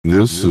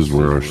This is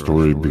where our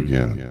story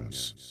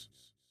begins,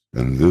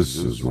 and this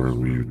is where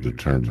we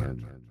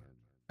determine,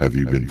 have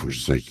you been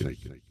forsaken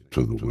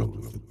to the will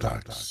of the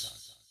dice?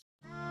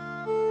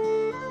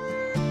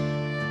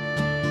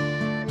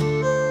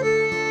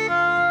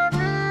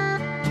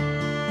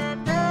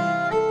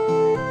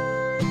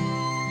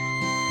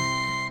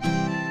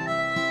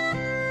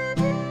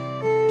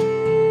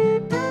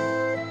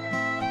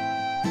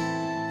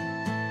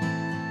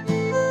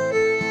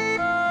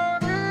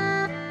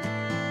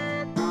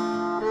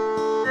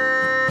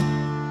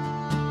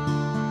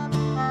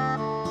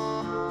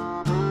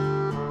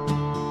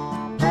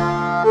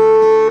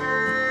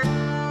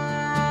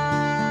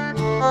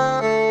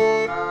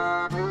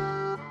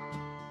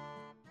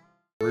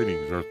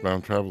 Greetings,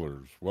 Earthbound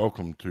travelers.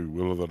 Welcome to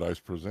Will of the Dice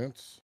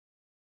Presents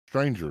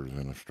Strangers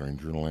in a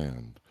Stranger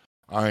Land.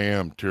 I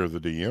am Tyr the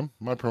DM.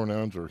 My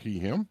pronouns are he,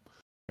 him,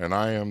 and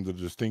I am the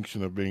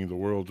distinction of being the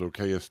world's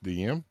okayest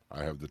DM.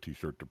 I have the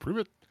t-shirt to prove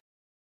it.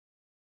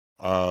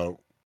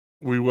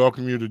 We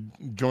welcome you to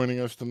joining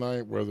us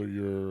tonight, whether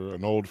you're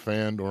an old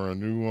fan or a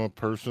new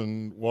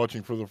person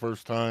watching for the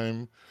first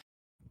time.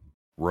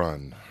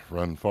 Run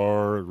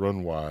far,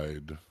 run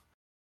wide.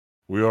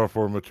 We are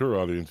for mature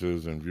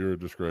audiences, and viewer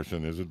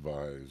discretion is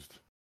advised.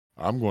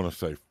 I'm going to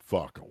say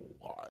fuck a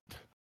lot.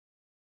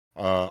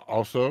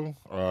 Also,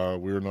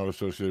 we're not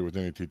associated with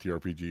any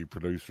TTRPG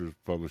producers,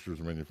 publishers,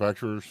 or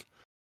manufacturers.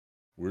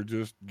 We're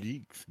just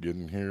geeks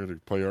getting here to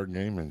play our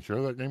game and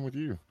share that game with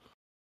you.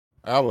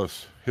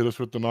 Alice, hit us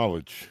with the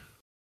knowledge.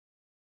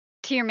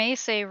 Tyr may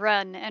say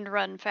run and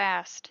run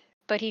fast,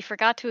 but he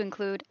forgot to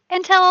include,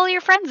 and tell all your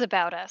friends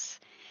about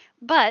us.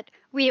 But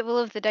we at Will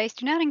of the Dice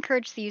do not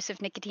encourage the use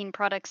of nicotine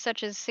products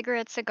such as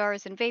cigarettes,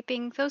 cigars, and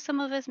vaping, though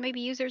some of us may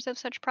be users of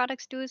such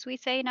products. Do as we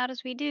say, not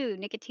as we do.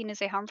 Nicotine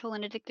is a harmful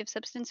and addictive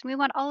substance, and we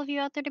want all of you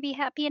out there to be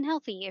happy and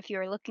healthy. If you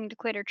are looking to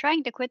quit or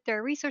trying to quit, there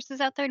are resources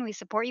out there, and we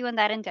support you in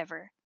that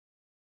endeavor.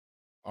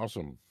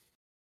 Awesome.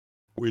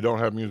 We don't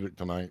have music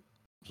tonight,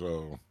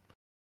 so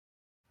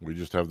we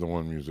just have the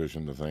one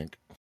musician to thank.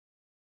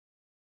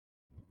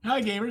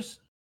 Hi, gamers.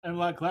 I'm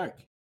Vlad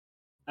Clark.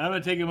 I'm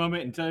going to take a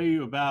moment and tell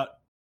you about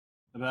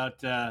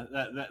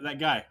that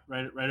guy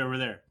right over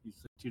there. He's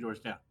like 2 doors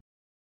down.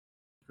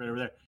 Right over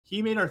there.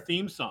 He made our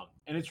theme song,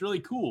 and it's really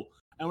cool.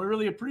 And we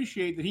really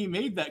appreciate that he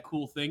made that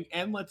cool thing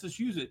and lets us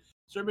use it.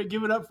 So everybody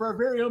give it up for our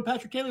very own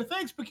Patrick Taylor.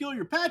 Thanks,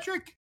 Peculiar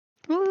Patrick.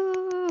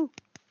 Woo!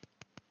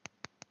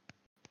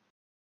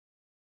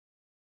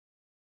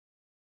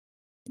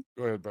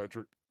 Go ahead,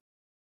 Patrick.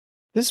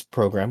 This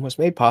program was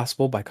made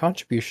possible by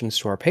contributions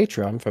to our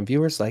Patreon from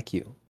viewers like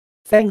you.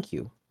 Thank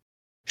you.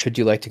 Should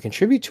you like to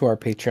contribute to our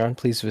Patreon,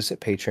 please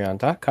visit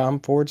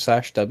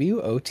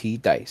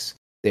patreon.com/WOTDice.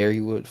 There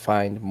you would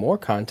find more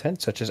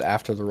content such as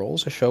After the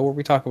Rolls, a show where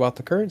we talk about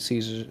the current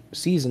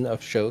season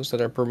of shows that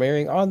are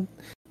premiering on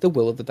the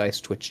Will of the Dice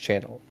Twitch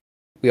channel.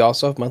 We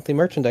also have monthly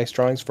merchandise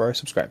drawings for our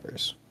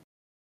subscribers.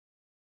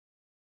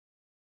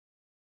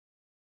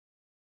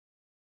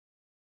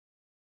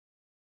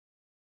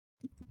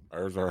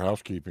 There's our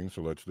housekeeping,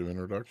 so let's do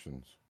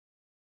introductions.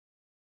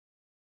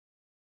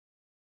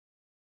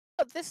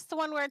 Oh, this is the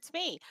one where it's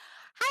me.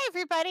 Hi,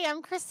 everybody.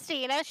 I'm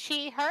Christina,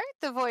 she, her,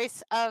 the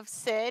voice of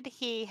Sid,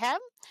 he, him.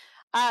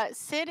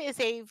 Sid is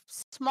a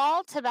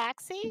small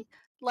tabaxi,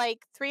 like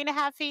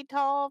 3.5 feet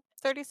tall,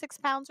 36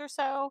 pounds or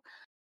so.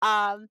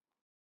 But,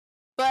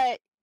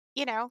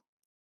 you know,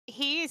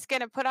 he's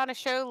going to put on a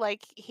show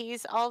like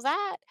he's all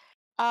that.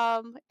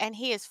 And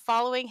he is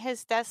following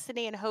his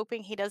destiny and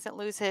hoping he doesn't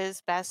lose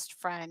his best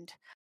friend.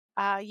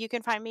 You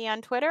can find me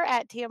on Twitter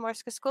at Tia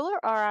Morska Schooler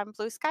or on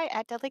Blue Sky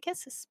at Deadly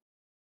Kisses.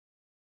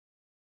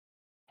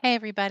 Hey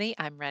everybody,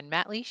 I'm Ren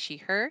Matley, she,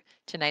 her.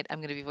 Tonight I'm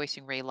going to be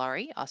voicing Ray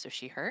Laurie, also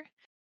she, her.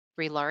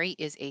 Ray Laurie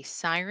is a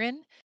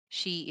siren.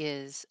 She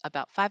is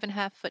about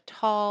 5.5 foot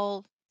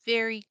tall,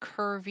 very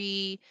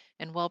curvy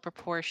and well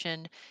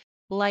proportioned,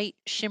 light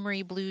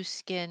shimmery blue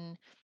skin,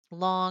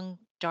 long,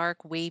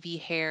 dark, wavy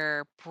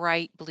hair,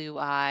 bright blue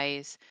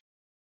eyes,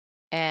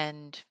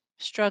 and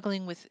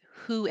struggling with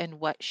who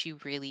and what she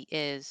really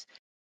is,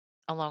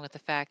 along with the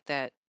fact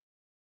that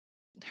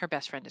her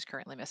best friend is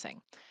currently missing.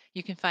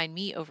 You can find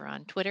me over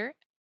on Twitter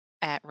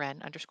at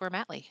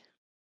Ren_Matley.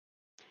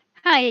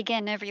 Hi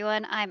again,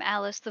 everyone. I'm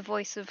Alice, the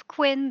voice of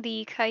Quinn,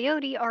 the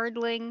coyote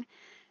ardling,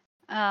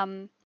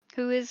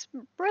 who is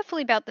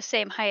roughly about the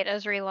same height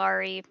as Ray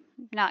Laurie,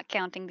 not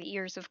counting the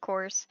ears, of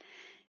course.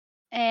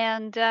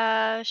 And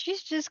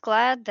she's just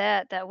glad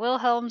that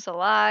Wilhelm's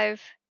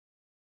alive.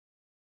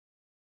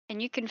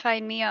 And you can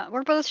find me on,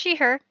 we're both she,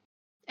 her.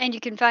 And you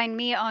can find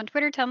me on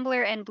Twitter,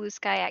 Tumblr, and Blue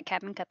Sky at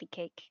Captain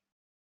Cupcake.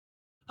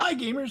 Hi,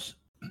 gamers.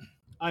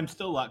 I'm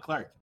still Lot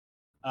Clark.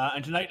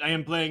 And tonight I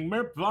am playing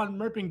Merp von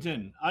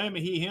Merpington. I am a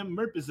he, him.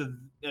 Merp is a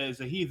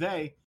he,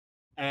 they.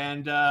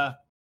 And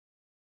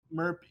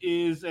Merp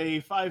is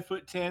a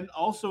 5'10",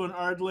 also an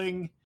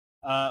Ardling,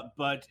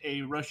 but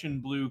a Russian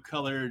blue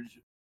colored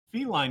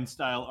feline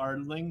style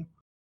Ardling.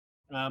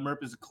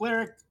 Merp is a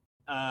cleric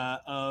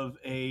of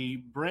a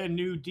brand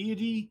new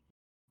deity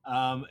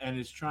and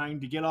is trying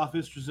to get off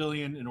Yggdrasil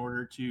in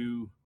order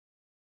to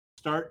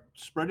start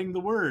spreading the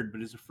word,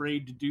 but is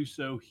afraid to do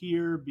so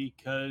here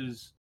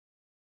because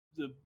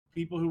the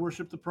people who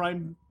worship the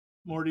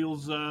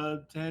primordials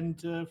tend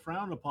to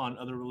frown upon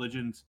other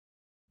religions,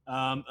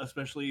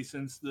 especially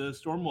since the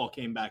Stormwall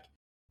came back.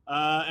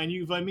 And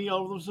you can find me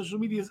all over the social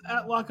medias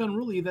at Lock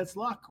Unruly. That's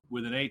Lock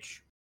with an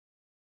H.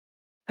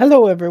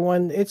 Hello,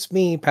 everyone. It's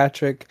me,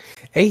 Patrick.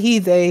 A he,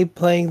 they,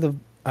 playing the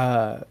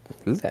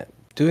who's that?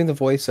 Doing the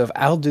voice of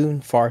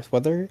Aldun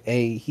Farthweather,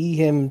 a he,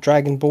 him,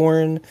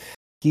 dragonborn.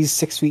 He's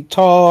 6 feet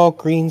tall,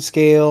 green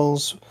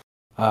scales,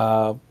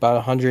 about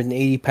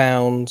 180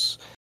 pounds.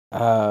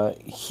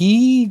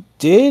 He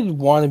did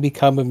want to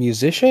become a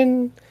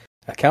musician,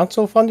 a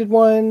council-funded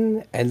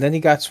one, and then he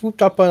got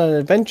swooped up on an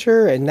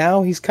adventure, and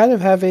now he's kind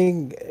of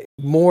having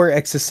more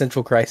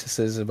existential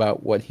crises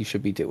about what he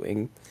should be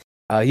doing.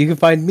 You can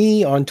find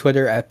me on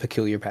Twitter at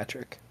Peculiar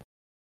Patrick.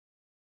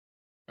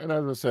 And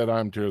as I said,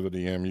 I'm Tier the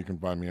DM. You can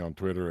find me on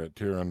Twitter at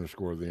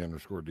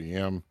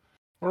Tier_the_DM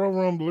or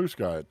over on Blue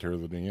Sky at Tier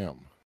the DM.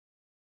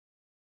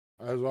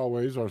 As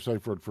always, our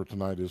safe word for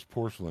tonight is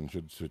porcelain.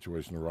 Should the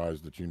situation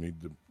arise that you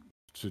need the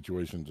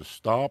situation to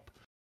stop,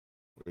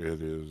 it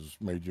has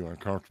made you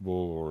uncomfortable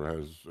or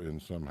has in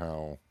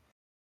somehow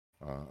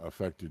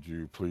affected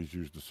you, please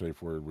use the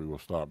safe word. We will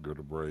stop, go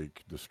to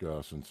break,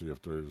 discuss, and see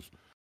if there's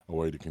a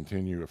way to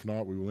continue. If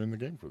not, we will end the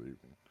game for the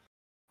evening.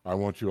 I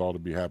want you all to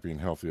be happy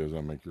and healthy as I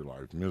make your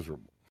life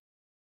miserable.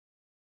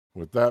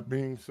 With that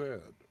being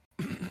said,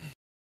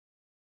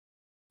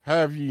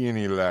 have ye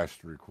any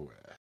last request?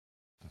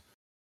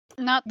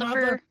 Not the Not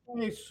fur. that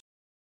face.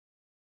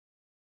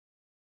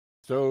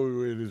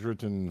 So it is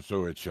written,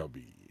 so it shall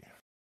be.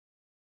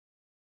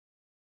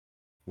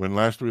 When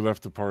last we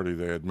left the party,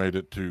 they had made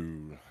it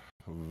to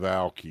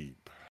Valkeep.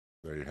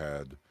 They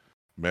had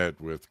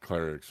met with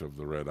clerics of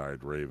the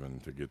Red-Eyed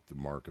Raven to get the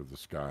Mark of the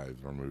Skies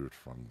removed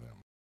from them.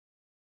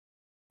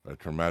 A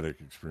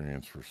traumatic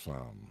experience for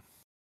some.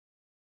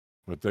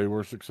 But they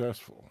were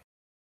successful.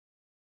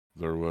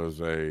 There was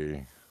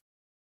a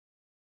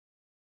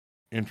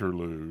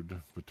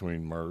interlude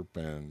between Merp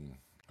and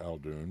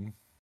Aldun.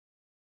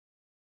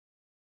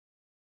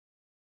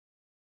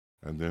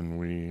 And then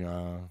we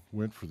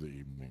went for the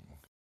evening.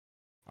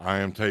 I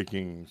am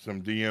taking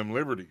some DM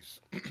liberties,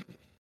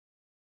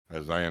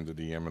 as I am the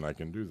DM and I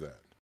can do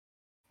that.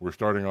 We're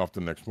starting off the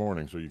next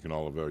morning, so you can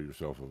all avail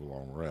yourself of a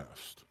long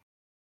rest.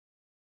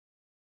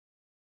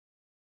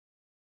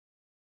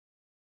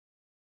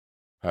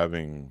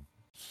 Having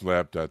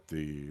slept at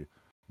the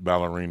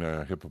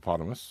Ballerina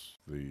Hippopotamus,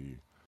 the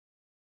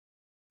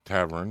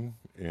tavern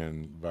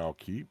in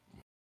Valkeep,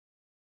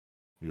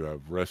 you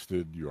have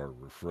rested, you are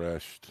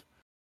refreshed.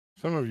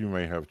 Some of you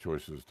may have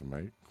choices to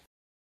make.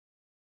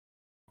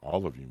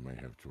 All of you may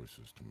have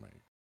choices to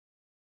make.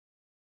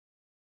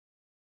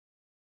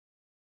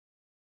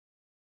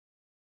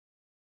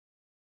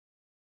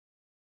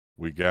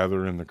 We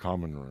gather in the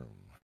common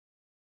room.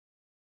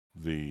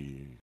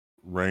 The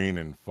rain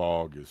and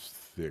fog is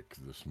thick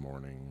this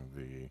morning.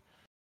 The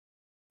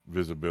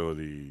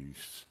visibility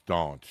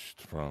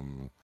staunched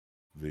from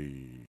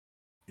the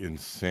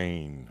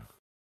insane,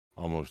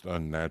 almost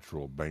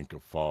unnatural bank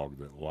of fog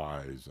that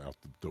lies out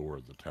the door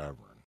of the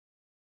tavern.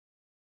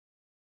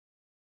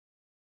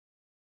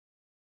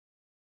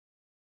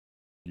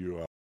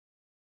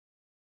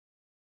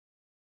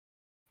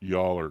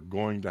 Y'all are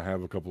going to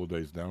have a couple of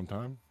days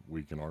downtime.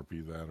 We can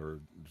RP that or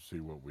see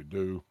what we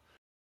do.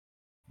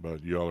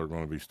 But y'all are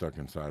going to be stuck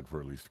inside for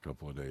at least a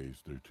couple of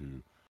days due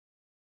to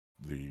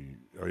the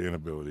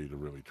inability to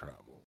really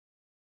travel.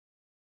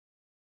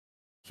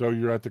 So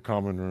you're at the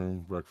common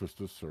room. Breakfast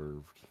is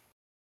served.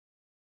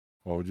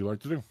 What would you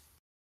like to do?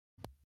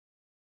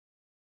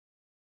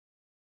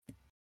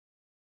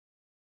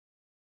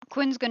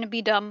 Quinn's gonna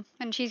be dumb,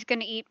 and she's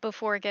gonna eat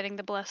before getting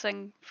the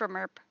blessing from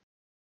Erp.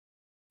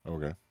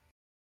 Okay.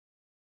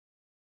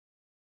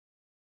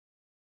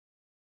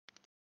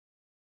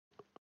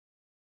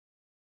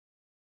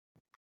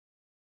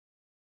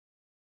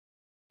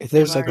 If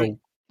there's like Right.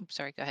 Oops,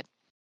 sorry, go ahead.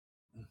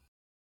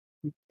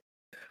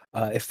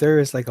 if there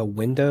is like a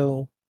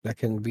window that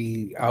can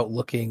be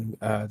outlooking,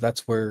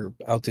 that's where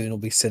Aldun will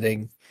be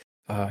sitting.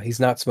 He's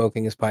not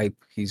smoking his pipe.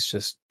 He's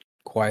just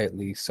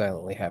quietly,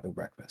 silently having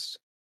breakfast.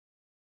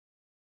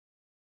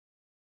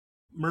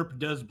 Merp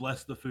does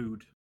bless the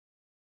food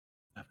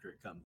after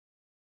it comes.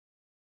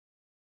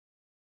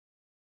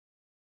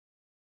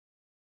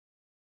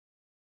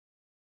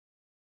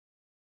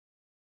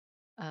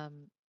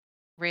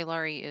 Ray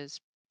Laurie is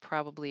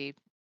probably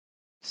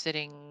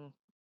sitting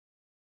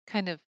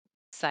kind of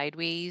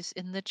sideways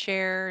in the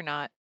chair,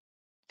 not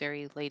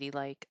very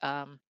ladylike,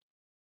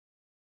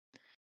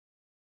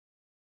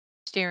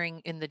 staring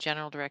in the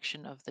general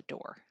direction of the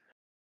door,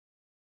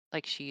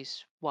 like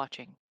she's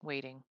watching,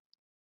 waiting.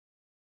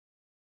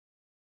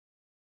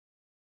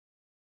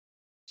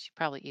 She'd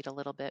probably eat a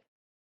little bit,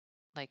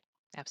 like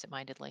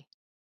absentmindedly.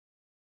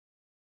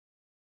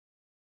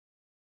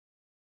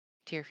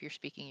 Tear, if you're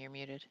speaking, you're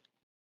muted.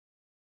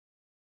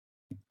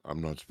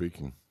 I'm not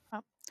speaking.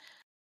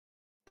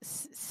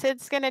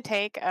 Sid's gonna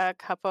take a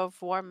cup of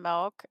warm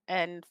milk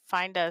and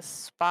find a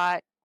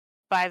spot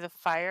by the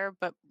fire,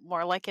 but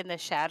more like in the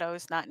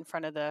shadows, not in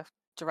front of the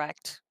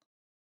direct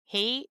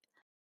heat,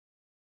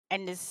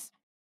 and is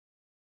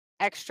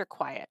extra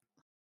quiet.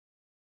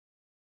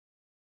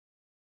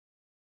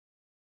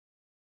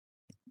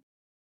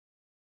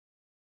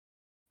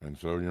 And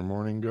so your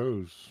morning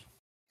goes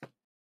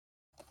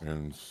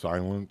in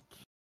silent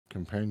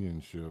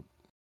companionship.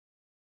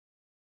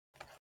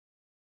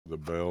 The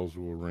bells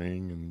will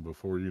ring, and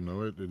before you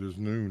know it, it is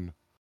noon.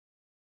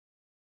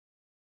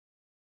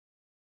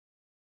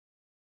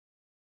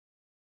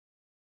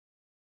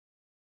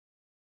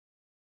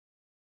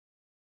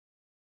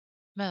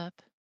 Merp,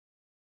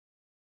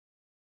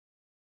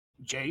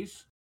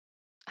 Jace?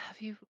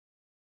 have you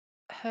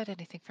heard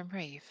anything from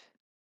Rave?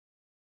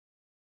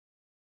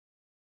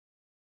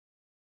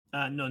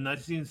 No, not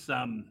since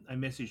I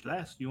messaged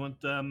last. You want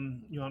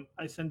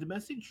I send a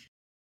message?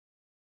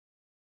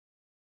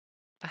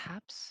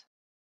 Perhaps.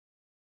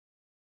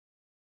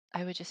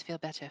 I would just feel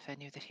better if I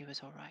knew that he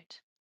was all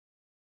right.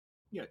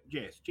 Yeah,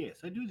 yes,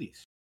 I do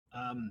this.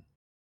 Um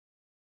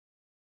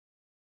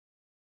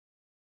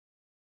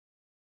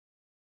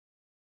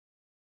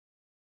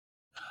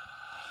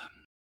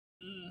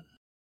mm,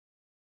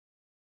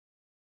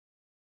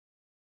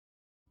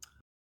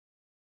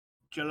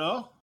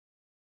 Jello?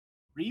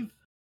 Reeve?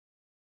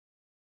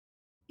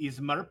 Is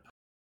Merp?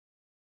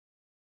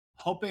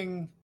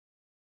 Hoping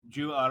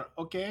you are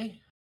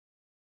okay.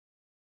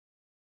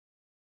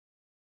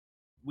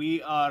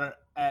 We are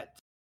at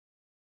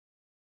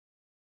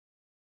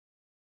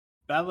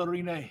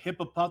Ballerina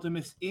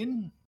Hippopotamus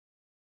Inn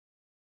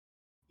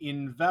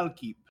in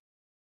Valkeep.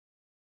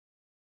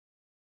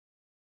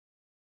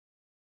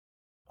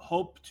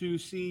 Hope to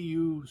see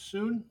you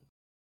soon.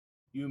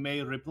 You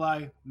may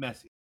reply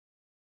message.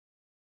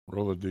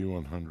 Roll a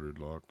D100,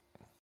 Locke.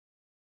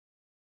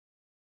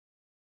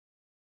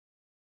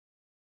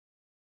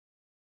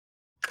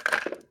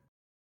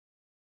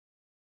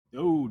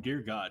 Oh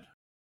dear God.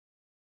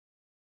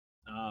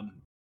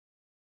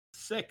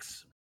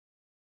 6.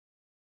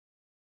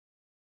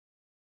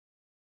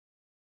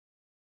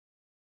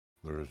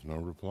 There is no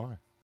reply.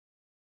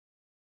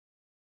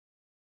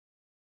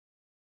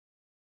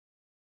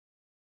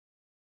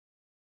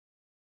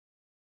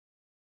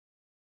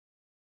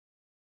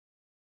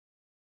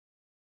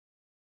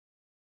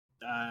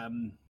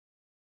 Um,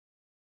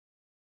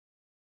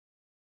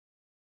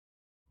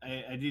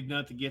 I did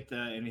not get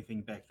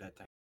anything back that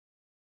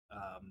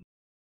time.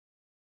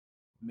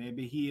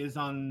 Maybe he is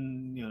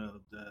on,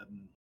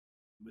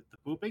 with the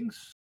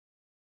poopings.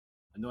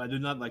 I know I do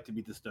not like to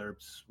be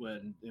disturbed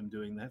when I'm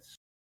doing that.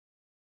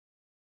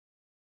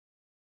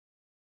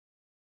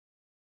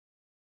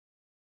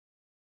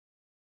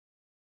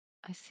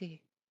 I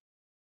see.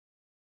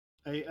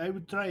 I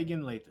would try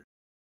again later.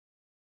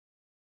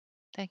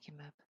 Thank you,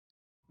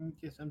 Merp.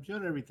 Yes, I'm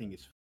sure everything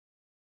is.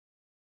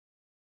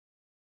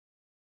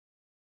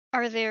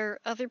 Are there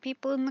other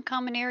people in the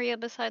common area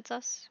besides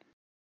us?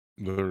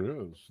 There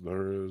is.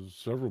 There is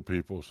several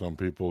people. Some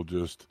people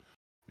just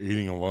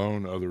eating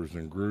alone, others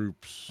in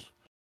groups.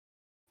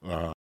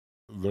 Uh,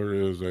 there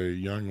is a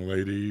young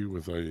lady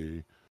with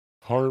a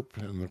harp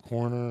in the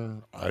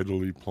corner,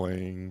 idly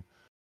playing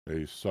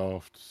a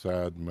soft,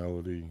 sad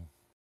melody.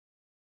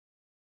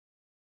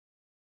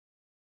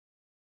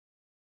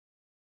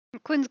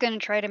 Quinn's gonna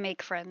try to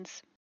make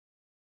friends.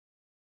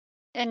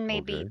 And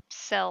maybe Okay.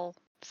 sell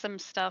some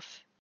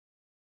stuff.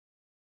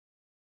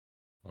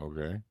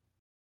 Okay.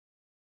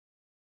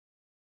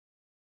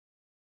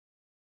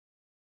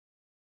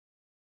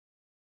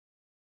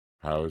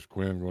 How is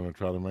Quinn going to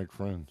try to make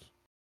friends?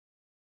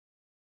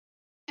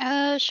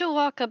 She'll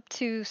walk up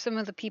to some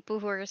of the people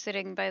who are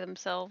sitting by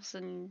themselves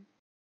and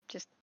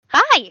just,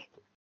 hi!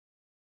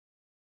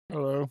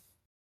 Hello.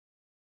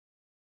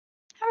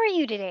 How are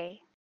you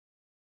today?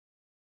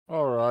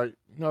 All right.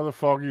 Another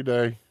foggy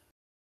day.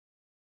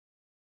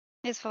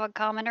 Is fog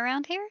common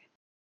around here?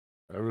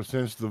 Ever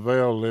since the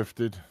veil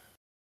lifted.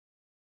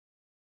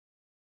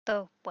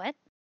 The what?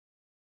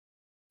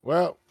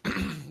 Well,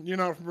 you're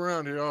not from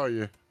around here, are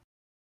you?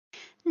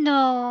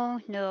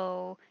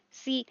 No.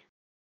 See,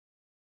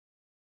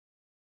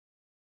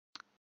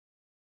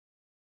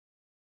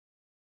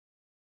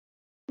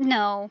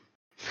 no.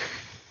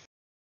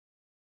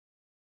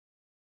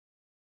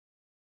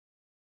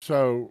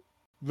 So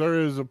there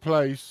is a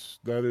place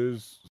that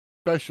is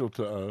special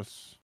to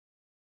us,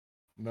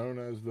 known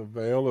as the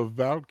Vale of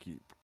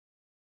Valkeep.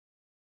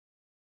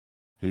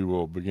 He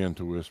will begin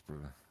to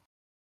whisper.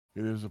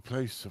 It is a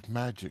place of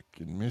magic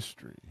and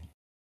mystery.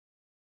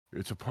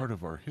 It's a part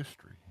of our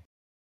history.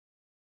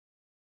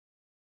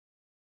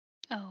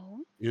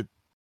 Oh.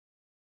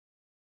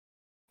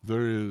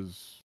 There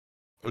is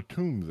a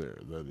tomb there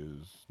that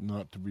is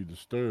not to be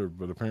disturbed,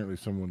 but apparently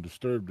someone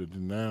disturbed it,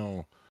 and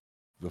now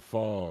the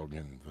fog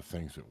and the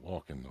things that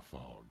walk in the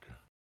fog.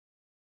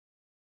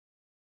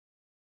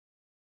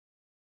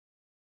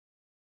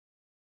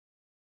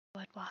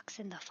 What walks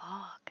in the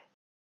fog?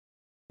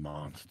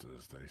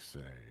 Monsters, they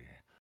say.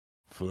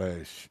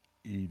 Flesh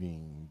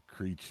eating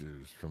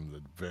creatures from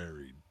the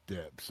very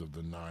depths of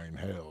the nine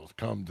hells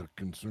come to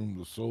consume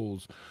the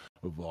souls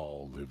of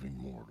all living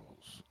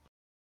mortals.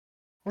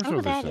 Or so Oh,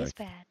 they that say. is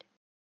bad.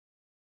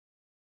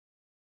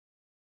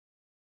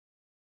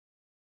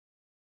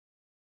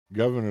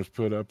 Governor's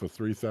put up a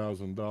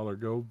 $3,000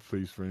 gold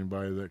piece for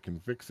anybody that can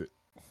fix it.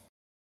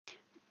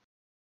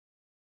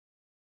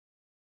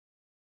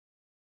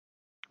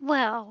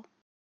 Well,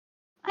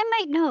 I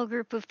might know a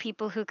group of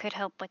people who could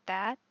help with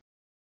that.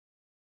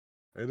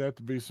 They'd have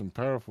to be some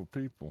powerful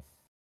people.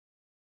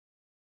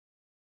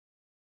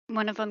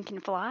 One of them can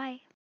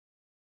fly.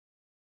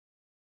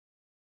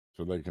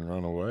 So they can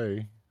run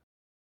away.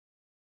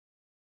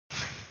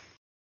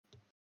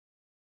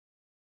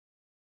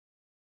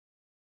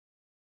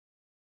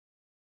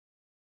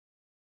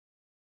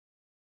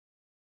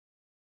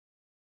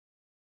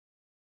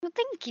 Well,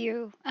 thank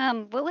you.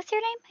 What was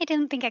your name? I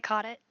didn't think I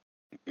caught it.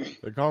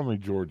 They call me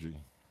Georgie.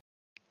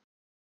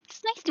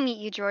 It's nice to meet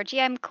you,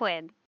 Georgie. I'm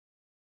Quinn.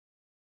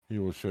 He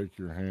will shake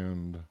your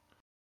hand,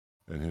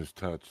 and his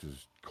touch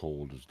is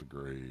cold as the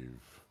grave.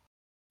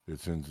 It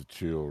sends a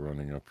chill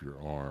running up your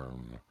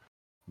arm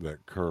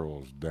that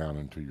curls down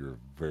into your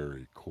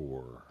very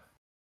core.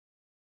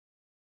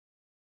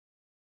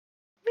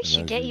 We And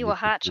should as get you you a look at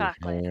hot your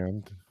chocolate.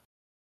 hand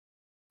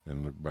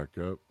and look back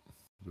up,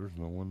 there's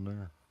no one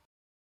there.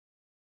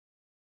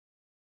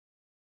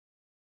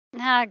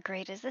 Ah,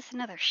 great. Is this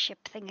another ship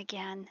thing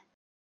again?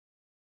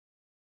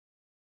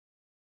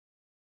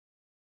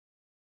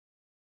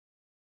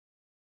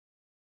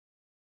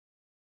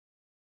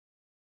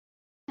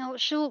 No,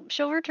 she'll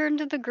return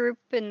to the group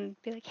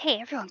and be like,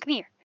 "Hey, everyone, come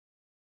here."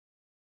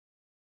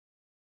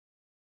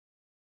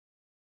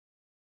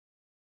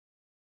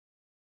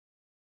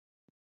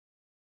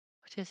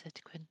 What is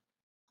it, Quinn?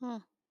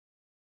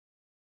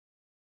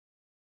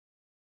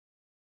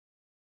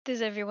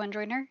 Does everyone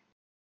join her?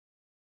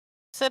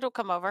 Sid will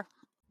come over.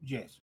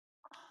 Yes.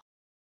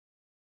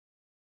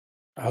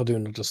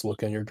 Aldun will just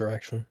look in your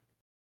direction.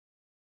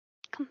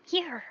 Come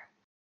here.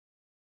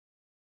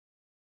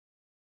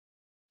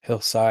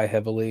 He'll sigh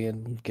heavily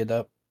and get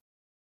up.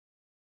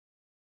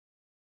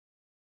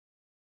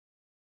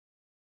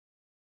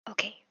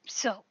 Okay,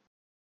 so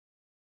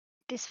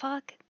this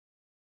fog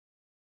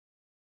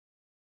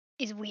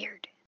is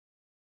weird.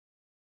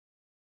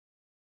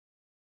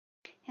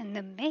 And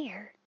the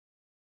mayor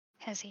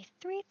has a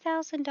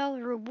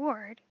 $3,000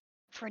 reward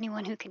for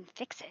anyone who can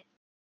fix it.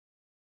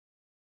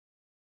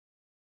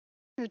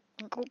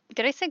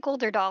 Did I say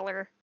gold or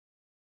dollar?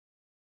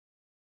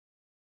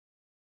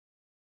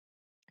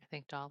 I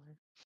think dollar.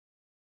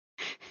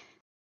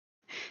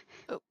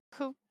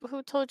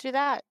 Who told you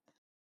that?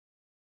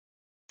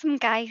 Some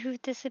guy who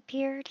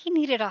disappeared. He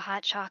needed a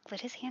hot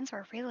chocolate. His hands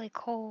were really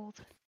cold.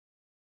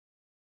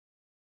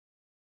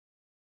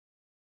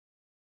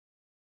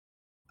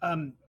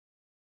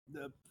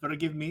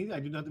 Forgive me. I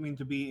do not mean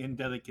to be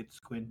indelicate,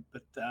 Quinn,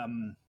 but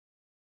are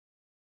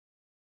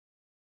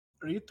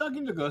you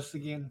talking to ghosts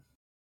again?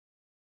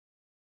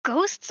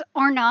 Ghosts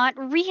are not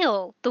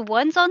real. The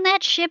ones on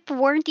that ship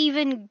weren't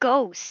even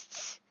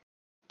ghosts.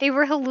 They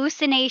were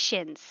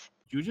hallucinations.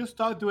 You just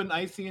talked to an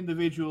icy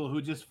individual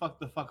who just fucked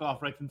the fuck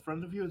off right in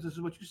front of you. Is this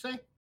what you say?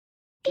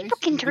 People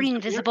can turn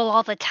invisible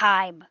all the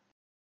time.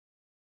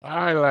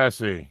 Hi,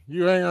 lassie.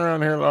 You hang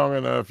around here long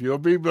enough, you'll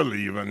be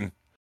believing.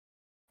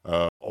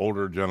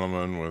 Older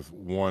gentleman with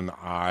one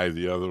eye,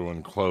 the other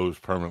one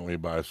closed permanently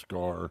by a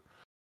scar.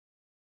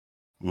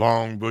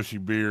 Long, bushy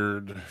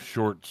beard,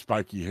 short,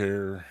 spiky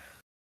hair,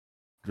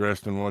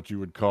 dressed in what you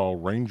would call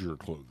ranger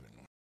clothing.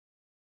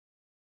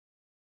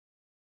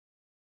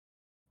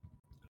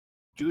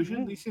 You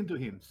should listen to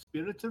him.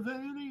 Spirits are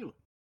very real.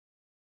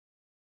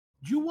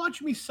 You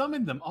watch me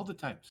summon them all the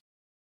time.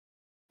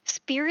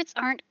 Spirits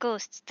aren't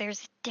ghosts.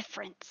 There's a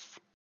difference.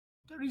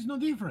 There is no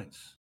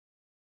difference.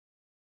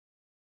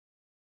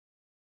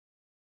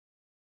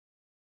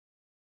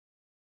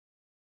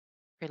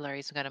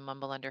 Laurie's gonna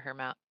mumble under her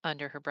mouth,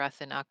 under her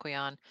breath in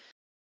Aqueon.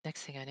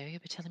 Next thing I know,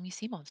 you'll be telling me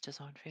sea monsters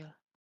aren't real.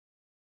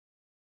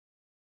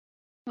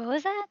 What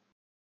was that?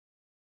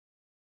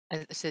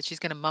 I said she's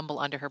gonna mumble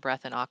under her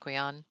breath in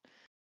Aqueon.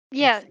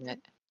 Yeah,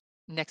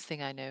 Next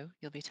thing I know,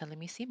 you'll be telling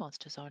me sea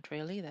monsters aren't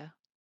real either.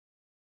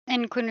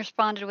 and Quinn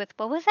responded with,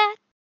 "What was that?"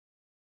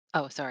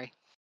 Oh, sorry.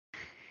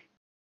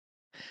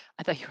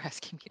 I thought you were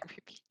asking me to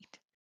repeat.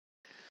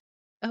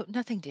 Oh,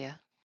 nothing, dear.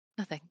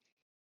 Nothing.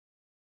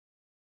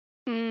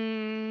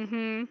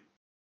 Mm-hmm.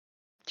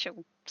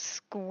 She'll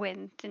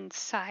squint and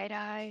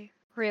side-eye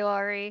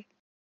Rilari.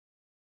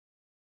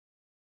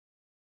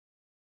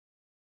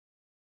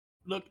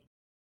 Look,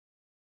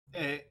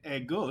 a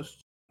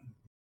ghost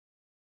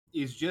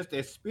is just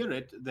a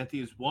spirit that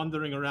is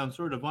wandering around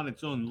sort of on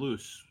its own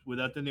loose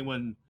without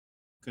anyone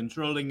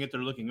controlling it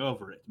or looking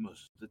over it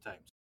most of the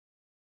times.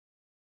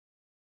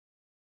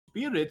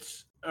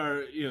 Spirits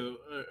are,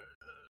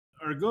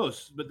 are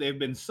ghosts, but they've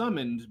been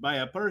summoned by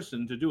a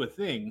person to do a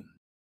thing,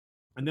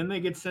 and then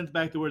they get sent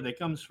back to where they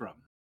comes from.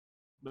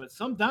 But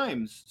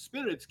sometimes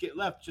spirits get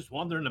left just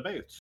wandering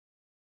about.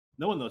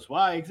 No one knows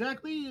why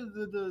exactly.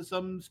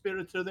 Some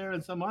spirits are there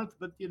and some aren't,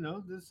 but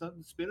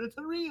some spirits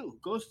are real.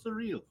 Ghosts are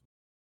real.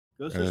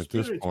 Ghosts And are at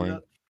this spirits point,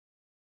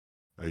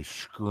 without. a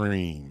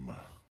scream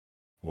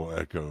will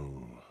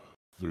echo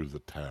through the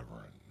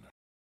tavern,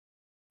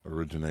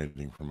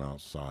 originating from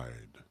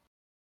outside.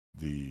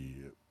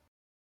 The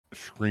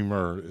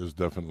screamer is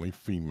definitely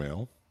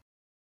female,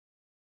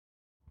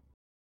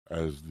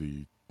 as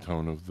the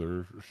tone of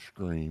their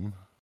scream,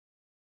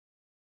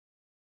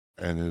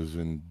 and is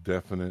in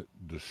definite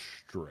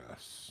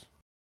distress.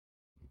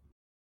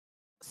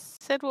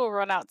 Sid will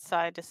run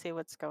outside to see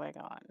what's going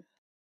on.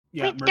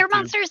 Yeah, Wait, they're Merp too.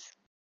 monsters!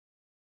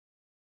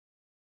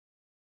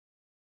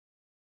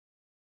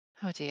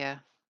 Oh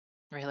dear.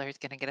 Raylar's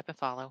gonna get up and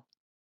follow.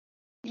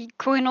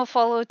 Quinn will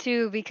follow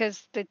too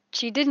because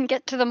she didn't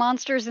get to the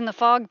monsters in the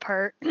fog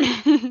part.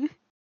 Alun,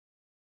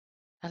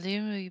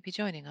 will you be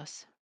joining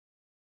us?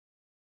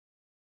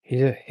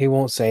 He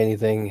won't say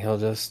anything. He'll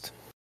just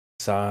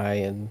sigh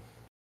and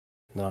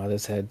nod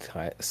his head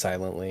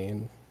silently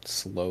and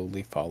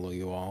slowly follow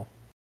you all.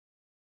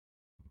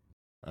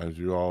 As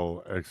you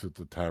all exit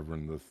the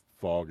tavern, the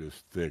fog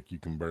is thick. You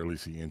can barely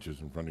see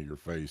inches in front of your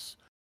face.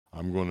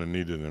 I'm going to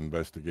need an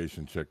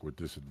investigation check with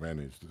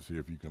disadvantage to see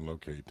if you can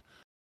locate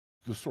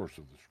the source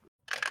of the scream.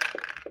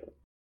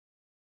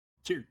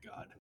 Dear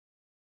God.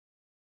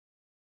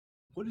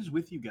 What is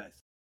with you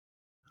guys?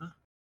 Huh?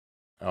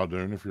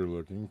 Alden, if you're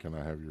looking, can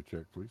I have your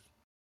check, please?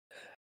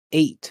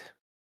 8.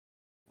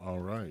 All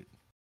right.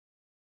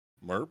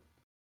 Merp?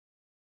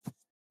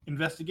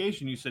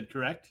 Investigation, you said,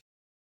 correct?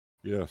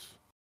 Yes.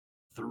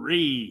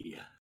 3.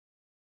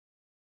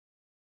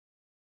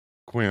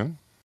 Quinn?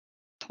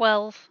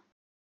 12.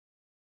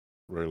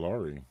 Ray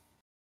Laurie?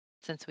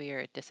 Since we are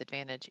at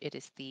disadvantage, it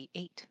is the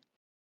 8.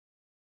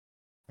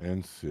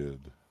 And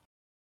Sid?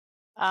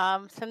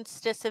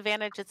 Since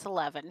disadvantage, it's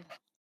 11.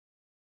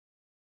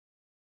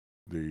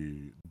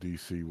 The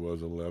DC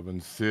was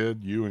 11.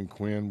 Sid, you and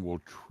Quinn will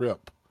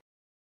trip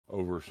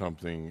over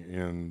something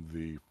in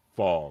the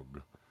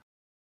fog.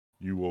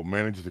 You will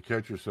manage to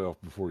catch yourself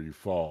before you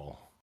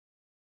fall.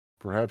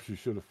 Perhaps you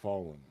should have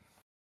fallen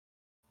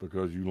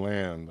because you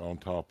land on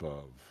top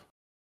of,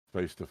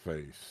 face to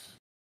face,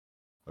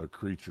 a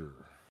creature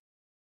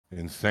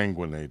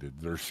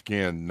ensanguinated, their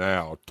skin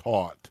now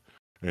taut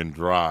and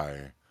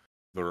dry,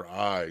 their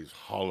eyes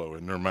hollow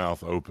and their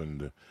mouth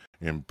opened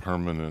in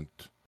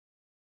permanent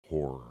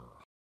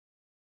horror.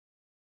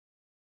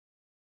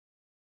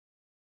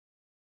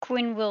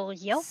 Quinn will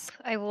yelp.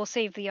 I will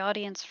save the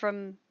audience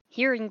from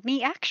hearing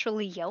me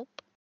actually yelp.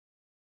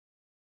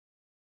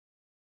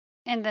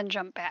 And then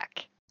jump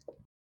back.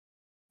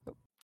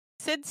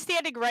 Sid's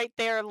standing right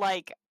there,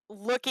 like,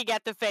 looking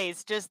at the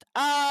face, just,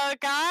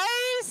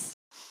 guys?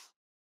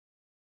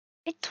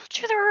 I told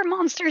you there were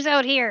monsters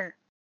out here!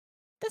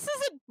 This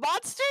isn't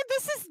monster,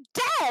 this is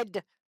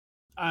dead!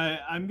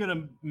 I'm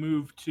gonna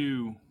move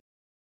to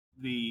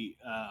the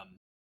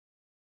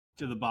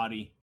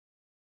body.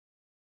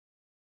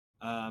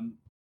 And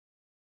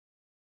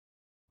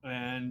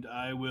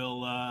I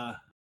will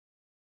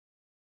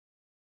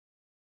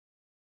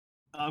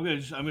I'm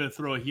gonna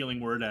throw a healing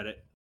word at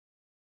it.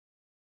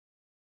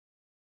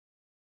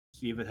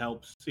 See if it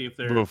helps. See if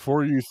they're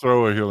Before you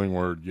throw a healing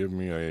word, give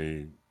me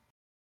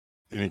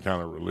any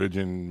kind of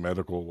religion,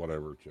 medical,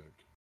 whatever check.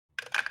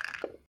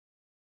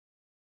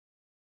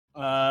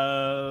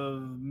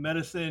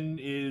 medicine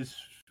is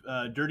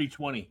dirty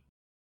 20.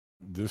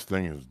 This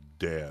thing is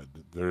dead.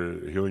 Their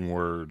healing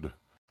word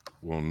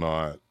will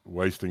not,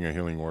 wasting a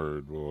healing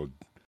word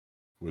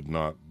would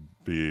not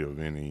be of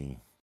any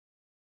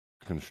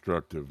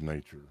constructive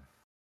nature.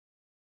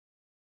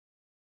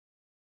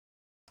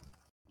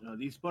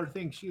 These poor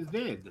things, she's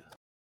dead.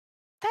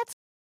 That's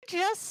what I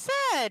just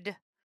said.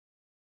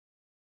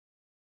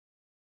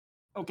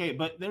 Okay,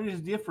 but there is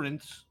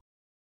difference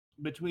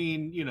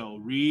between,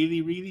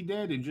 really, really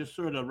dead and just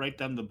sort of right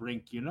down the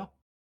brink,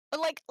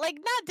 Like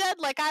not dead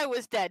like I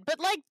was dead, but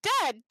like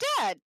dead.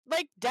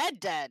 Like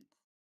dead.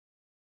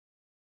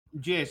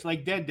 Just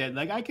like dead.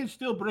 Like I could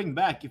still bring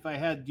back if I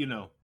had,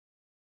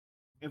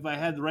 if I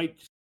had the right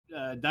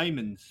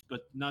diamonds,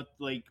 but not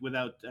like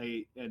without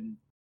and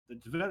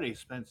it's very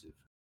expensive.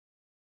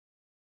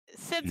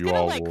 Sid's You gonna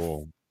all like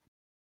will.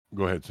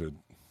 Go ahead, Sid.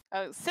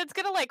 Sid's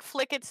gonna like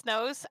flick its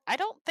nose. I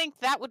don't think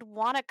that would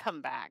want to come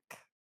back.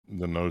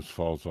 The nose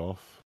falls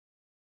off,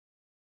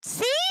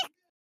 See?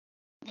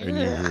 and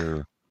you Ugh.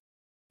 hear.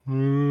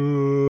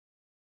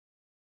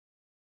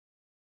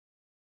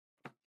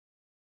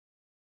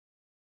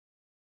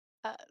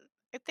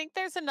 I think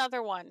there's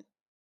another one.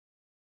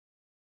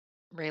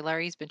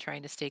 Raylarie's been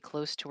trying to stay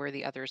close to where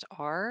the others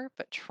are,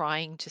 but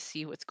trying to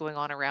see what's going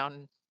on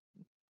around.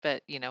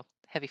 But,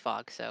 heavy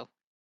fog, so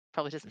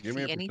probably doesn't Give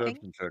me a see anything.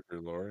 perception check here,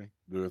 Laurie.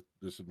 Do it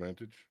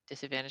disadvantage.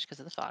 Disadvantage because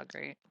of the fog,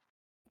 right?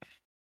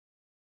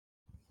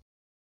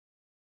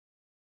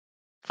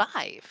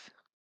 5.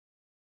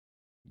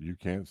 You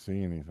can't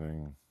see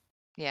anything.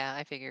 Yeah,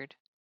 I figured.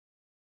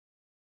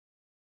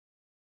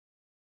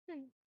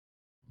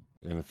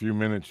 In a few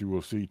minutes, you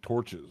will see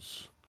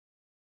torches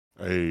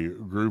A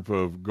group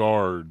of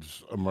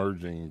guards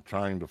emerging,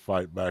 trying to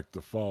fight back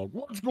the fog.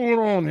 What's going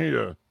on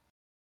here?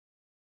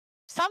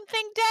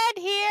 Something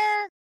dead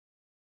here.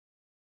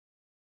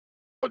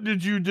 What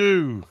did you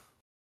do?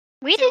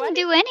 We Do didn't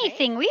do anything?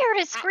 anything. We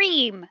heard a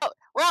scream. Oh,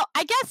 well,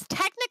 I guess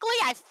technically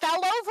I fell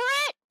over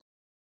it.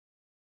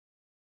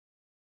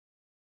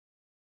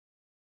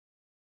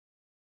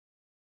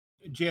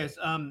 Yes,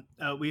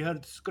 we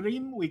heard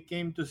scream. We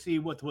came to see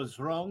what was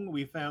wrong.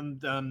 We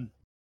found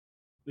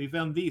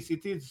this.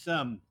 It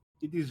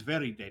is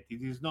very dead.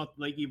 It is not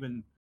like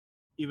even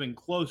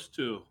close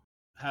to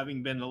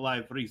having been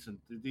alive recent.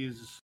 It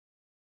is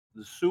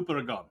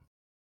super gone.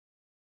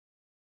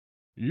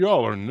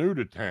 Y'all are new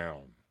to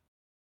town.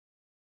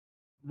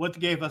 What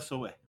gave us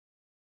away?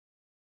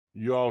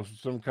 Y'all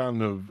some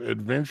kind of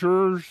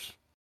adventurers?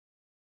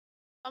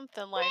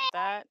 Something like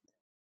that.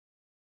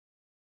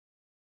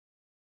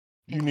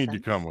 You need to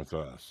come with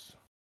us.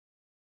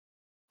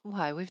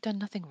 Why? We've done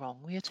nothing wrong.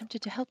 We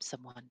attempted to help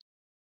someone.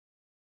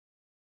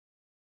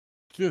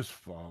 Just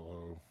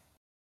follow.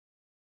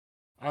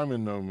 I'm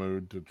in no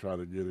mood to try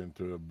to get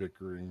into a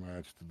bickering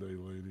match today,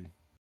 lady.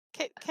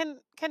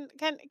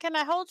 Can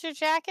I hold your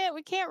jacket?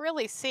 We can't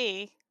really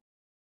see.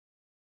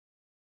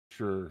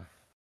 Sure.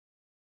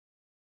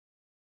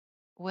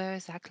 Where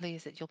exactly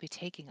is it you'll be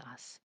taking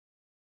us?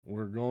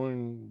 We're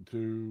going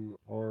to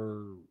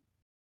our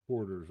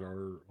quarters,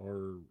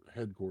 our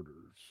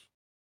headquarters.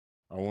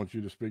 I want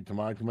you to speak to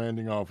my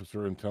commanding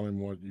officer and tell him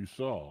what you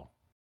saw.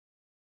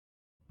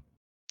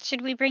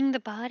 Should we bring the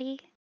body?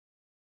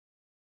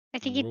 I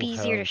think it'd be We'll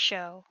easier to have-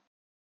 show.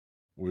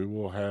 We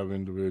will have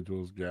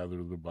individuals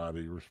gather the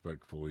body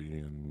respectfully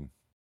and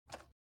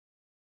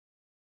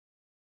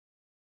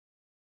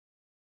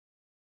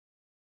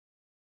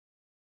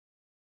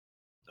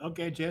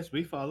Okay, Jess,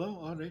 we follow.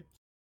 All right.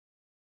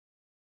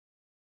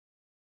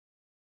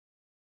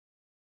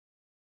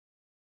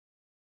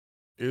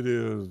 it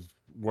is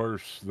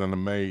worse than a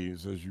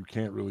maze as you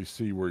can't really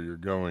see where you're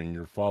going.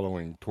 You're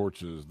following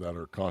torches that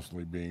are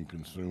constantly being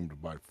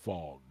consumed by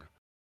fog.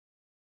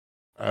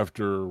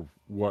 After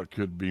what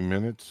could be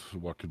minutes,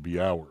 what could be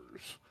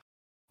hours,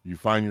 you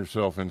find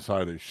yourself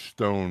inside a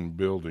stone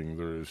building.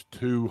 There is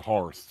 2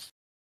 hearths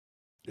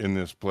in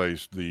this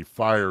place. The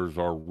fires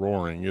are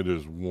roaring. It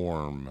is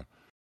warm.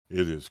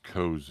 It is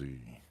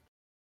cozy.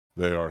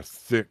 They are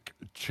thick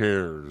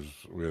chairs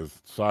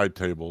with side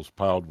tables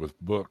piled with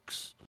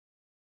books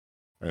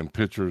and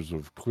pitchers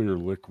of clear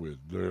liquid.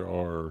 There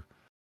are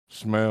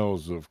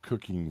smells of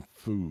cooking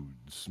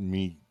foods,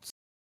 meats,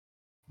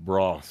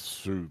 broths,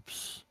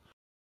 soups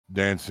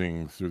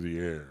dancing through the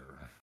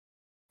air.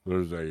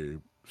 There's a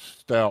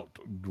stout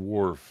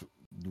dwarf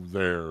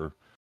there,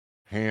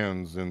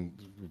 hands and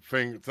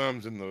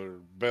thumbs in the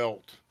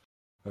belt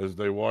as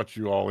they watch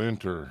you all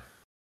enter.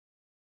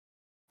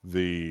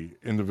 The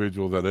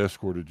individual that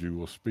escorted you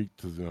will speak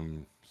to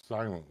them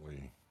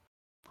silently,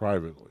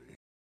 privately,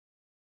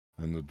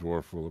 and the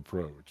dwarf will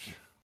approach.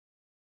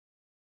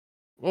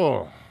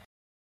 Oh,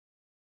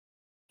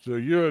 so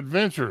you're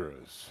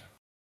adventurous.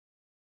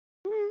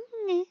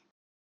 Mm,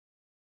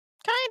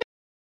 Kind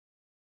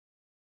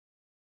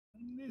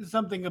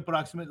Something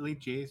approximately,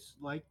 Chase,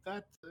 like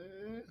that.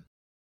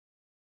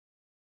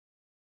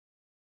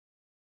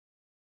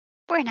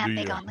 We're not Do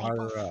big you on hire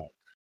labels. out?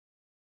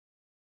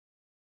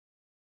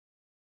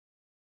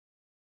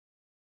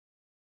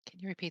 Can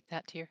you repeat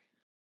that, Tyr?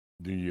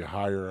 Do you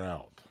hire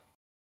out?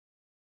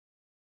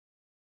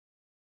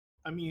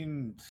 I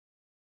mean,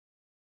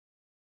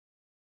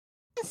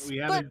 of. we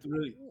But haven't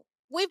really.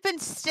 we've been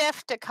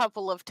stiffed a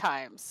couple of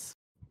times.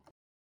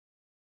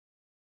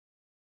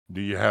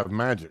 Do you have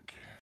magic?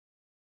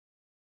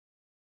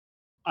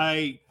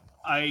 I.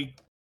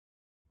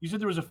 You said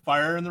there was a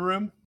fire in the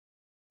room.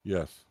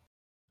 Yes.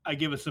 I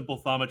give a simple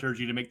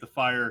thaumaturgy to make the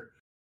fire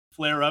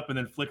flare up and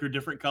then flicker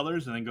different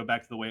colors and then go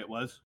back to the way it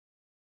was.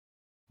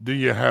 Do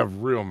you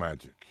have real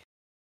magic?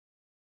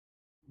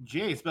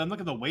 Jace, but I'm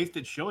looking at the waste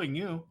it's showing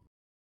you.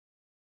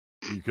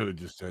 You could have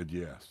just said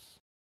yes.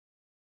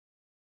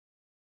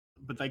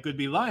 But I could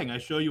be lying. I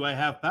show you I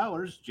have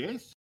powers,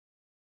 Jace.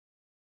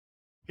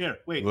 Here,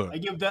 wait. Look. I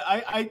give that.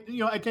 I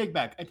take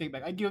back.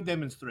 I give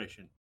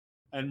demonstration,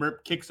 and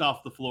Merp kicks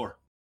off the floor,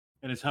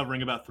 and is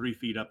hovering about 3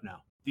 feet up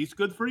now. These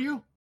good for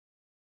you?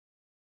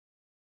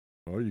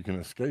 Well, you can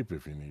escape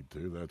if you need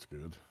to. That's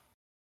good.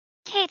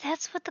 Hey,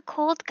 that's what the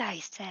cold guy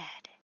said.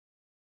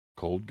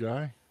 Cold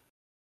guy?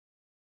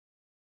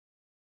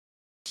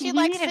 She He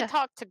likes needed to a-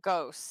 talk to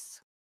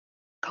ghosts.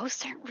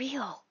 Ghosts aren't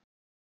real.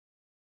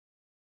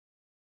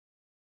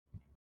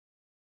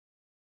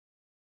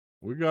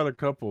 We got a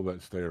couple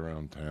that stay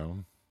around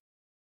town.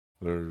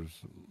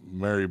 There's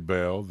Mary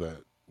Bell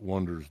that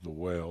wanders the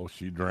well.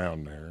 She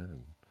drowned there.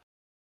 And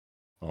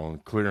on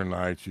clear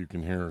nights, you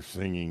can hear her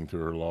singing to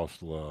her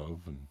lost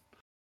love. And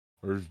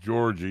there's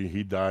Georgie.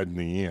 He died in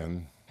the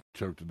inn,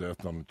 choked to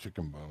death on a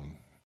chicken bone.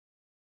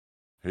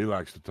 He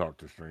likes to talk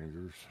to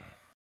strangers.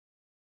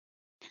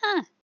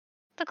 Huh.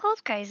 The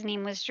cold guy's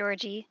name was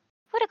Georgie.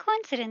 What a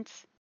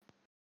coincidence.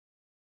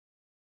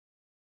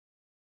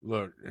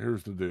 Look,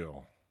 here's the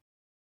deal.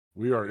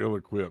 we are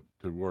ill-equipped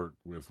to work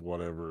with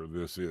whatever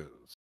this is.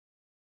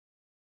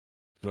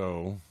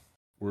 So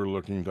we're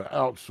looking to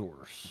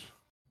outsource.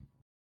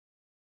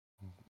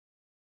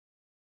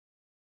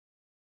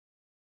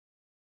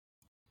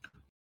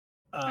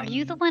 Are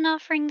you the one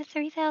offering the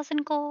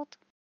 3,000 gold?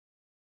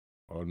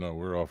 Oh no,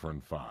 we're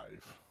offering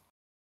 5.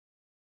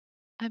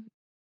 I'm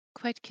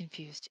quite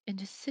confused. In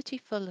a city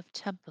full of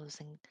temples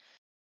and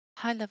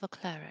high-level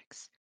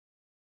clerics,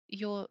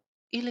 you're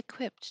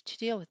ill-equipped to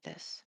deal with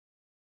this.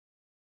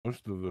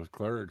 Most of the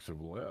clerics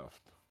have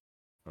left.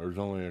 There's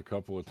only a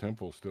couple of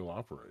temples still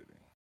operating.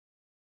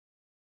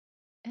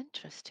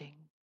 Interesting.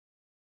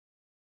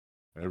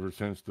 Ever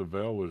since the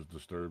Veil was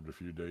disturbed a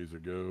few days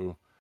ago,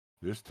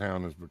 this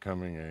town is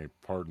becoming a,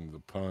 pardon the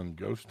pun,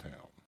 ghost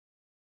town.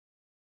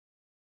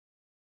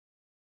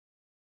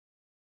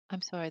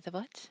 I'm sorry, the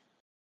what?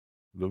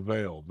 The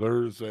Veil.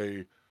 There's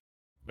a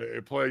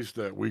place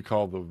that we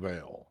call the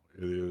Veil.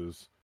 It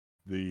is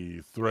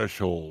the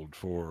threshold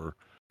for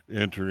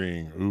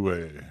entering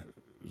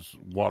Ue's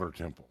water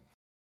temple.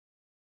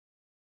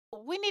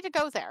 We need to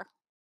go there.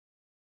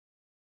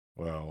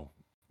 Well,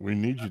 we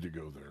need you to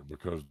go there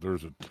because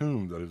there's a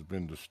tomb that has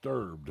been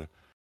disturbed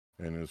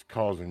and is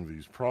causing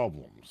these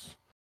problems.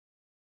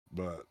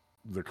 But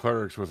the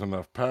clerics with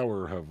enough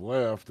power have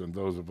left, and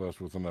those of us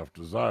with enough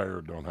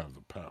desire don't have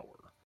the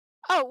power.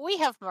 Oh, we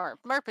have Merp.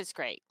 Merp is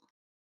great.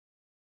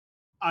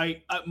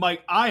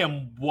 Mike, I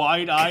am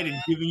wide-eyed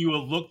and giving you a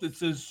look that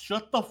says,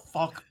 "Shut the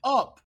fuck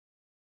up."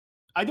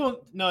 I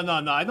don't. No.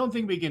 I don't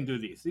think we can do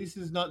this. This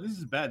is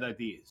bad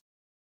ideas.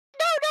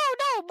 No.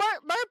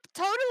 Merp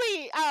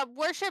totally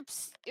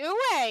worships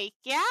Uwe.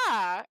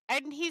 Yeah,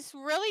 and he's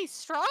really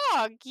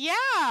strong.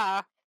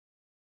 Yeah.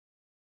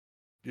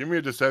 Give me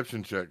a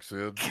deception check,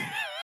 Sid.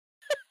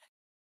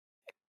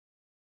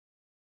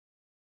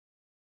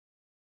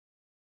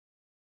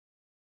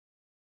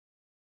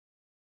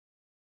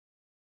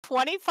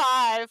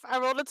 25. I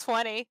rolled a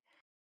 20.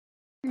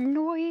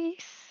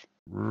 Nice.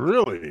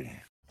 Really?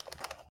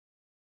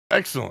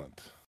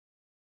 Excellent.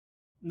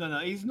 No,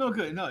 he's no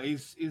good. No,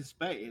 he's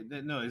bad.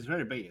 No, it's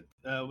very bad.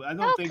 I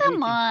don't Oh, think we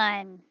come can.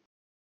 on.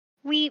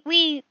 We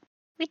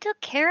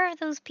took care of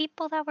those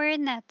people that were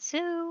in that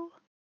zoo.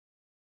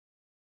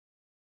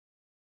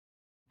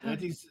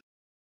 That is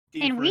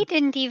And we different.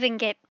 didn't even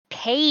get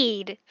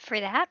paid for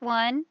that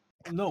one.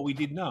 No, we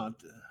did not.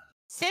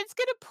 Sid's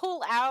gonna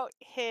pull out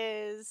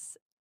his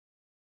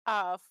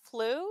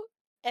flute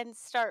and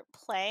start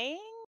playing,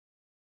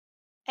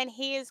 and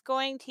he is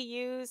going to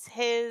use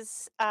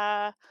his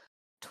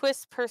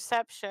twist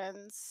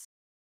perceptions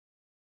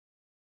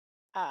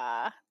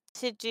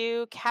to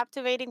do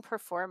captivating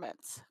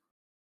performance.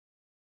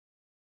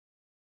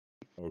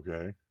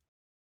 Okay.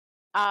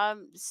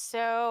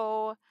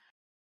 So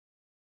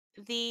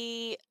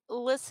the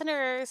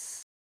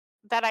listeners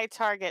that I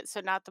target, so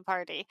not the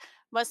party,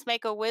 must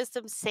make a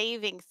wisdom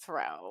saving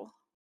throw.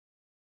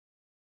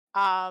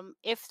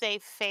 If they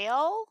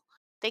fail,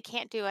 they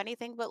can't do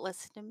anything but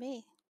listen to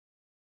me.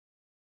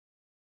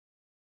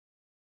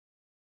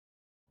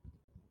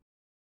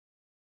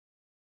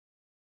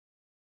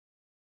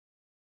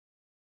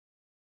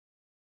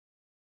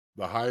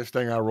 The highest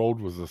thing I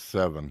rolled was a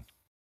 7.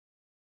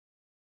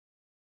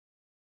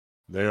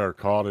 They are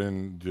caught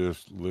in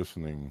just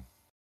listening.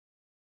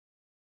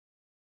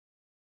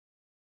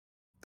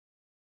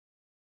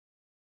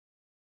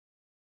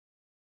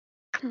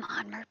 Come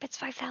on, Merp, it's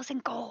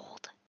 5,000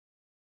 gold.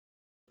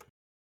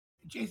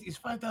 Jace, it's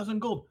 5,000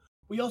 gold.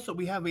 We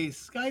have a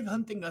scythe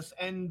hunting us,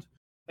 and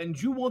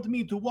you want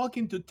me to walk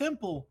into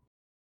temple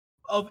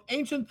of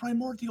ancient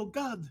primordial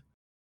god,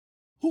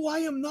 who I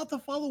am not a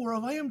follower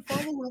of. I am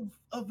follower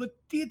of a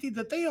deity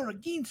that they are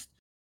against.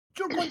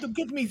 You're going to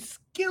get me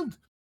killed.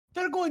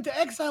 They're going to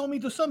exile me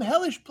to some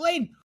hellish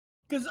plane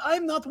because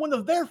I'm not one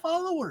of their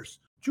followers.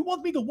 Do you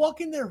want me to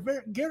walk in there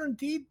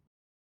guaranteed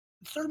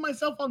serve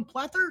myself on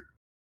platter?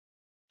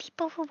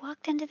 People who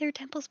walked into their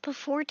temples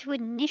before to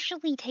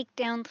initially take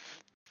down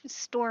the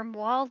storm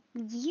wall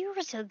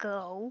years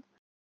ago.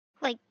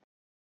 Like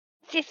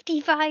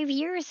 55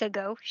 years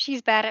ago.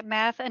 She's bad at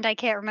math, and I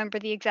can't remember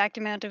the exact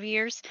amount of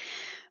years.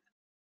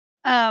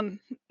 They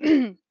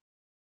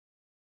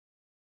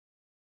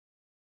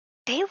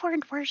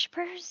weren't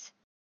worshippers.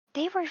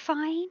 They were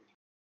fine.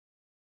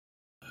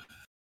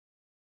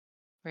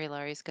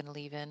 Raylari's gonna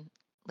lean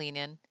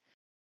in.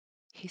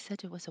 He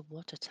said it was a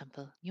water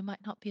temple. You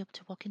might not be able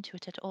to walk into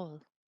it at all.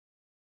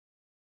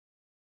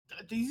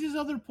 This is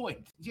other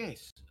point.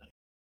 Yes.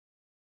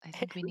 I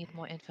think we need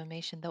more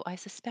information, though I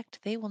suspect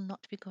they will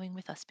not be going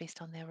with us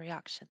based on their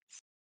reactions.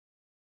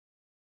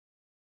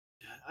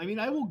 I mean,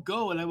 I will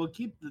go and I will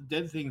keep the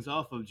dead things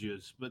off of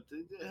Juice, but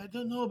I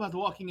don't know about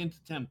walking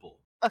into temple.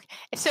 Okay,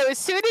 so as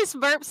soon as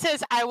Merp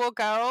says I will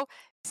go,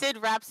 Sid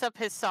wraps up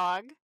his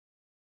song.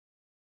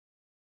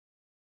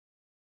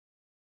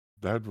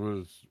 That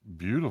was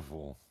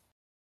beautiful.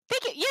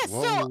 Thank you. Yes,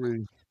 What so were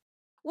we?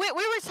 we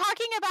were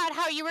talking about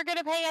how you were going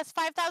to pay us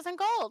 5,000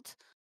 gold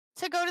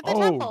to go to the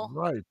Oh, temple.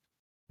 right.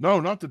 No,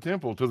 not the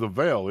temple, to the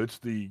Veil. It's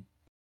the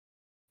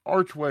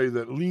archway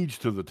that leads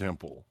to the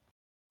temple.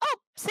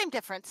 Same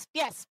difference.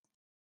 Yes.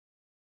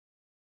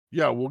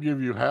 Yeah, we'll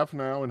give you half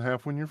now and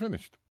half when you're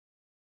finished.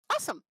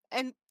 Awesome.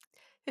 And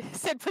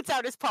Sid puts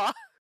out his paw.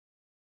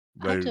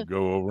 They Out of-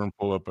 go over and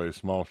pull up a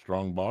small,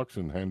 strong box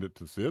and hand it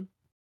to Sid.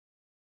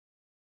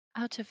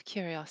 Out of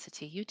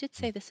curiosity, you did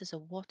say this is a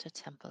water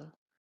temple.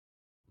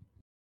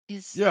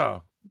 Yeah,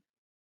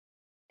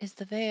 Is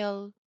the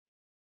veil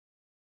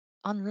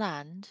on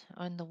land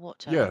or in the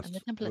water? yes, And the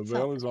temple the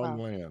itself veil as is on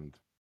well. land.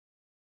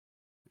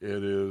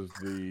 It is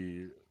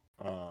the,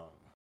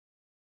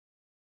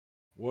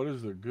 what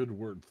is the good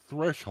word?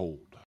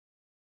 Threshold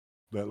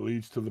that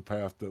leads to the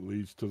path, that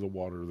leads to the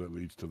water, that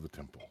leads to the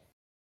temple.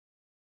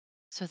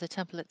 So the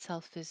temple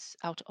itself is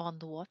out on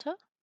the water?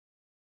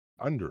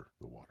 Under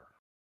the water.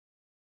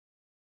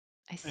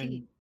 I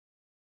see.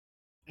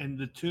 And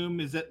the tomb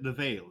is at the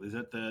veil. Is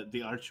that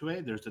the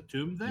archway? There's a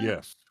tomb there?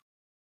 Yes.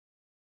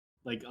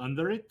 Like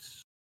under it?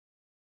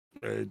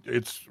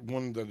 It's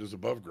one that is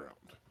above ground.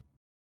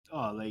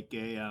 Oh, like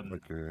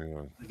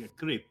a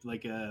crypt,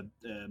 like a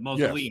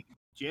mausoleum.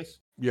 Yes.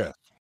 Yes.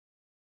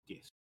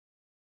 Yes.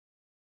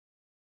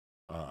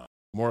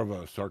 More of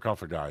a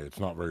sarcophagi. It's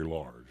not very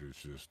large.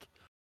 It's just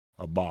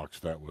a box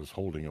that was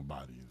holding a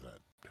body that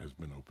has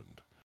been opened.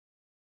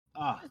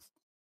 Ah,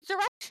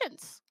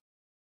 Directions.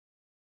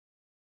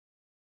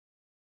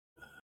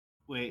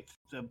 wait.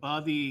 The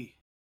body.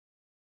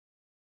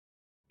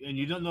 And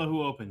you don't know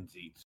who opens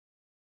it.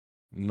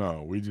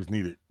 No, we just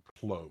need it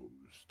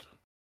closed.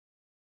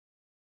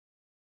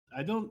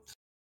 I don't.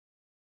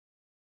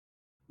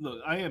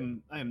 Look, I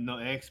am no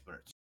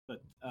expert,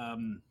 but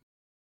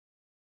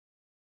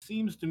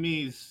seems to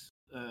me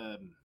No,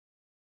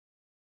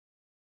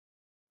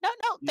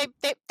 Yeah.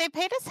 they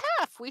paid us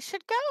half. We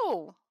should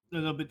go.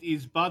 no, but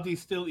is body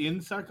still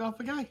in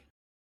sarcophagi?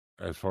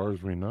 As far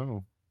as we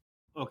know.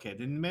 Okay,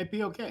 then it might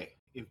be okay.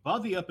 If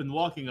body up and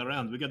walking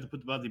around, we got to put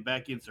the body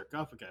back in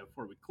sarcophagi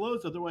before we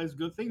close. Otherwise,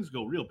 good things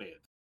go real bad.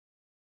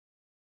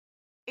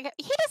 He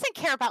doesn't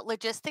care about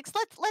logistics.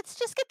 Let's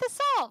just get this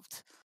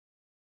solved.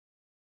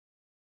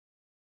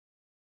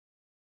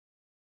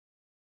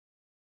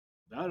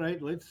 All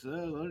right, let's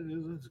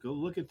go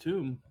look at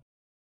tomb.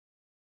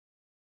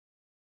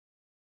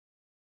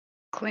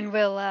 Quinn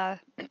will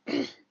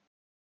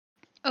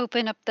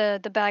open up the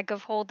bag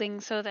of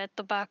holding so that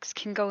the box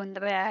can go in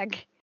the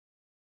bag.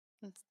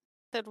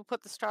 Then we'll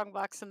put the strong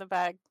box in the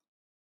bag.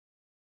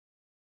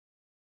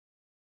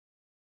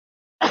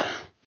 All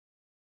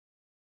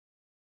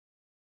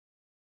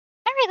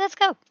right, let's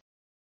go.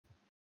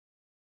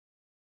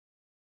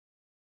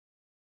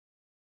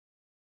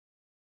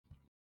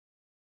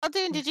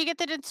 Aldoon, did you get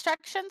the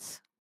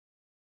instructions?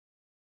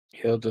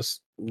 He'll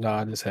just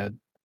nod his head.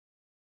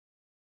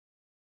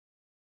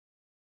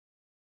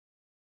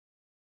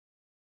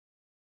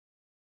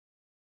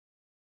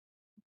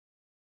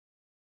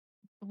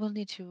 We'll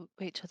need to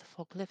wait till the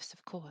fog lifts,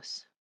 of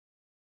course.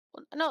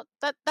 Well, no,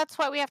 that's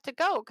why we have to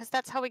go, because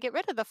that's how we get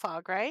rid of the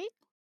fog, right?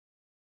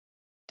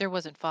 There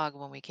wasn't fog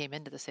when we came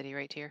into the city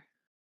right here.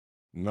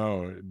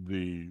 No,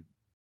 the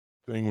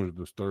thing was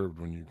disturbed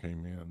when you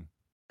came in.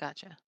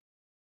 Gotcha.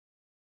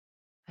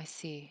 I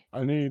see.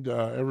 I need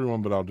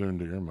everyone but Aldoon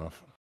to earmuff.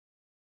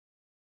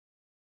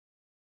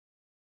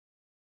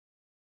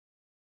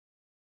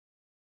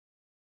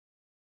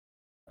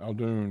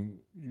 Aldoon,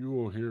 you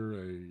will hear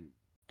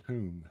a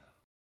tune,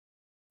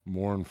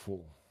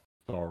 mournful,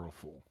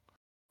 sorrowful,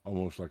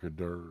 almost like a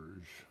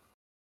dirge.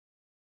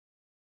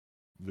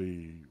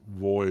 The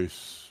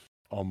voice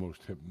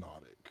almost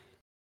hypnotic.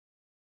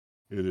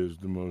 It is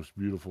the most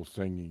beautiful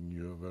singing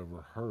you have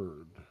ever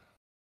heard.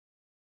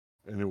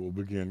 And it will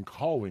begin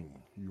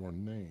calling your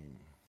name.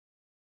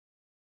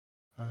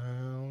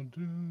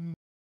 Aldoon,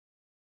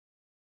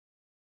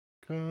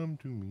 come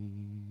to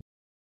me.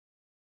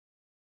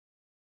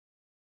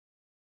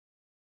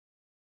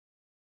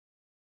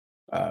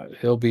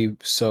 He'll be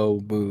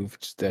so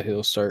moved that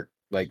he'll start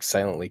like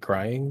silently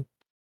crying.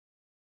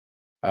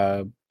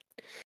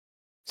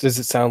 Does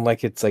it sound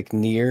like it's like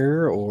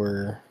near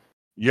or?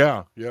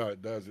 Yeah,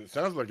 it does. It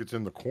sounds like it's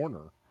in the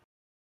corner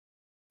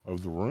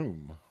of the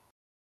room.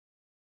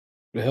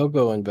 He'll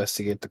go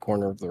investigate the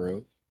corner of the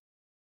room.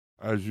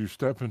 As you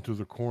step into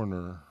the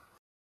corner,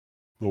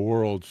 the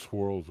world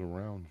swirls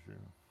around you,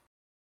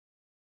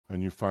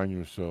 and you find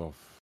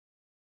yourself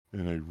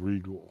in a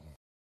regal,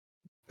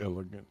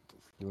 elegant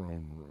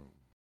throne room.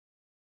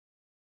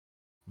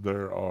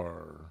 There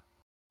are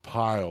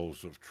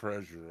piles of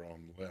treasure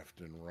on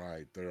left and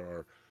right. There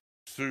are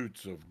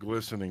suits of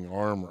glistening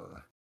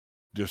armor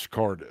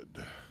discarded.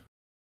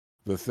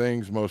 The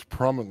things most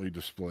prominently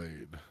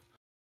displayed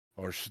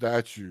are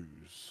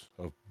statues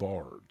of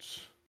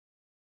bards,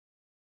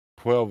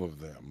 12 of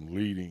them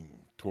leading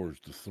towards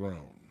the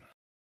throne.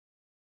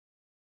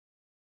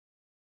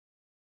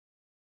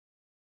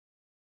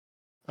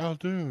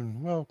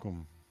 Aldoon,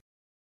 welcome.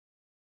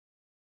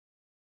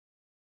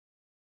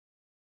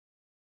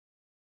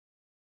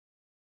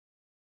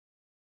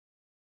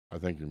 I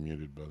think you're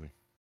muted, buddy.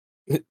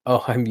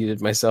 Oh, I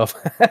muted myself.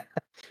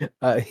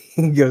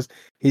 He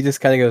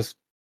just kind of goes,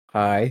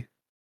 "Hi."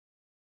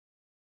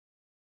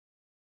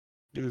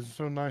 It is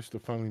so nice to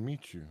finally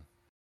meet you.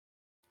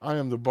 I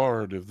am the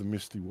bard of the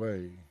Misty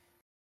Way.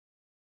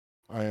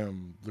 I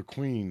am the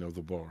queen of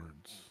the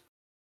bards,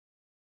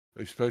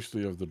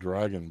 especially of the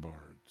dragon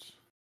bards.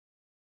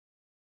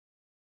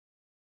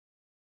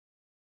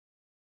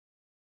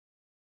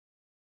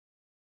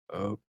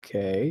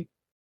 Okay.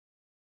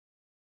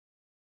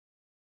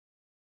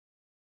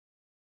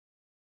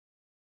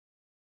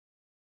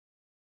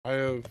 I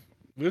have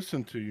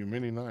listened to you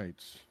many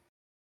nights.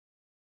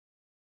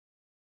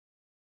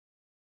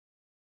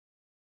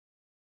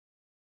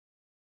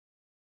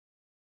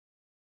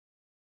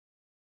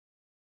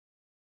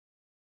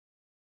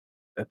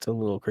 That's a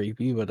little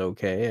creepy, but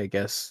okay, I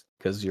guess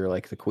because you're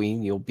like the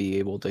queen, you'll be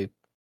able to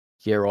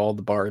hear all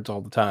the bards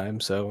all the time,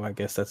 so I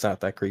guess that's not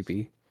that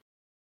creepy.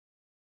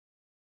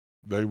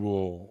 They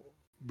will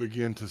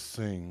begin to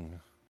sing.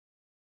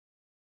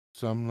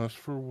 Some lust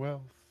for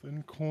wealth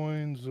and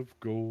coins of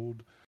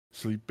gold,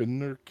 sleep in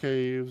their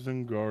caves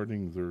and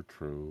guarding their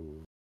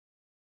trove.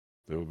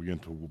 They will begin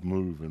to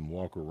move and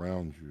walk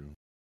around you.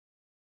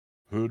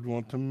 Who'd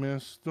want to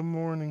miss the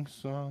morning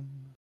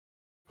sun?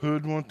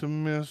 Who'd want to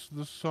miss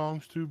the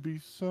songs to be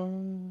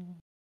sung?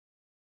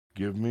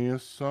 Give me a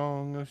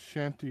song, a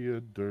shanty, a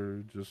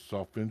dirge, a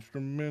soft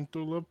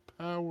instrumental, a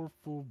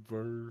powerful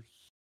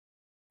verse.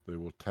 They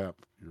will tap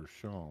your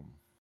shawm.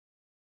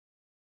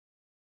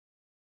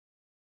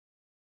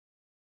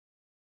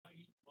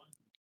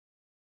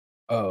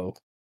 Oh,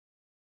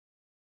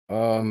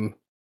 um,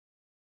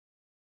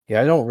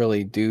 yeah, I don't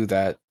really do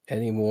that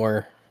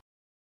anymore.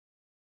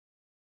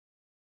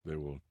 They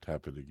will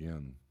tap it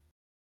again.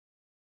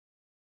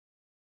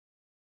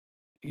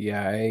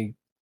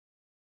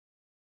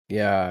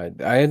 Yeah,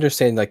 I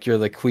understand like you're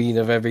the queen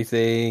of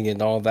everything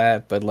and all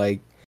that, but like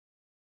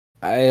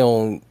I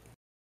don't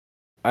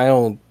I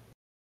don't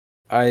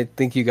I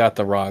think you got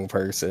the wrong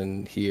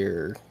person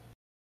here.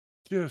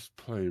 Just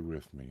play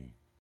with me,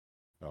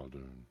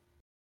 Aldoon.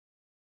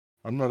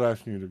 I'm not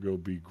asking you to go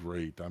be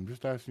great. I'm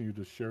just asking you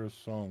to share a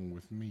song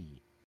with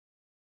me.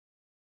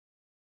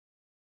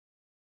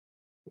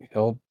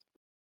 He'll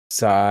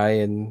sigh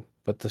and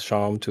put the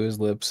shawm to his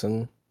lips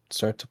and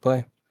start to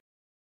play.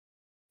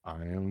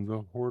 I am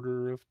the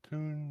hoarder of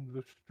tune,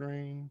 the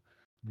strain,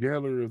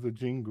 gatherer of the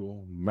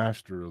jingle,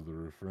 master of the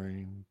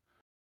refrain.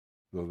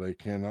 Though they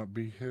cannot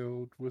be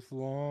held with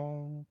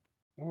long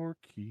or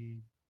key.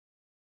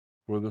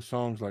 For the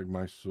songs like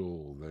my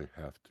soul, they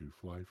have to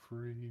fly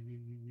free.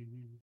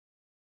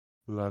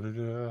 La da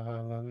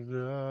da, la da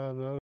da,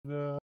 la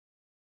da.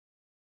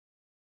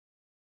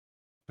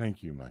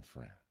 Thank you, my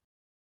friend.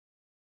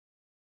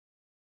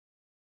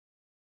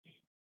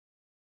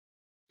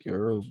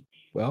 You're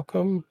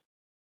welcome,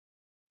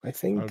 I I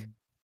think.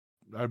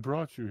 I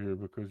brought you here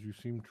because you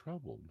seem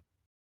troubled.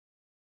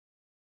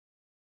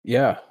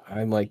 Yeah,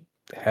 I'm like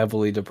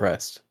heavily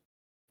depressed.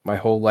 My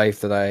whole life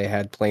that I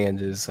had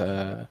planned is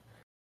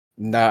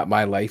not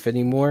my life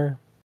anymore.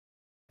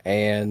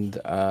 And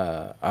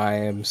I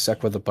am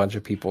stuck with a bunch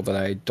of people that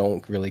I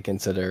don't really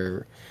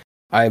consider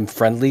I'm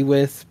friendly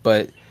with,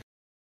 but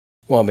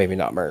well, maybe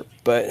not Mert,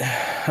 but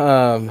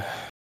um,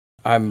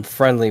 I'm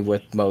friendly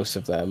with most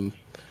of them.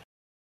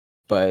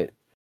 But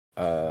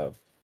uh,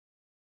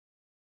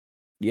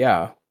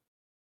 yeah,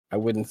 I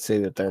wouldn't say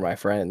that they're my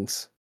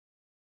friends.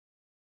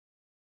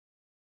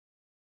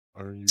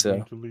 Are you going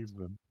So to leave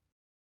them?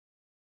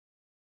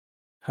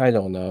 I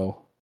don't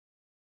know.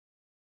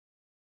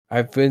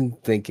 I've been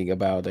thinking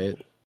about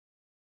it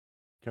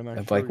Can I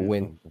of show like you when.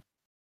 something?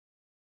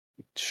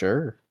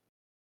 Sure.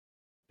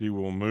 He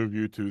will move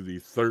you to the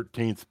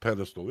 13th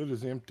pedestal. It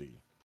is empty.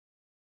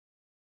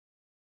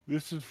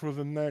 This is for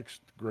the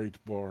next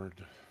great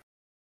bard.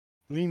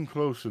 Lean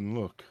close and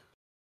look.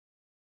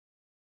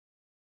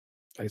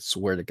 I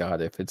swear to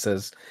God, if it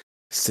says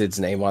Sid's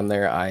name on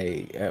there,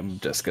 I am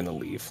just gonna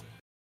leave.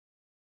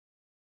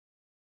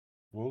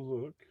 Well,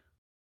 look.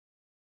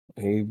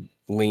 He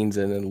leans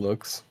in and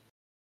looks.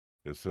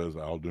 It says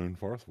Aldoon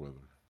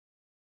Farthweather.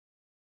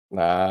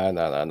 Nah.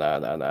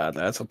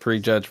 That's a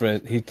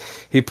prejudgment.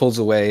 He pulls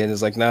away and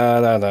is like,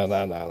 no.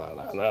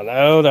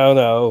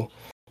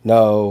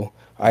 No,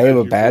 I am As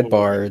a you pull bad away, it's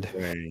bard.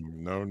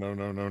 saying,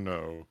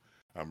 no.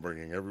 I'm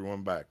bringing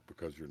everyone back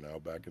because you're now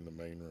back in the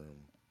main room.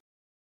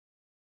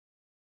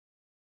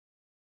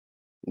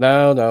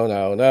 No.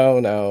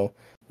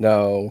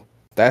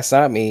 That's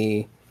not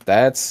me.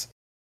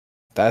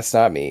 That's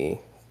not me.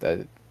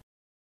 That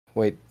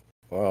wait.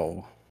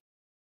 Oh,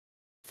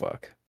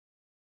 fuck.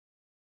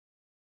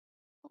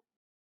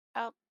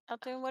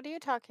 Elton, what are you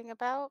talking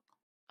about?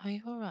 Are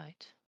you all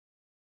right?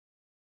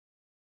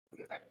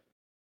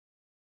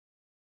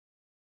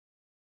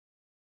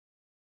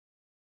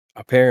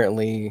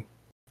 Apparently,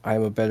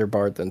 I'm a better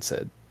bard than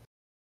Sid,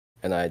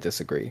 and I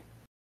disagree.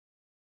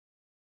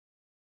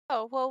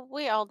 Oh, well,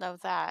 we all know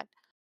that.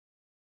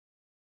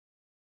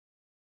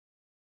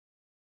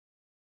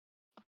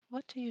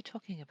 What are you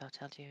talking about,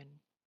 Aldoon?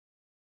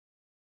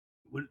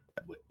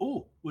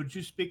 Would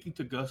you speaking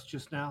to Gus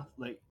just now,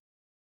 like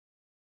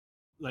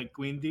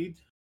Queen did?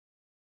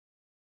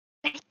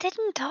 I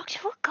didn't talk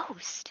to a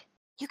ghost.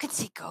 You can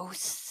see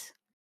ghosts.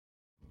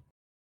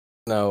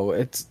 No,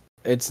 it's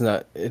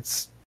not.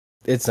 It's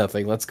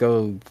nothing. Let's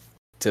go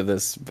to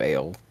this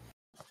veil.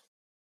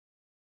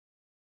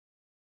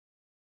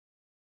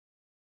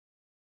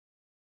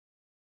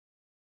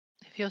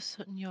 If you're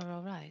certain you're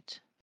all right.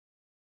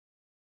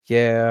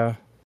 Yeah.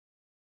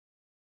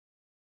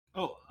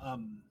 Oh,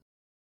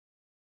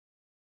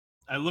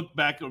 I look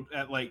back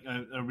at like,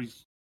 are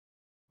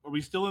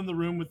we still in the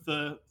room with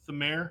the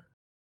mayor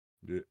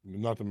Yeah,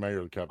 not the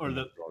mayor, the captain or of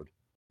the the guard.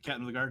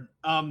 captain of the guard?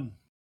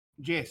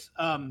 Jace,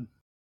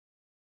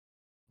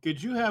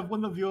 could you have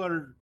one of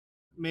your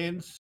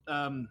men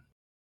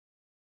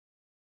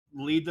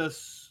lead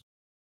us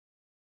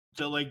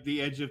to like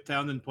the edge of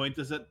town and point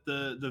us at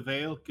the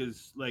veil?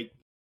 Because like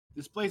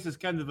this place is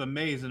kind of a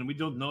maze and we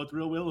don't know it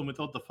real well, and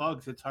without the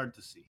fogs, it's hard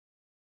to see.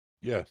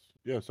 Yes,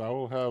 yes, I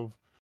will have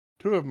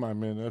 2 of my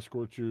men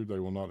escort you. They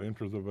will not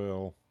enter the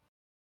veil.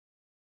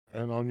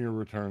 And on your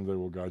return, they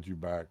will guide you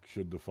back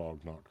should the fog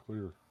not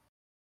clear.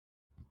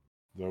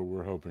 Though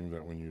we're hoping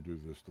that when you do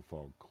this, the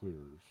fog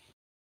clears.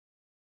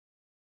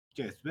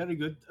 Yes, very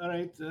good. All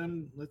right,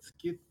 let's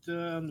get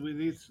on with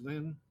it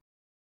then.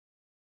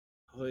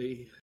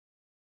 Hi.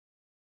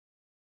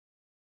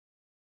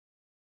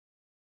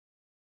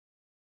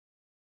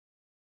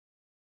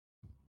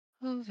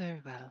 Oh,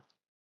 very well.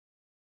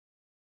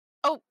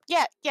 Oh,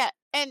 yeah, yeah.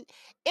 And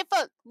if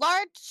a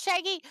large,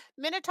 shaggy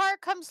minotaur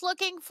comes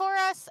looking for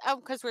us,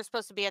 because we're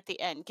supposed to be at the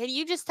end, can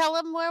you just tell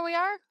him where we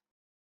are?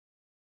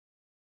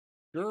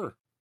 Sure.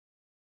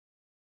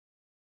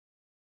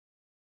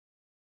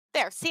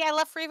 There, see, I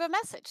left Reeve a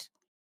message.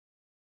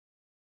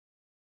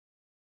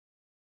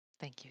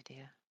 Thank you,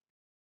 dear.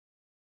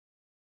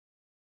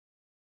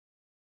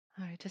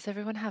 All right, does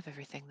everyone have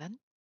everything then?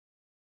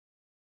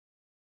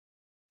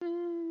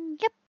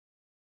 Yep.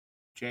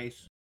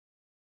 Chase.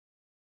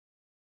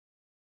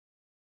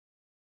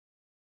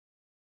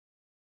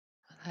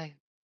 Well, I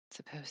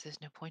suppose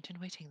there's no point in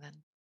waiting then.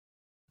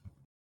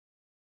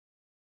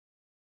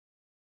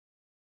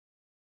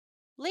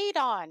 Lead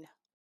on.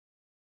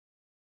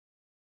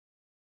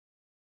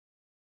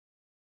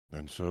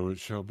 And so it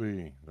shall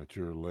be that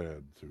you're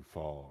led through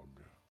fog,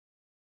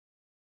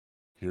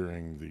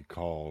 hearing the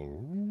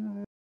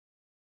call.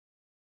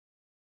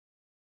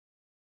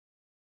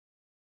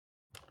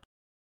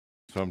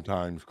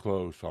 Sometimes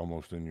close,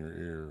 almost in your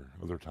ear,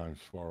 other times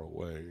far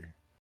away.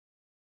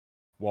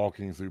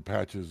 Walking through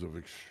patches of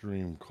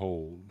extreme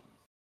cold.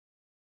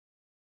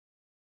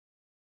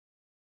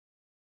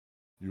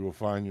 You will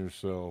find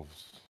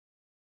yourselves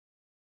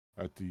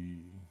at the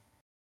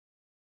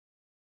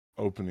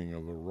opening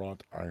of a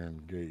wrought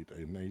iron gate,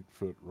 an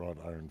 8-foot wrought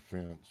iron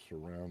fence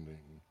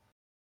surrounding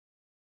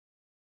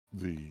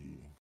the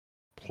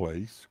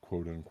place,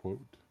 quote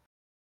unquote.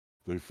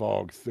 The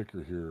fog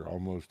thicker here,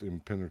 almost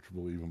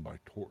impenetrable even by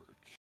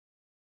torch.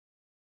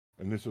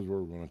 And this is where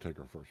we're going to take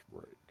our first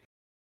break.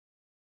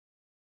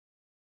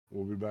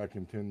 We'll be back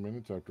in 10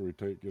 minutes after we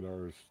get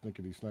our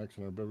snickety snacks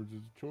and our beverages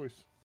of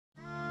choice.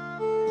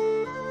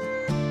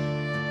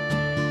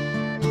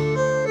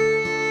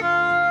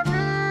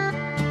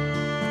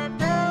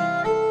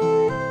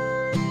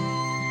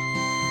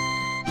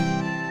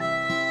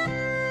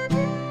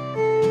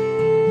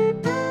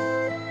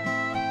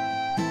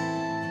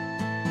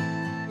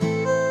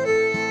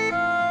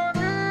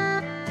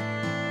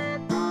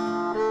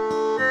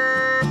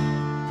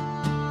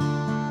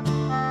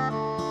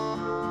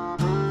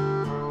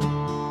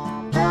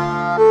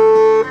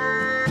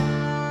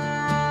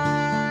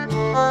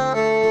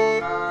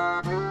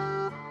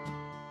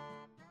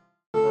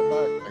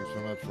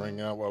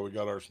 Hang out while we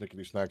got our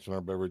snickety snacks and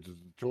our beverages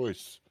of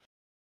choice.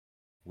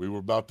 We were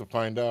about to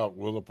find out,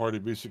 will the party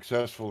be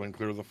successful and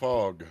clear the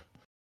fog?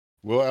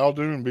 Will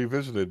Aldoon be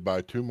visited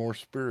by 2 more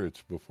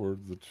spirits before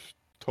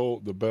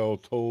the bell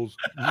tolls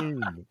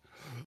noon?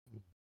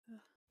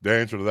 The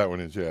answer to that one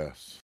is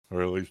yes,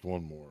 or at least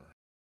 1 more.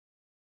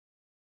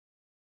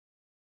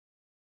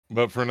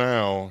 But for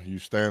now, you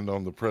stand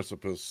on the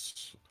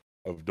precipice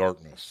of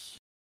darkness.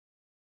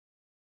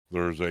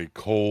 There's a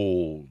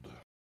cold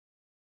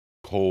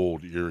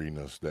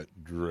eeriness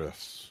that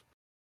drifts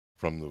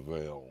from the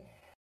veil.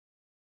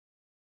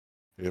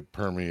 It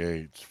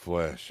permeates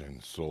flesh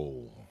and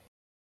soul.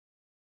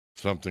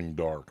 Something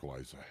dark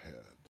lies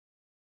ahead.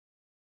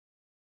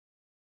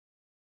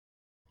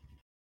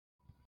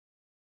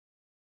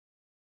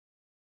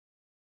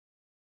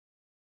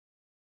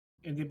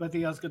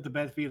 Anybody else got the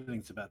bad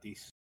feelings about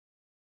these?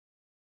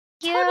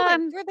 Yeah,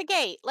 Totally, through the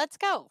gate. Let's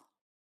go.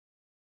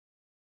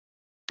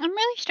 I'm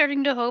really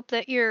starting to hope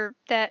that your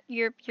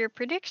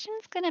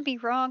prediction's gonna be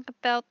wrong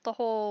about the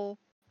whole.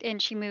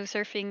 And she moves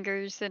her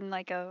fingers in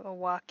like a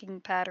walking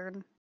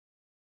pattern.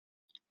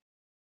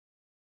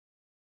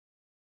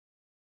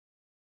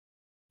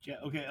 Yeah.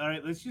 Okay. All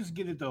right. Let's just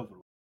get it over.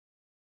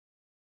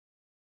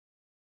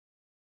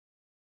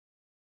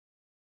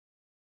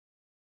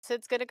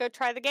 Sid's gonna go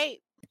try the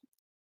gate.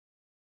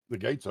 The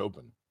gate's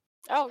open.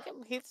 Oh,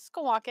 he's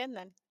gonna walk in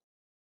then.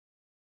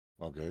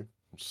 Okay.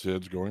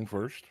 Sid's going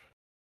first.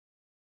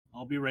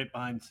 I'll be right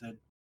behind Sid.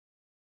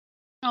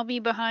 I'll be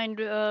behind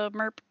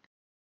Merp.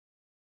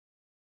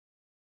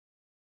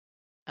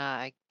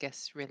 I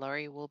guess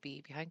Raylari will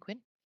be behind Quinn.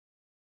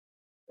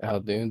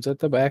 Aldoon's at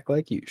the back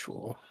like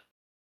usual.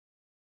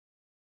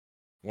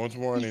 Once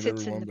more, I He need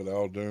sits in everyone the- but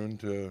Aldoon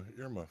to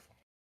earmuff.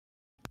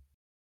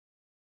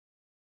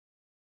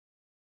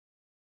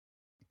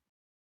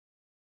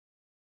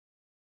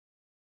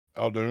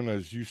 Aldoon,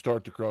 as you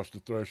start to cross the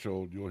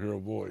threshold, you'll hear a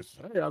voice.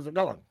 Hey, how's it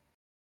going?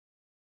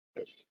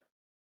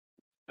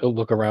 He'll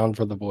look around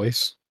for the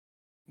voice.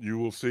 You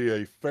will see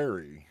a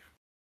fairy,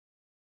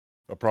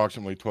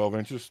 approximately 12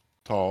 inches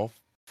tall,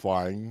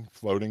 flying,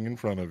 floating in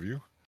front of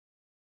you.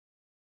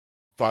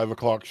 5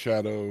 o'clock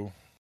shadow,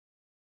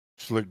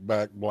 slick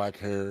back black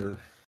hair,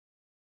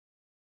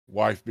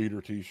 wife beater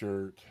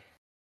t-shirt,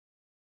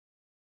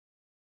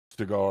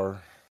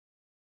 cigar.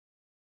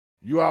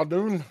 You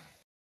Aldoon?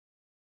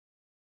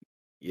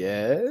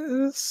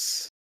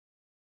 Yes.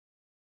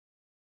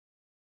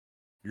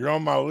 You're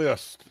on my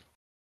list.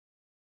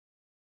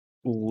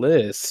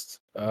 List.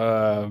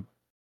 Allow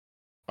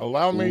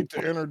me Ooh.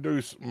 to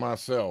introduce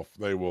myself.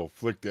 They will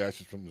flick the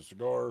ashes from the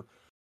cigar,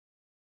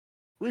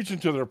 reach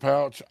into their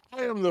pouch.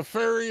 I am the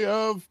fairy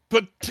of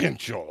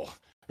potential,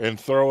 and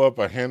throw up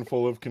a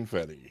handful of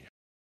confetti.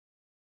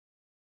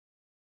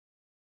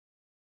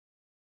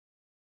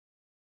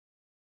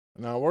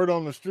 Now, word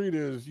on the street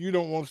is you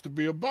don't want to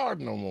be a bard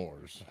no more.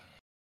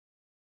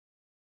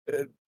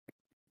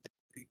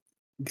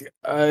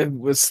 I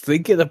was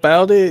thinking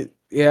about it.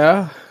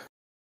 Yeah.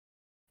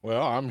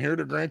 Well, I'm here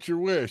to grant your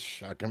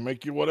wish. I can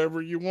make you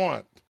whatever you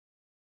want.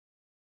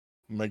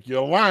 Make you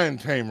a lion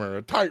tamer,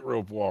 a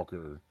tightrope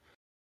walker,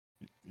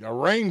 a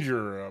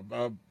ranger.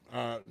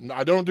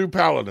 I don't do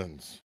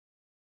paladins.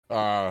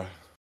 You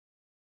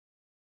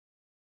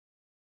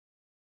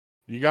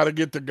got to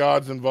get the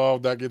gods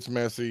involved. That gets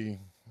messy.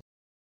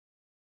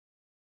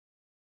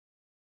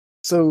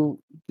 So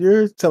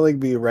you're telling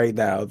me right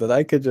now that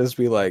I could just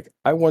be like,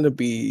 I want to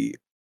be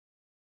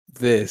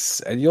this,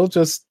 and you'll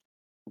just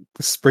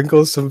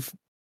sprinkle some,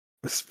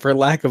 for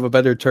lack of a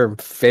better term,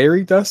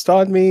 fairy dust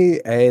on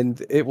me,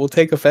 and it will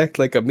take effect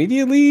like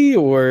immediately,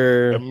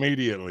 or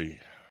Immediately.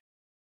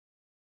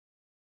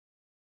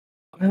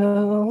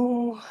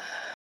 well,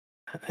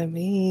 I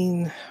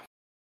mean,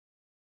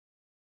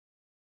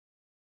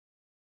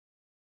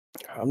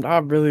 I'm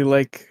not really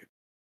like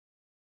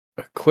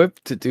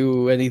equipped to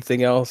do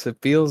anything else. It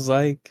feels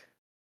like.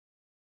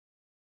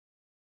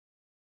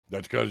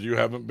 That's because you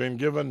haven't been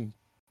given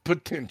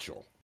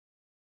potential.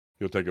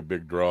 He'll take a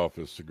big draw off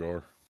his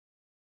cigar.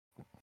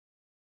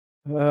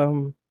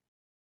 Um,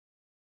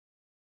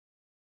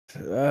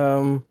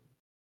 um,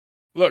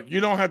 Look, you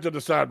don't have to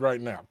decide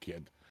right now,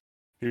 kid.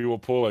 He will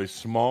pull a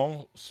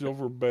small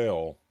silver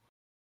bell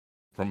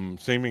from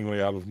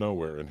seemingly out of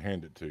nowhere and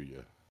hand it to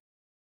you.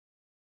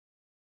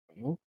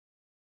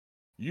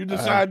 You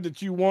decide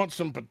that you want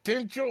some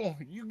potential,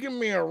 you give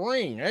me a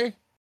ring, eh?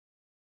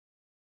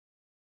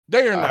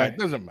 Day or night,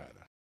 doesn't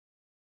matter.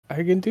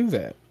 I can do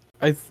that.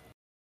 I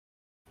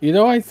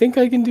think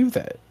I can do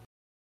that.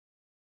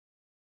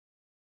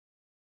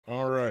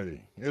 All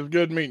righty. It was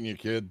good meeting you,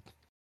 kid.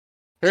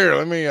 Here,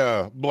 let me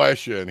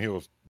bless you, and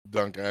he'll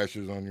dunk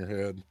ashes on your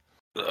head.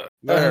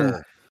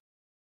 There.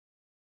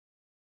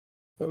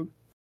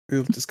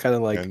 He'll just kind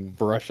of like And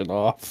brush it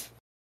off.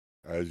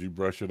 as you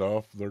brush it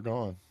off, they're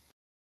gone.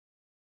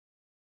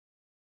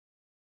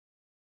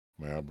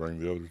 May I bring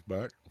the others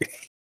back?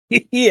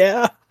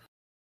 Yeah.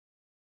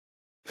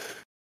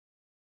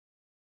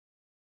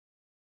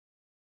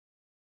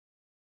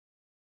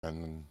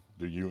 And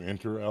do you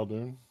enter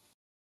Aldoon?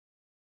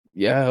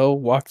 Yeah, he'll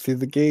walk through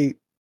the gate.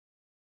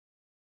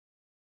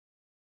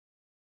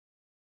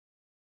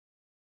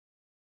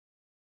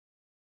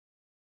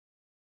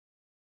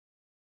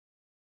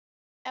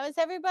 Now is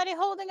everybody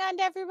holding on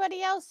to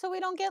everybody else so we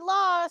don't get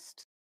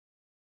lost?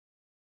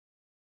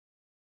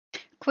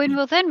 Quinn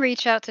will then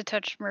reach out to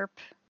touch Merp.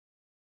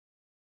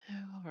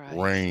 All right.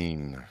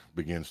 Rain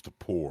begins to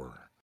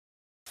pour.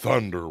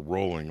 Thunder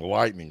rolling,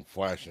 lightning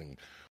flashing,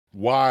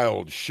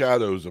 wild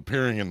shadows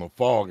appearing in the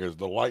fog as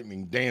the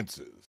lightning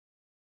dances.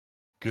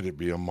 Could it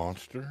be a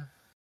monster?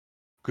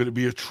 Could it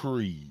be a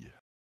tree?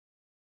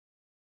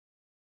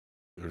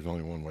 There's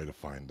only one way to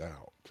find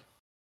out,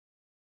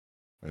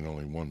 and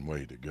only one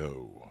way to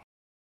go.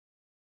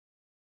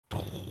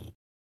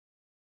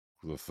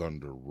 The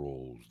thunder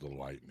rolls, the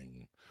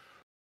lightning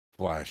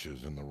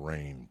flashes, and the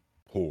rain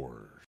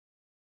pours.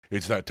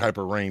 It's that type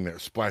of rain that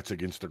splats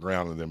against the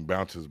ground and then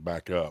bounces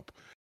back up,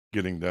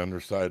 getting the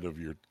underside of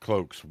your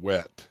cloaks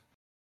wet.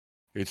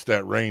 It's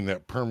that rain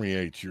that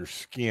permeates your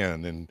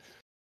skin and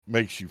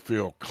makes you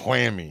feel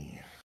clammy.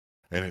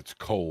 And it's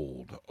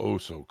cold, oh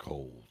so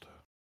cold.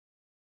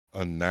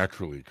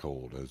 Unnaturally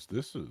cold, as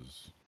this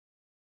is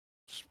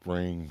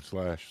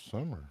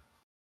spring/summer.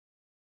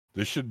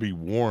 This should be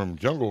warm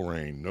jungle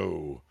rain.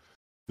 No,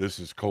 this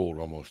is cold,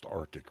 almost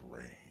Arctic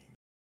rain.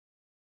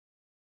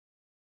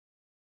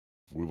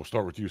 We will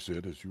start with you,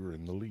 Sid, as you are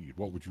in the lead.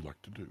 What would you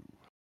like to do?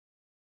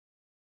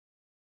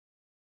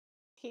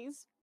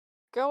 He's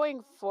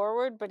going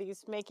forward, but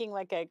he's making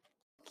like a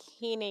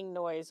keening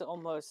noise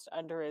almost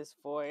under his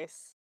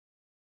voice.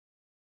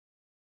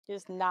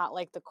 Just not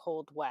like the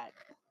cold wet.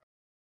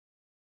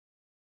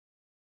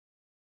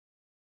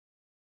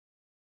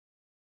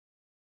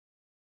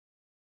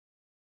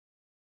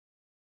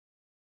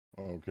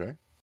 Okay.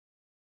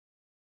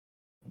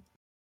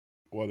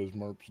 What is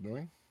Merp's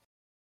doing?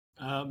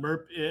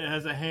 Merp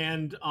has a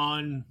hand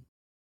on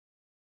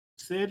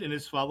Sid and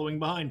is following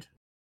behind.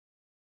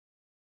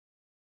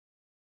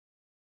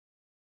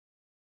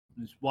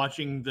 He's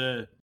watching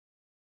the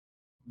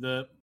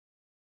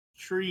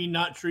tree,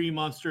 not tree,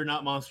 monster,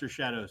 not monster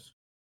shadows.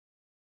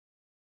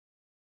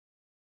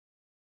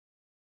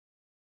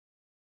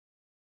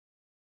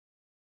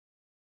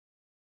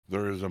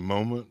 There is a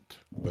moment,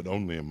 but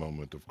only a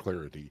moment, of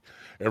clarity.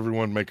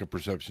 Everyone make a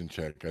perception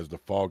check as the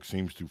fog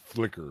seems to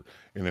flicker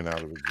in and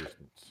out of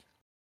existence.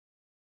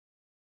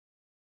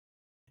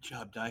 Good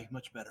job, Die.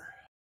 Much better.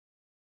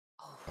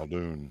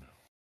 Aldoon,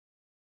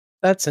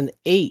 That's an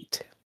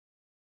 8.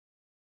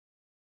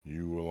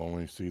 you will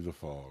only see the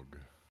fog.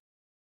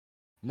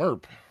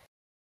 Merp,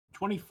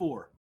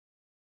 24.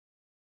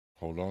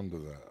 hold on to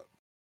that.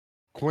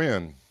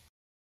 Quinn,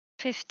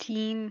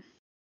 15.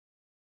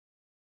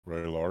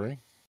 Ray Laurie,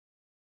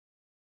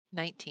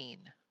 19.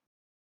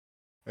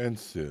 and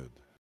Sid.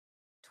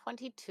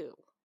 22.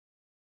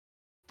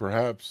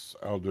 Perhaps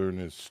Aldoon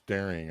is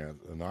staring at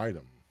an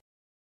item.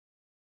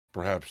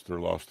 Perhaps they're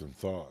lost in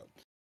thought.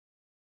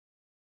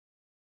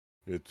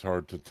 It's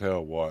hard to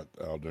tell what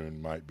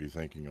Aldoon might be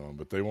thinking on,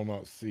 but they will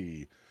not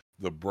see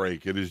the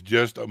break. It is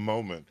just a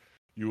moment.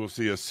 You will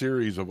see a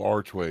series of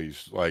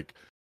archways, like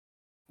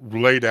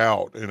laid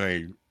out in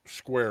a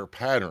square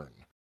pattern.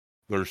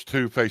 There's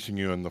two facing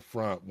you in the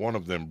front, one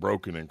of them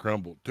broken and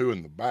crumbled, two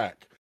in the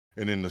back,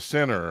 and in the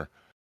center,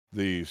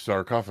 the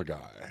sarcophagi.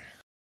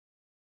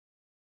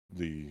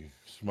 The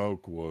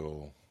smoke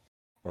will,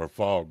 or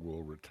fog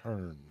will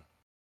return.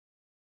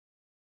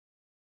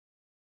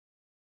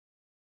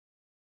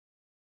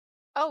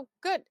 Oh,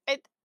 good.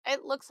 It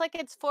looks like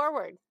it's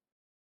forward.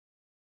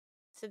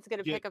 Sid's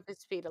gonna Yeah. pick up his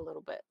speed a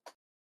little bit.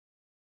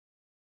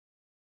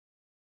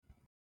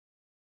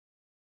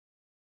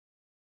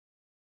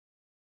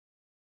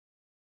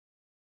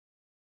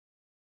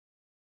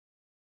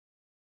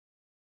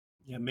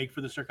 Yeah, make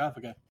for the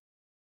sarcophagi.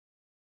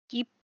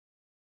 Keep.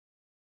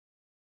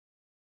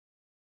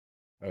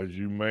 As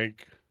you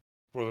make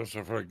for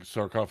the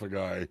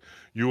sarcophagi,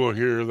 you will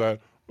hear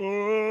that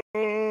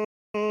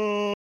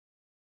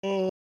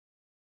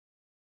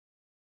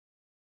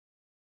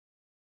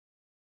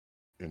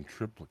in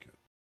triplicate.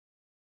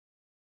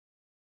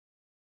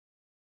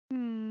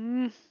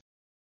 Hmm.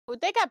 Oh,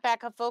 they got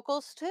backup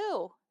vocals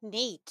too.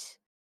 Neat.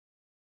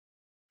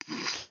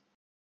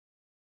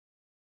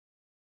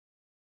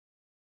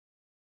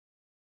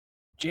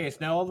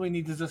 Jace, now all we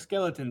need is a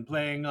skeleton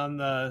playing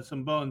on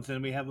some bones,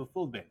 and we have a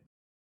full band.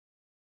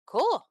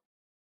 Cool.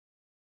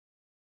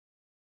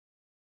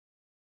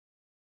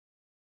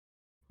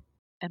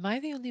 Am I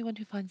the only one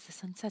who finds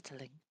this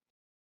unsettling?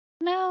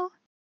 No.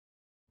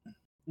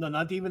 No,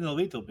 not even a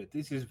little bit.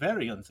 This is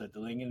very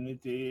unsettling, and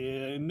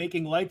I'm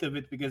making light of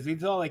it because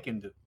it's all I can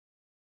do.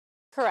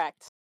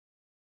 Correct.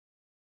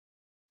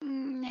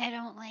 I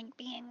don't like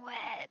being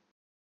wet.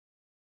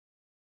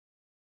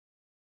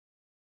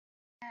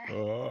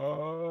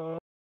 Uh,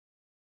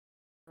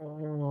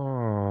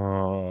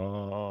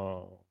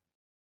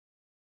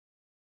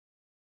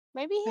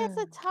 Maybe he has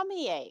a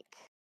tummy ache.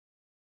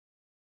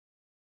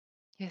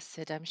 Yes,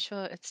 Sid, I'm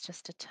sure it's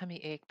just a tummy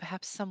ache.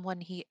 Perhaps someone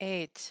he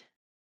ate.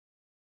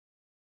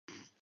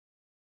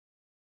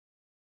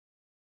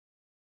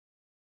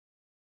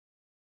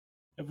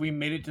 Have we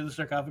made it to the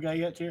sarcophagi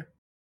yet, Cheer?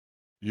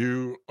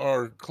 You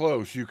are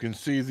close. You can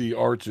see the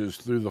arches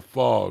through the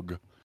fog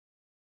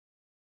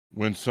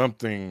when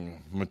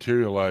something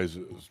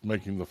materializes,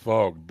 making the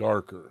fog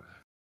darker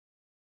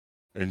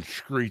and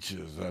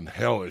screeches, an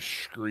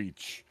hellish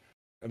screech.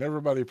 And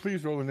everybody,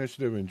 please roll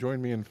initiative and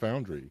join me in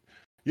Foundry.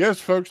 Yes,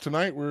 folks,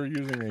 tonight we're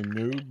using a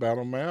new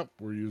battle map.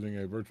 We're using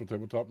a virtual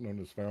tabletop known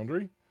as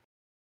Foundry.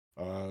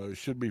 It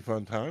should be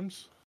fun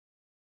times.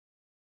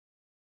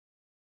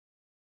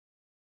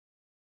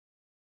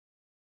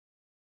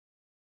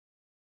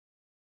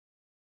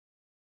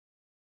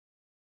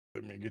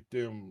 Let me get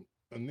them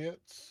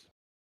knits.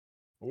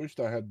 I wished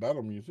I had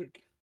battle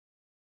music.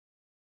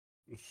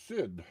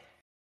 Sid,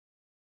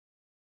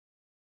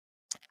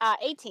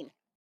 18.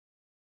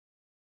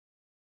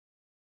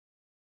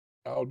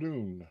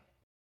 Aldoon,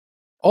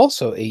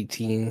 Also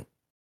 18.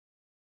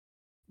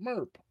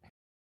 Merp,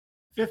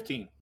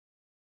 15.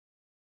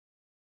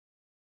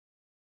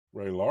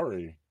 Ray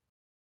Laurie,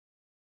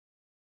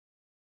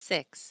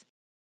 6.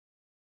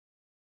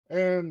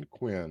 and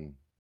Quinn.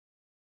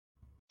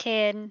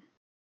 10.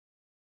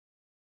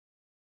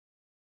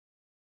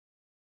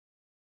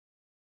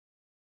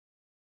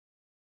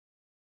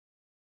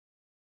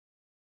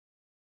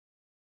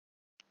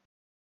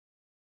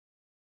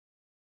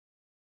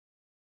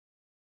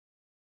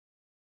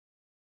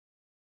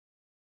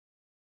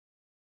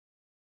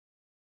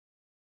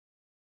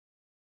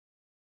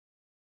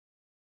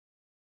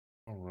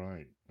 All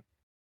right.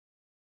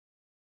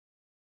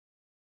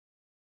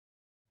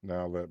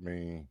 Now let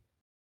me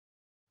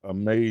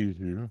amaze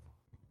you.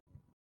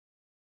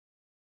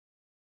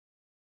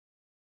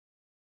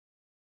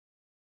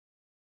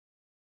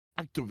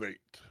 Activate.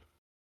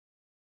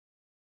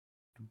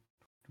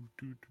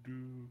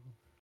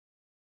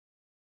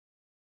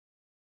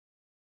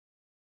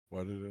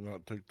 Why did it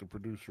not take the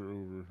producer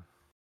over?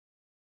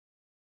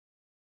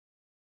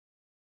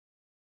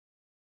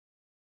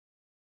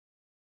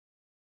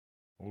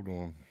 Hold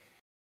on.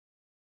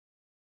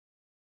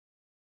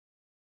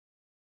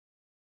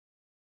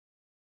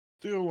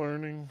 Still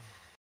learning.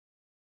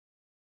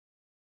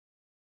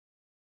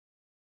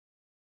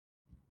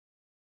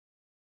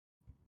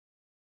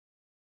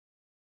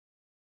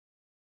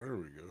 There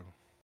we go.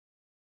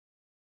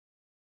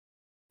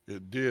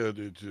 It did.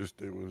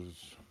 It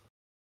was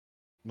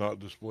not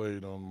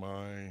displayed on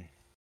my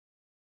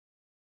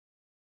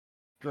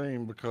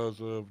stream because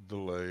of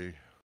delay.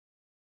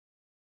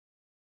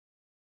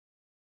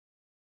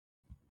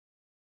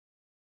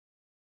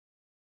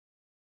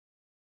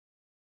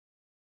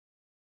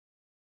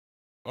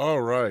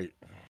 All right.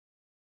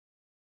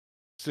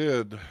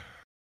 Sid,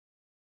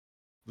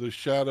 the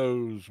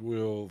shadows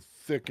will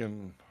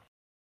thicken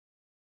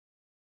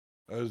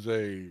as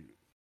a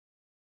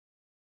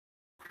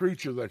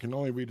creature that can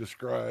only be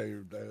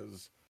described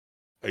as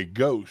a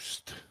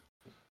ghost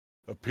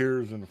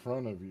appears in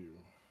front of you.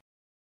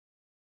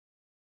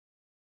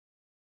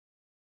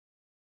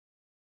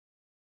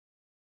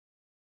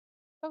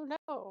 Oh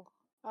no.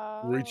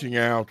 Reaching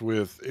out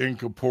with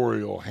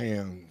incorporeal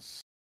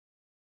hands,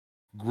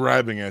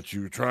 grabbing at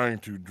you, trying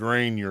to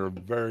drain your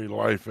very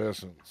life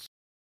essence.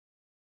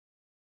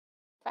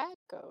 Bad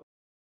goat.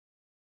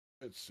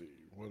 Let's see,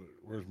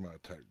 where's my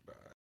attack die?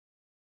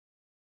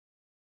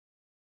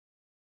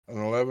 An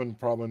 11,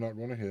 probably not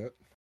going to hit.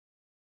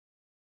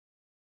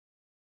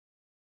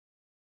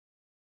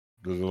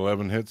 Does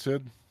 11 hit,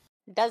 Sid?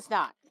 Does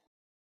not.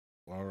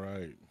 All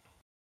right.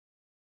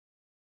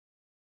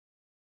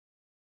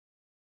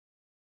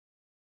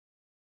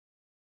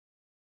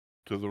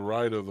 To the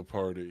right of the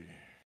party,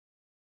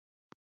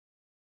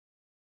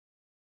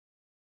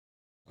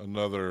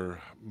 another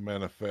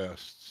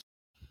manifests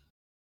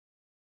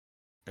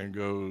and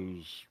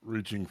goes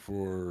reaching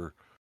for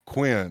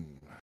Quinn.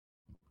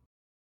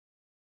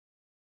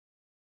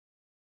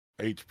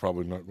 8's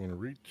probably not going to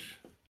reach.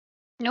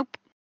 Nope.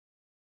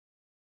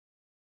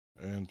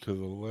 And to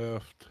the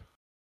left,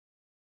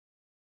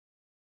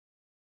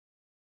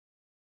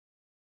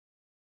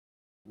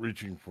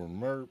 reaching for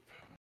Merp.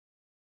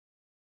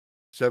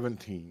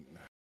 17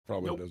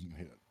 probably Nope. doesn't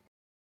hit.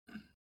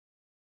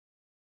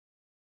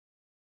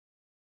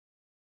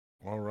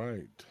 All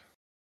right.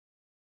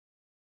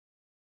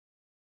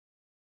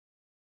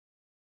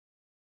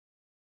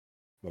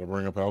 That'll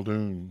bring up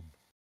Aldoon.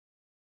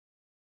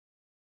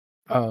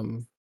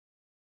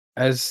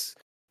 As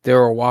they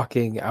were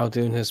walking,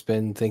 Aldoon has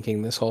been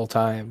thinking this whole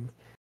time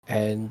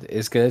and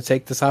is going to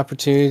take this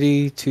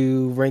opportunity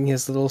to ring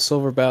his little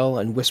silver bell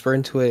and whisper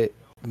into it,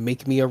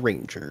 "Make me a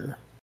ranger."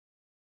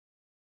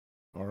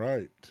 All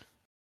right.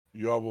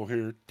 You all will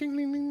hear ding,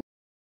 ding, ding,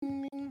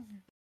 ding,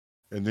 ding.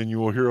 And then you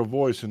will hear a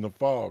voice in the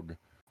fog.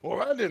 Well,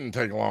 that didn't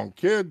take long,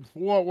 kid.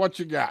 What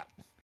you got?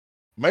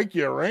 Make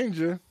you a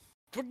ranger?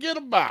 Forget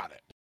about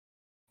it.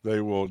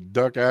 They will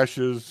duck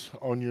ashes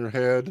on your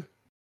head.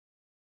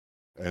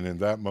 And in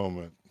that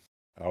moment,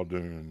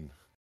 Aldoon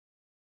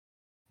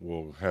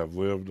will have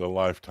lived a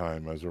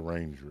lifetime as a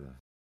ranger,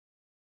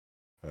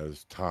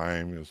 as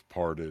time is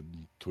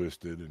parted,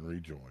 twisted, and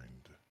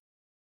rejoined.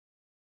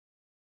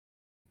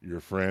 Your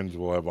friends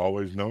will have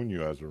always known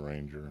you as a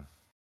ranger.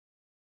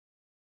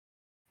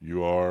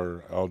 You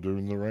are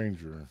Aldoon the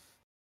Ranger.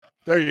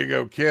 There you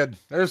go, kid.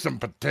 There's some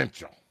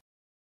potential.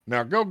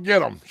 Now go get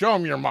them. Show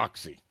them your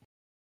moxie.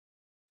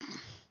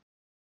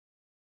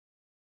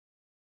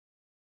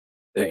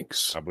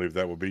 Thanks. I believe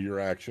that will be your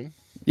action.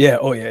 Yeah.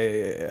 Oh,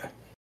 yeah.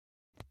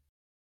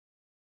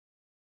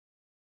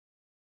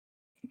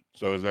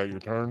 So is that your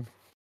turn?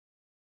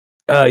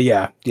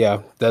 Yeah.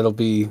 That'll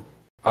be.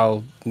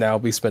 I'll now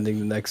be spending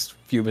the next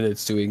few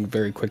minutes doing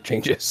very quick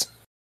changes.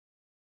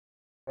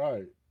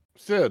 Right.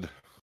 Sid.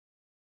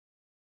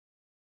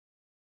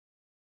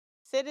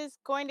 Sid is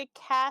going to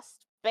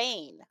cast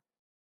Bane.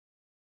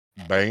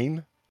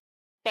 Bane.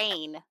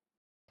 Bane.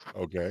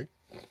 Okay.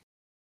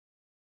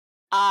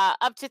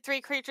 Up to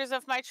 3 creatures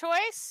of my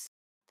choice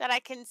that I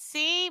can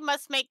see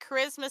must make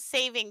charisma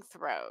saving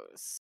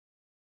throws.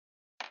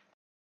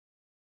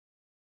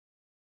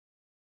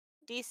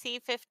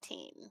 DC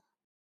 15.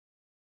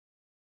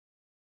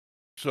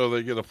 So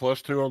they get a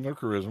 +2 on their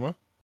charisma.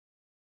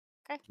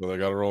 Okay. So they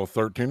got to roll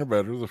 13 or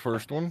better. The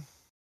first one,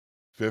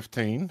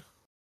 15.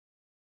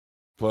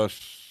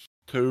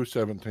 +2,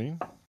 17.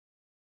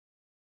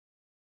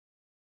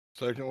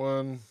 Second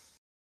one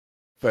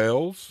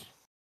fails.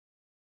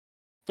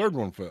 Third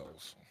one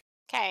fails.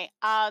 Okay.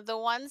 The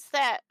ones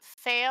that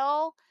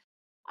fail,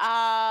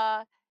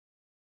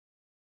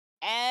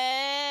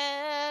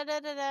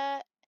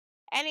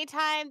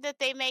 anytime that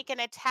they make an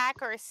attack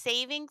or a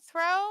saving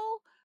throw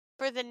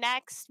for the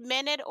next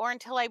minute or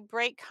until I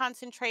break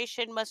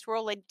concentration, must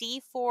roll a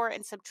d4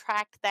 and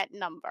subtract that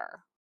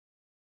number.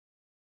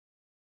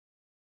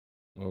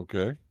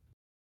 Okay.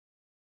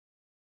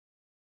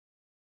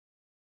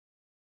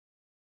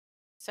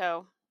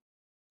 So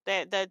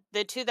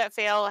the two that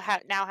fail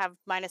now have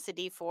minus a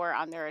d4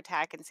 on their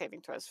attack and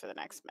saving throws for the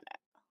next minute.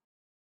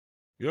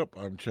 Yep,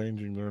 I'm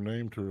changing their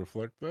name to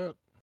reflect that.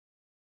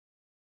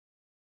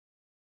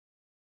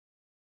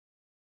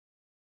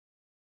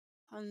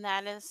 And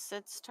that is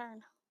its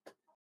turn.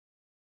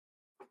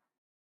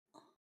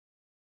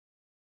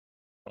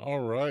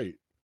 All right.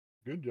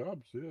 Good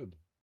job, Sid.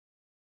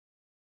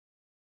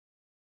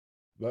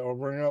 That will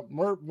bring up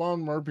Merp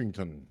von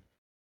Merpington.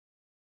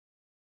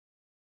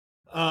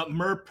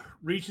 Merp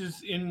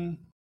reaches in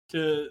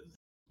to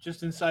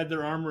just inside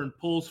their armor and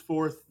pulls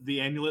forth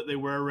the amulet they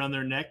wear around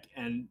their neck,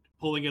 and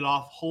pulling it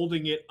off,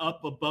 holding it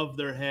up above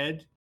their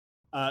head,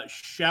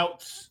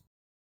 shouts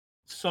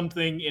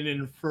something in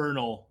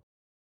Infernal.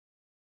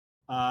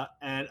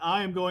 And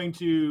I am going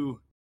to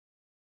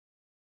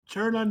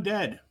turn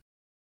undead.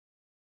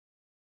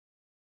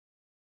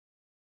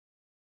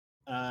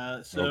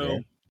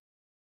 Okay.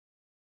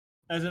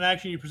 As an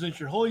action, you present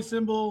your holy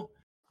symbol.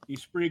 You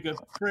speak a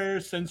prayer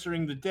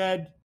censoring the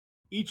dead.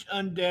 Each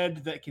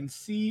undead that can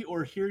see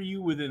or hear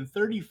you within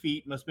 30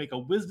 feet must make a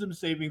wisdom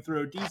saving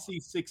throw,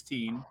 DC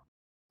 16.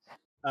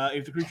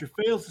 If the creature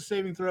fails the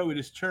saving throw, it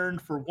is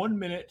turned for 1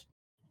 minute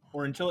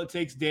or until it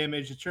takes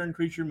damage. The turned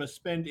creature must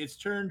spend its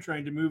turn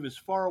trying to move as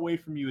far away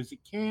from you as it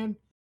can,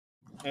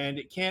 and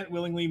it can't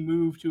willingly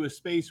move to a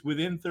space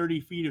within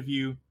 30 feet of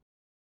you.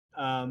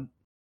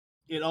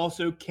 It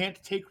also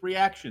can't take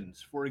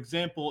reactions. For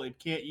example, it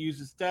can't use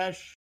its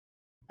dash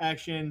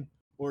action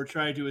or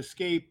try to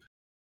escape.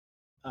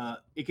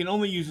 It can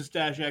only use its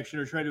dash action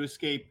or try to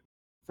escape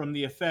from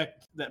the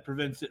effect that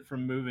prevents it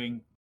from moving.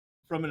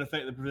 From an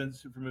effect that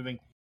prevents it from moving.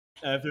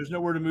 If there's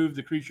nowhere to move,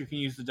 the creature can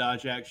use the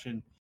dodge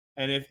action.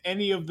 And if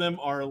any of them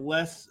are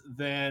less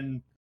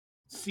than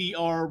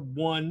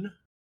CR1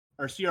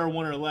 or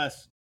CR1 or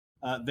less,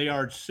 they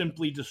are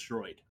simply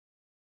destroyed.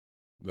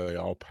 They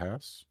all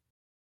pass,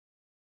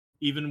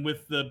 Even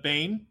with the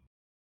Bane?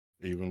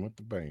 even with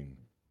the Bane.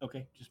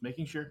 Okay, just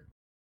making sure.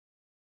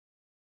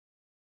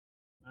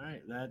 All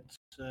right, that's.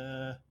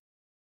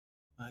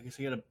 I guess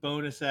I get a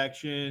bonus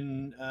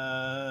action.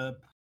 That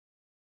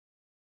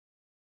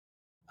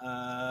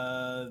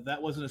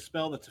wasn't a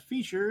spell. That's a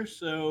feature.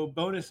 So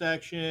bonus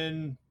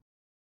action.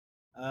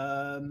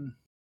 Oh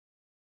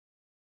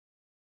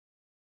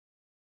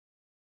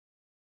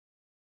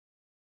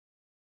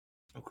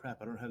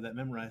crap! I don't have that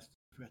memorized.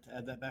 I forgot to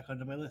add that back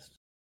onto my list.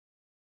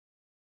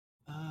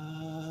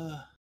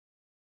 I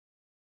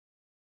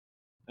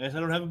guess I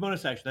don't have a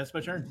bonus action. That's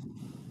my turn.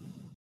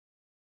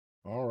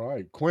 All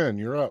right. Quinn,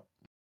 you're up.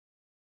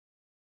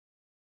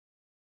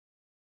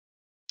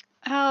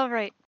 All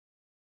right.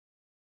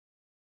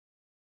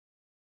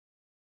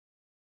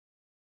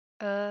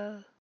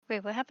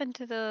 Wait, what happened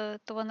to the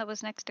one that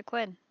was next to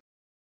Quinn?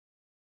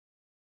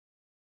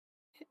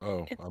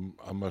 Oh,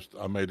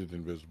 I made it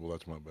invisible.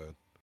 That's my bad.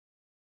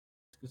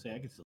 I was gonna say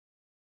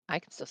I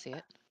can still see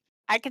it.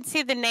 I can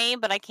see the name,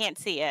 but I can't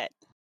see it.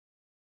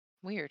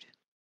 Weird.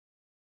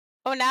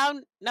 Oh, now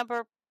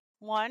number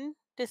 1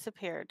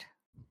 disappeared.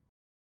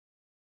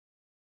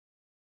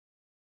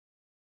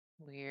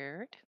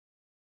 Weird.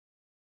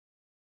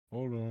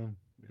 Hold on.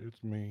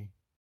 It's me.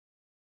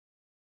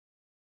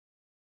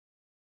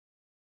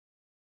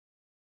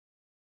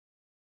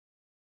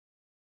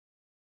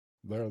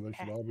 There, they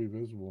should all be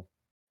visible.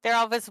 They're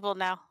all visible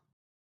now.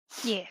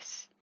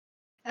 Yes.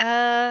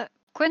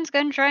 Quinn's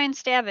gonna try and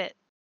stab it.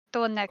 The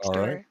one next All to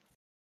right. her.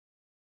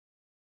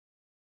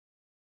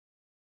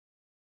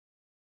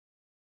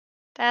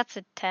 That's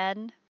a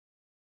 10.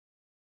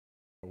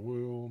 I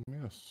will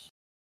miss.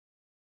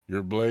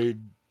 Your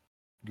blade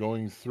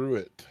going through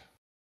it.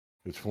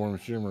 Its form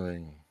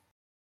shimmering.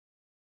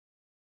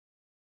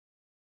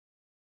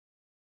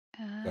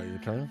 Is that your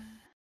turn?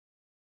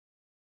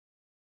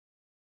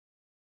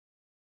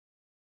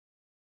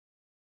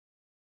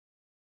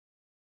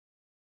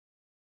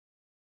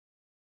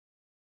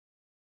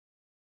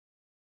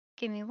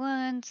 Give me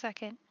 1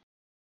 second.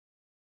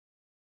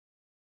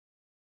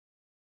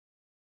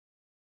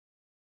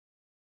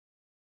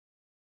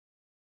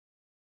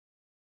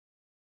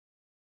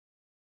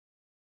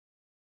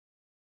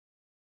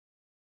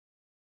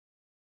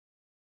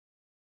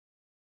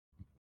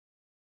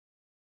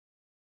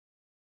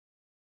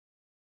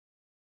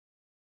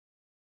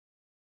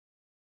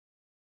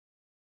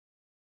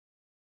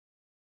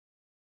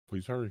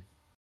 Please hurry.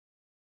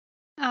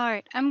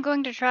 Alright, I'm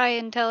going to try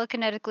and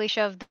telekinetically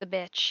shove the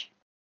bitch.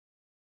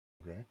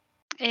 Okay.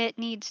 It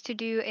needs to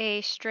do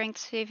a strength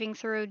saving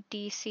throw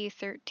DC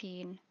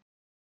 13.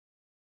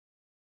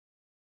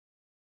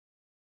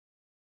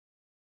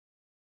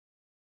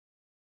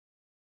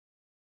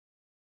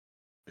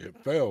 It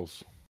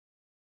fails.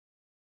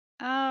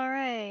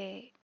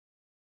 Alright.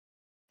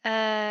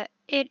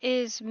 It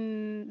is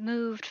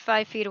moved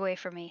 5 feet away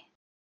from me.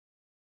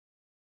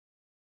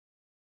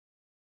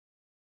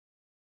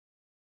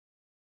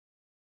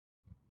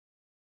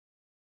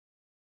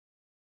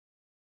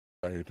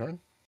 that your turn?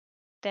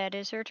 That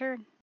is her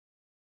turn.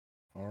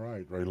 All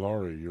right, Ray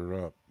Laurie,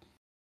 you're up.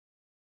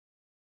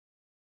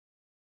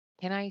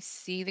 Can I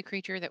see the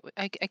creature that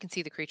I can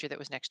see the creature that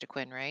was next to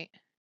Quinn, right?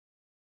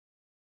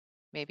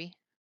 Maybe.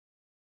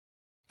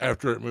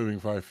 After it moving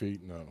 5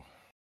 feet, no.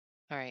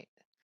 All right.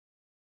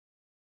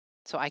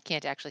 So I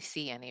can't actually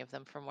see any of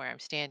them from where I'm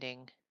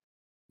standing.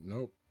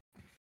 Nope.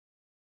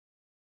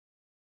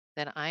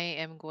 Then I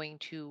am going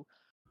to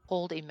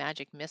hold a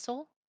magic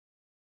missile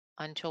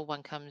until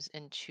one comes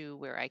into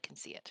where I can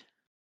see it.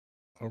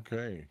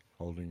 Okay,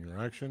 holding your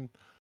action.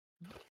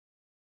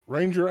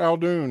 Ranger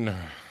Aldoon,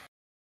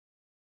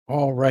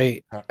 All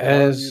right. how are you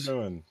As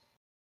doing?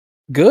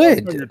 Oh,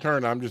 it's not good. your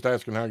turn. I'm just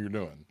asking how you're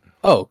doing.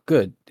 Oh,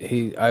 good.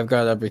 I've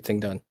got everything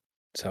done.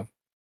 So,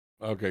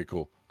 Okay,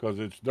 cool. Because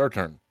it's their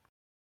turn.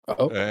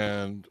 oh,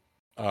 And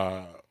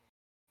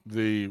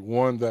the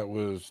one that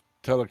was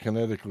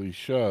telekinetically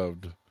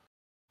shoved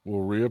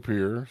will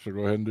reappear. So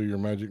go ahead and do your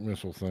magic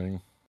missile thing.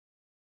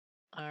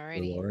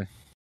 Alrighty. Laurie.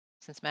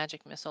 Since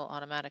magic missile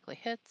automatically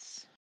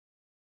hits,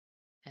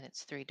 and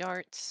it's 3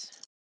 darts.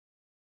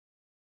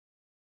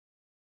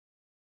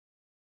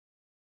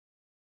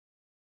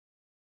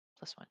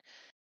 Plus 1.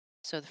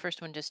 So the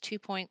first one does 2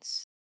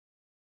 points.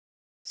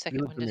 Give Second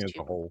it one to me does as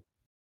 2. a whole.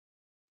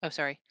 Oh,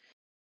 sorry.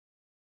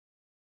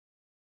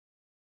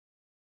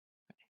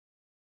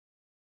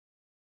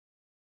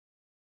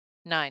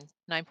 9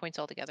 points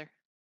altogether.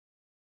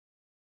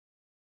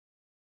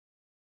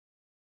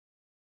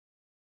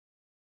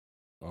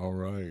 All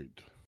right.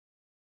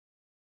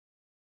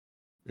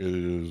 It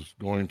is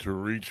going to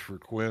reach for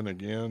Quinn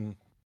again.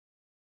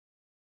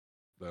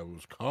 That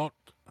was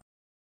cocked.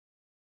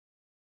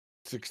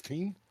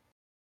 16.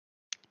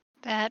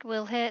 That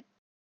will hit.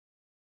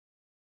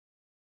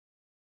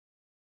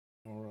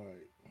 All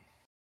right.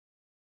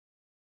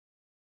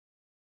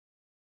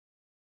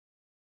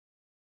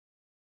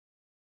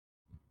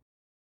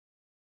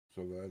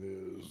 So that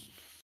is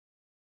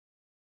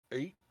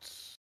 8.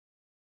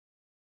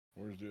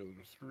 Where's the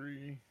other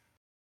 3?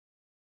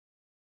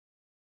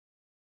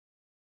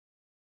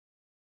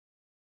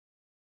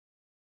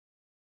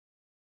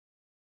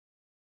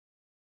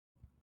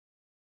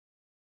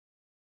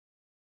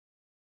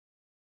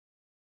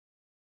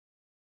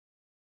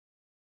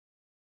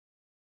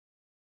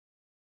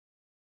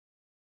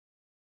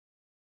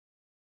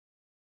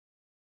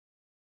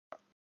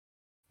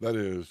 That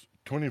is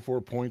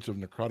 24 points of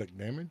necrotic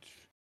damage.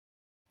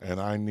 And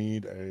I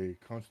need a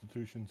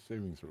Constitution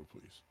saving throw,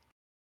 please.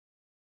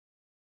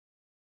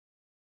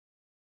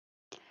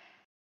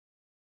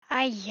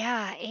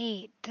 Yeah,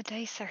 8. The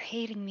dice are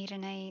hating me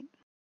tonight.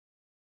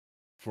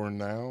 For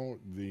now,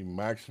 the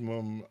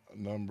maximum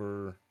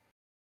number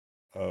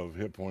of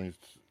hit points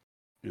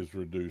is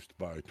reduced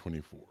by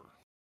 24.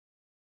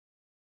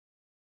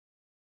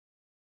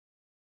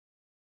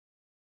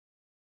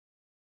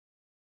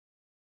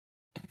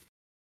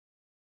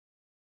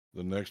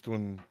 The next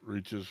one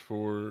reaches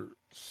for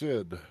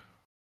Sid.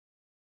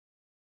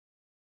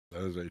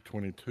 That is a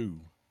 22.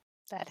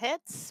 That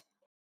hits.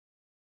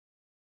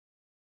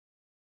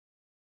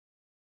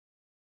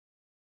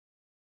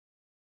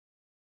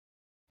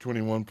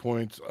 $21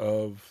 points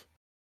of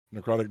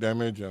necrotic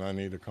damage, and I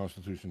need a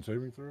Constitution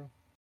saving throw.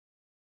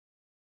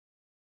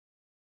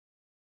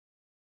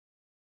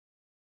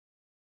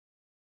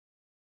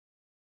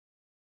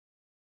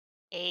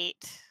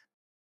 Eight.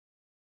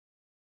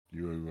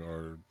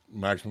 Our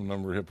maximum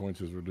number of hit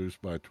points is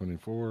reduced by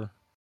 24.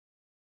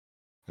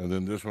 And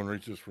then this one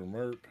reaches for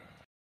Merp.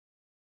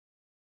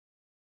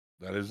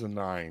 That is a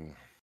 9.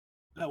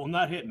 That will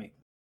not hit me.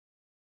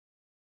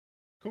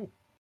 Cool.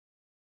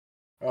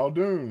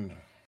 Aldoon,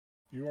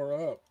 you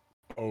are up.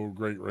 Oh,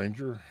 great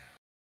ranger.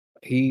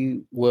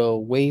 he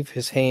will wave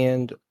his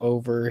hand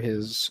over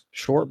his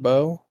short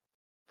bow,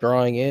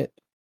 drawing it,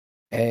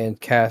 and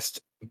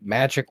cast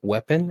magic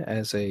weapon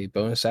as a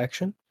bonus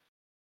action.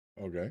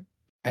 Okay.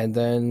 And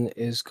then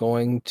is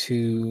going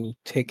to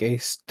take a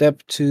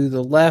step to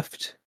the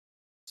left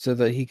so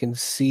that he can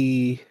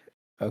see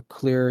a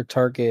clear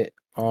target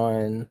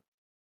on.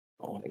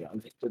 Oh my god,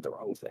 I did the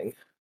wrong thing.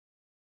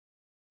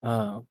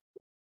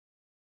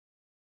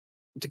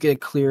 To get a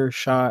clear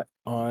shot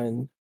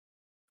on.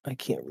 I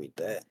can't read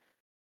that.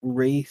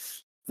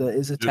 Wraith that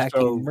is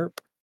attacking Merp.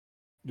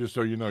 Just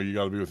so you know, you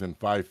got to be within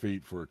 5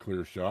 feet for a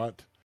clear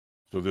shot.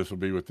 So this will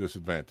be with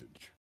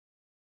disadvantage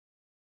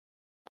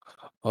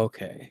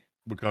Okay.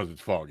 because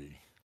it's foggy.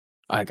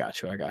 I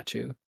got you.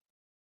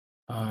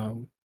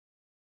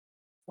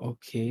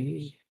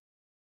 Okay.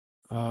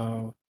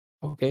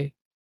 Okay.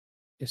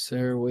 Is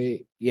there a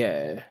way?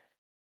 Yeah.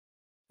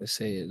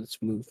 Let's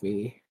move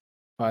me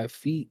 5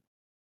 feet,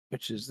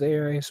 which is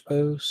there, I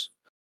suppose.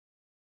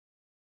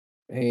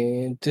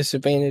 And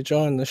disadvantage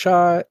on the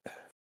shot.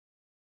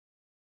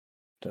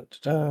 Da,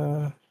 da,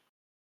 da.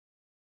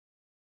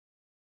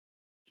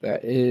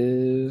 That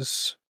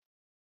is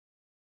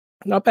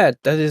not bad.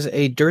 That is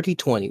a dirty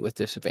 20 with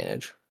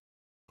disadvantage.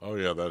 Oh,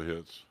 yeah, that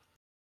hits.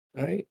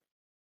 All right.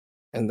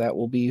 And that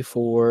will be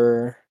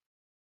for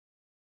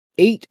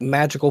 8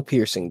 magical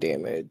piercing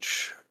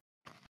damage.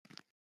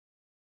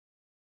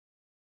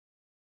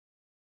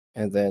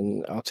 And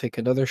then I'll take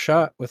another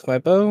shot with my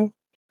bow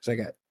because I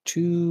got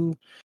two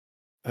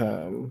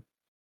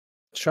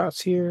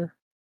shots here.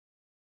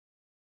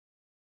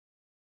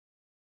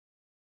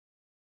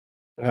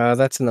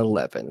 That's an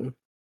 11.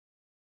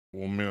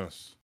 Will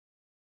miss.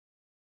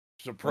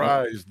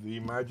 Surprise! The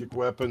magic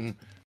weapon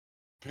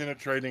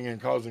penetrating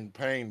and causing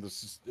pain.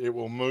 It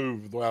will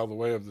move out of the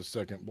way of the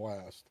second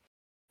blast.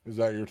 Is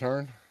that your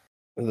turn?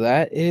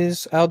 That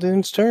is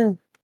Aldoon's turn.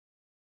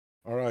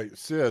 All right,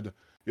 Sid.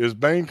 Is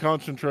Bane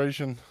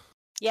concentration?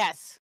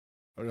 Yes.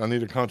 I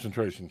need a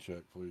concentration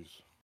check,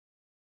 please.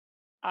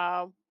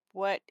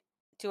 What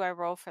do I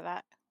roll for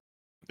that?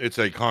 It's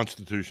a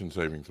Constitution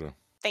saving throw.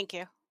 Thank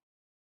you.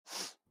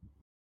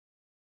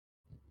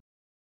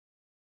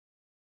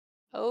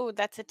 Oh,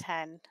 that's a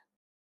 10.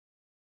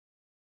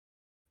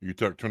 You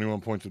took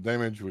 21 points of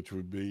damage, which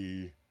would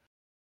be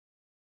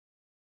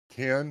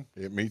 10.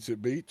 It meets,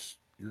 it beats.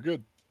 You're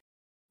good.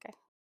 Okay.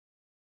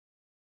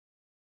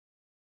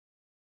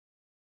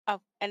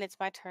 Oh, and it's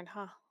my turn,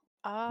 huh?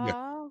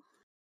 Yeah.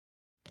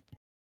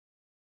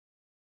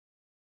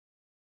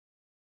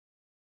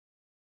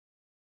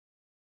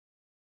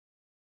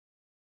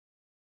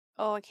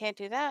 Oh, I can't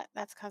do that.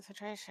 That's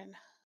concentration.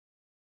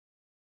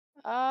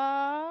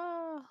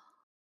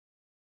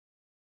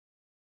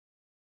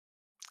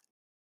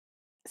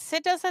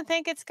 Sid doesn't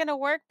think it's gonna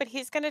work, but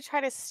he's gonna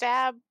try to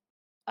stab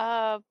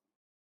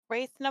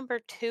Wraith number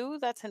 2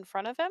 that's in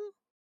front of him.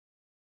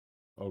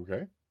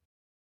 Okay.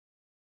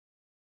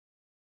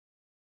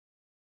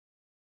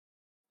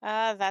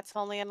 That's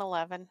only an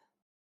 11.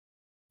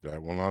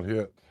 That will not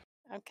hit.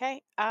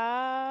 Okay.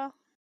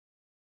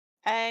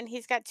 And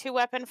he's got 2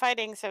 weapon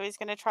fighting, so he's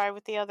gonna try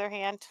with the other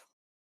hand.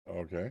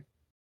 Okay.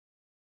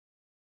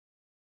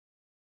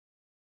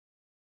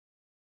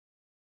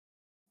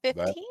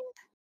 15?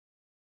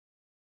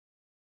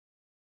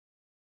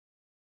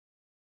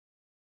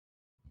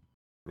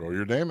 Roll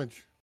your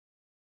damage.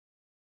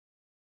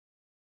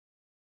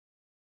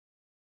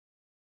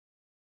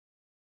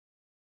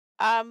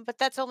 But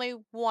that's only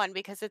 1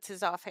 because it's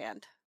his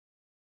offhand.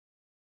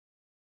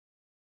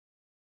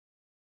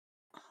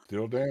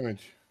 Still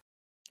damage.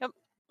 Yep.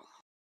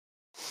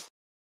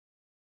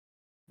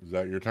 Is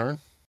that your turn?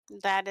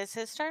 That is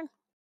his turn.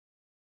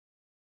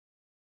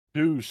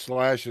 2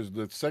 slashes.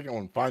 The second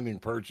one finding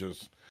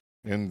purchase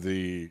in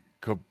the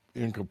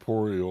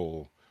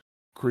incorporeal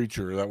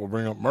creature. That will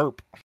bring up Merp.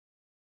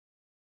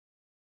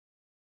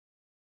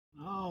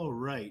 All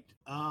right.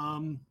 I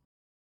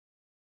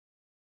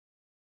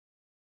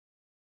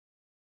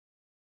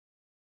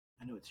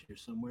know it's here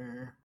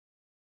somewhere.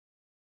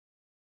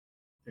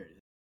 There it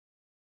is.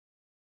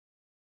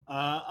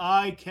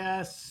 I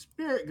cast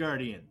Spirit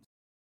Guardians.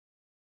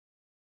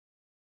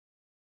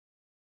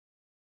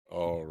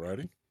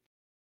 Alrighty.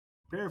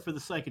 Prepare for the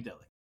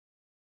psychedelic.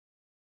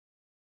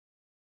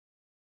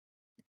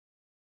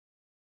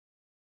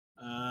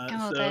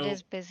 That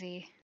is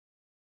busy.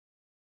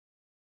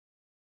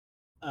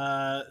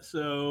 At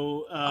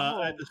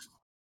the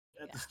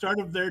start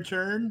of their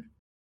turn,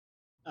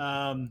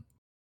 and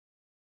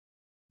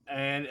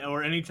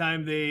or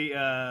anytime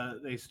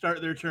they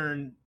start their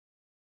turn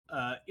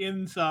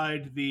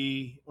inside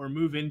the or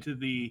move into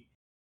the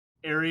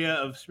area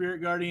of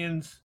Spirit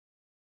Guardians,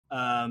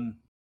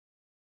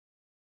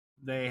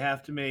 they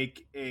have to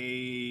make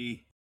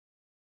a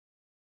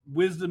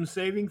Wisdom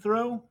saving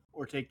throw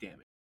or take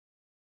damage.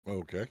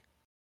 Okay.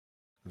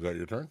 Is that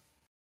your turn?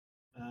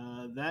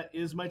 That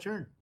is my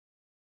turn.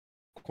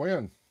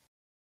 Quinn.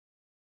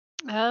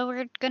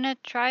 We're gonna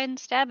try and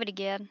stab it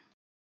again.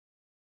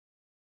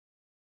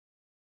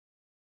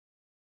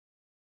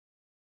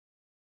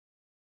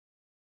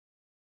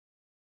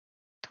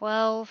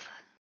 $12.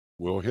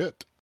 Will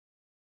hit.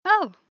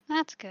 Oh,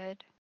 that's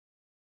good.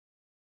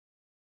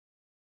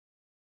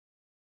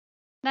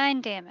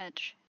 9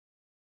 damage.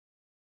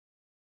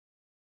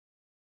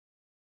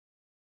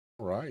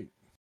 Right.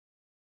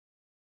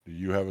 Do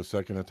you have a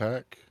second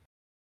attack?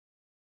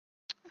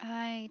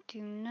 I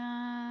do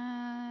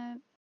not.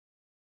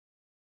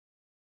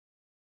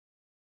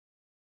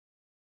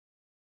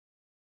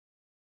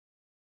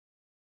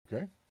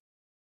 Okay.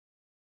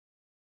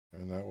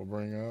 And that will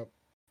bring up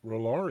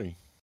Rolari.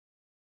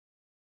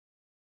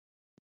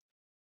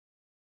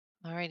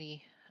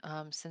 Alrighty.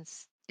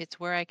 Since it's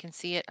where I can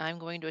see it, I'm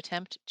going to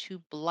attempt to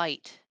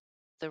blight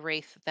the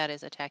wraith that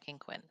is attacking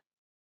Quinn.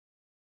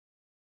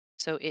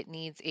 So it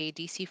needs a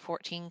DC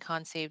 14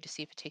 con save to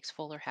see if it takes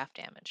full or half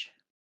damage.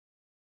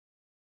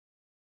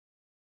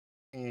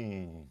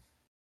 So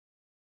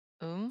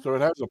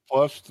it has a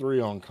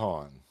 +3 on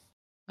con.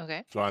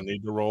 Okay. So I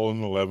need to roll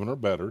an 11 or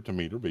better to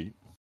meet or beat.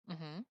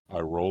 Mm-hmm. I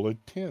roll a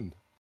 10.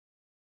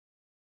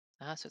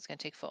 So it's going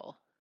to take full.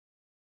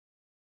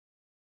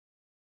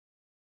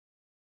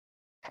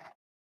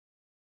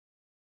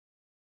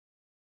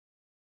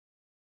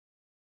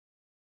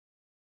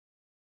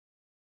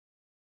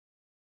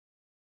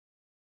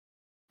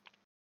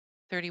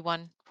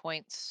 $31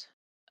 points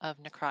of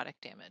necrotic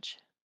damage.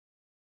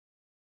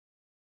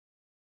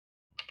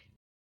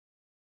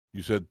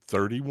 You said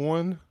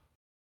 31?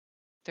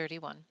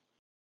 31.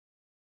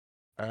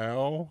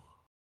 Al.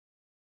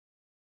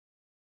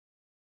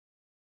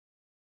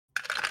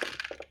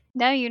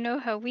 Now you know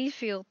how we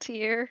feel,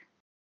 Tier.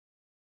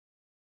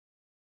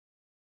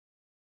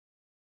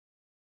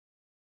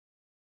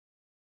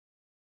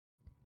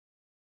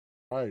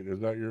 Right, is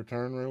that your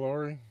turn, Ray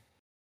Laurie?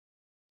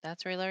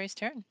 That's Ray Larry's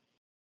turn.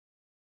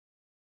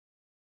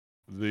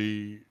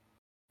 The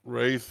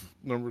Wraith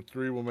number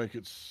 3 will make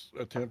its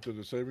attempt at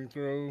a saving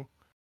throw.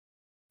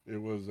 It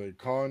was a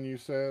con, you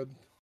said?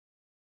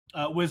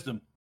 Wisdom.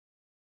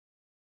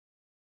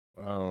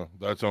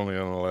 That's only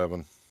an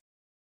 11.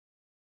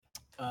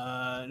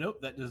 Nope,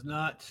 that does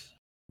not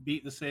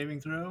beat the saving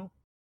throw.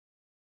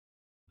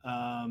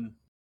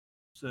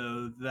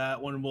 So that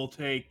one will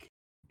take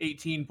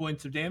 18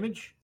 points of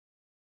damage.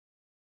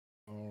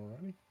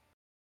 Alrighty.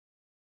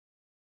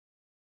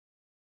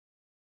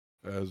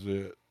 As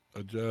it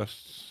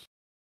adjusts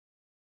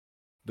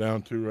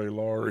down to Ray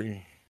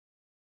Laurie,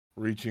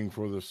 reaching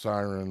for the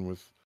siren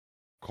with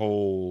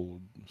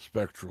cold,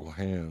 spectral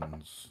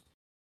hands.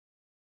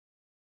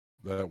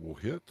 That will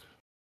hit.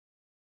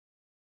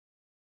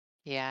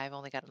 Yeah, I've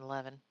only got an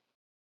 11.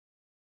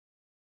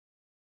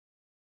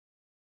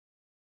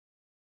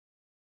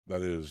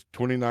 That is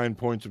 29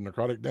 points of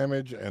necrotic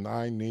damage, and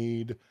I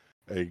need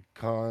a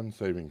con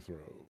saving throw.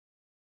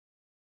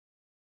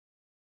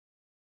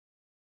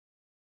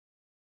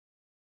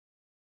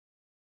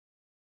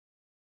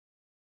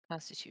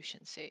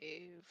 Constitution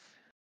save.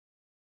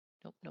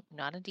 Nope,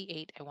 not a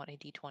D8. I want a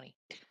D20.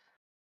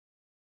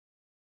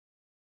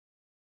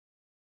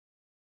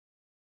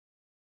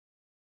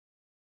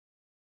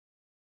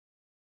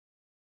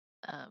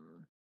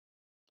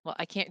 Well,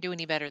 I can't do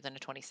any better than a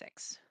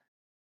 26.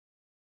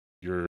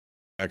 Your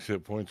max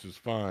hit points is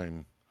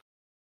fine.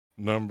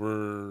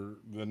 The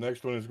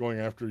next one is going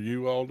after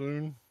you,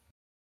 Aldoon.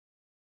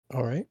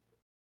 All right.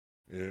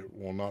 It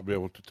will not be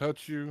able to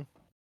touch you.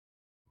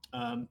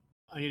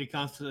 I need a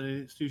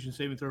Constitution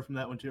saving throw from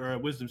that one too, or a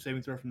Wisdom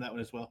saving throw from that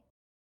one as well.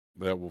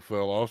 That will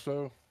fail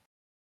also.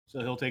 So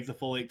he'll take the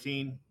full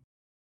 18.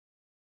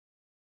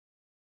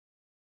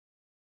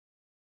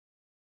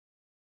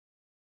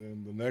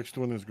 And the next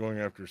one is going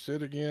after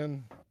Sid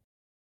again.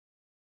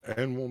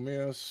 And will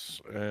miss.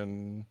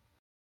 And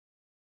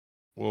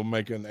will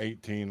make an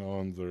 18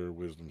 on their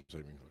wisdom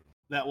saving throw.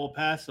 That will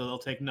pass, so they'll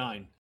take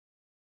 9.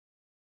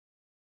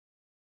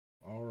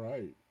 All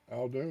right.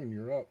 Aldoon,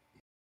 you're up.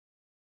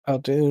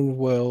 Aldoon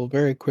will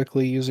very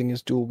quickly, using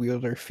his dual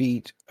wielder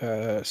feat,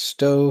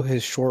 stow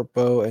his short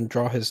bow and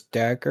draw his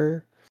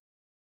dagger.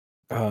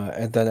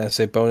 And then, as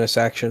a bonus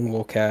action,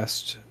 we'll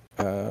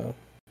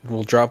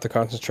drop the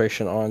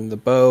concentration on the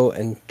bow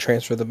and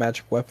transfer the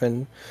magic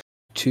weapon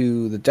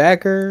to the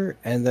dagger,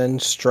 and then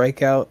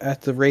strike out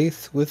at the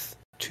wraith with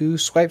 2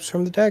 swipes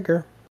from the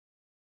dagger.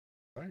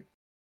 Right.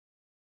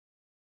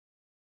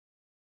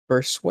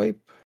 First swipe.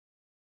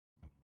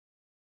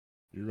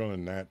 You're going to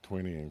nat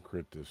 20 and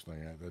crit this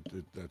thing.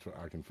 That's what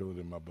I can feel it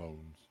in my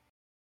bones.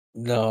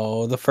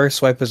 No, the first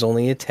swipe is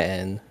only a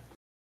 10.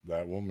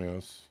 That will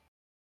miss.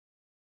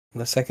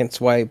 The second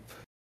swipe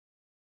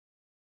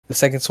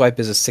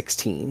is a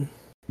 16.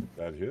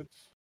 That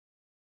hits.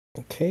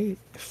 Okay,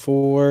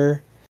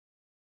 for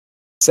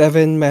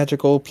 7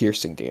 magical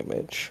piercing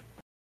damage.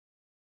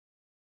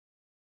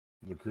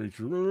 The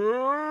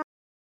creature.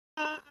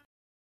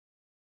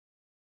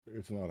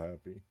 It's not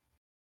happy.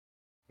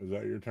 Is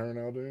that your turn,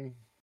 Aldoon?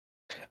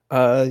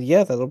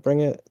 Yeah, that'll bring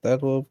it.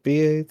 That will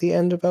be the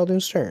end of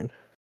Aldoon's turn.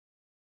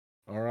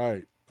 All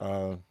right.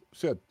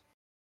 Sid.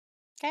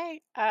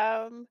 Okay.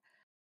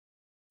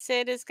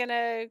 Sid is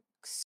gonna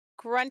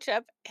scrunch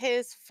up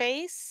his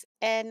face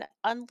and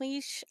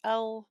unleash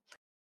a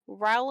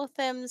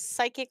Rowlathim's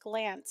psychic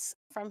lance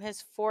from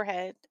his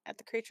forehead at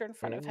the creature in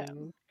front of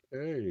him.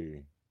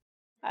 Okay.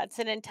 It's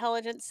an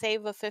intelligence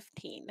save of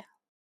 15.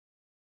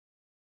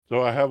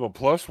 So I have a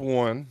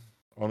 +1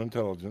 on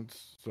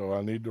intelligence. So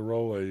I need to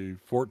roll a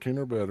 14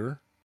 or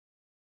better.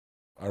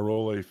 I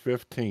roll a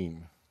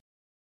 15.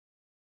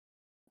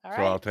 All So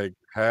right. I'll take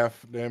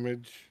half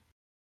damage.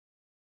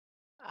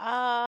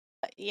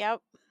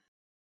 Yep.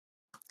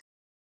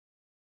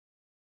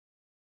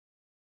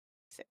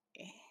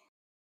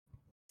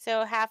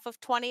 So half of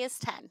 20 is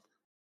 10.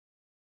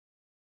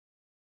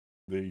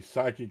 The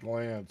psychic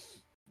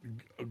lance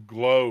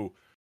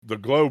the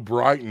glow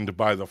brightened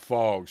by the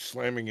fog,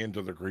 slamming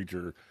into the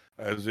creature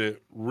as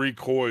it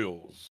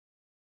recoils,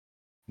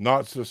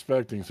 not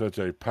suspecting such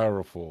a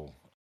powerful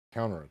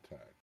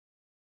counterattack.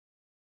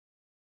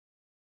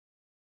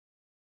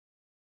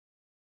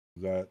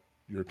 Is that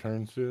your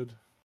turn, Sid?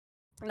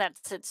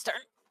 That's Sid's turn.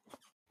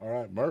 All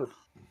right, Merp.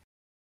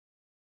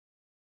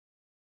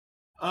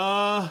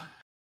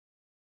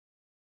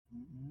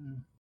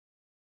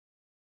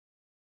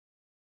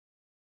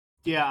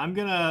 Yeah, I'm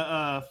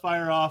gonna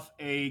fire off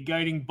a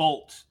guiding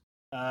bolt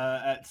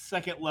at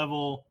 2nd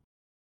level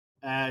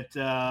at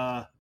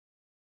the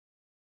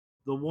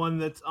one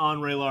that's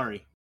on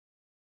Raylari.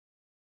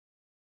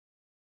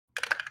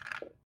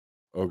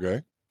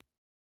 Okay.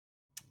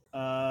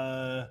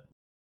 12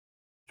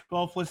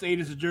 plus 8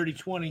 is a dirty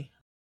 20.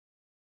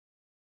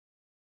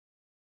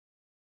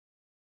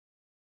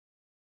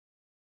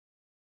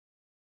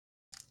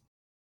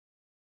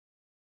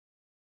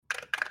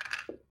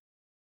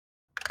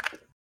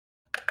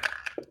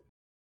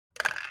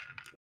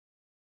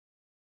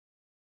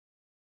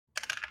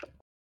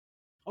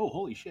 Oh,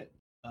 holy shit.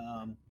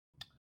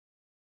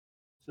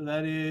 So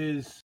that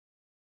is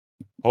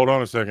Hold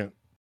on a second.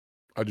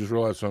 I just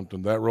realized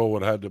something. That roll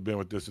would have had to have been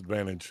with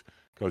disadvantage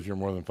because you're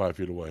more than 5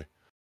 feet away.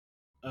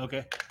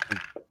 okay.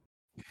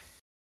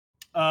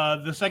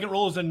 The second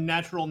roll is a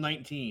natural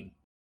 19.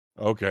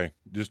 Okay,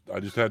 I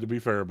just had to be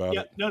fair about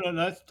Yeah, it.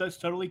 no, that's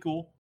totally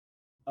cool.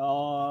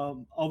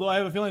 Although I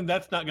have a feeling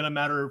that's not going to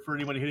matter for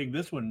anybody hitting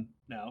this one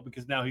now,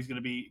 because now he's going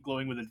to be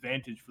glowing with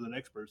advantage for the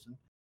next person.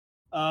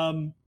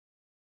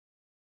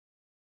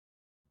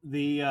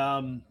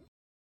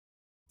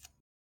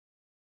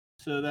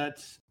 So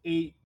that's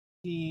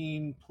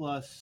 18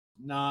 plus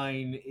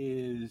 9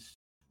 is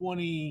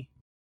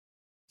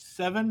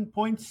 27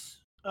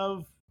 points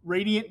of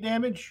radiant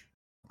damage.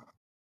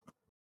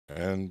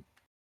 And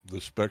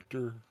the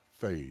specter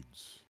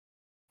fades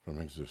from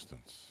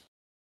existence.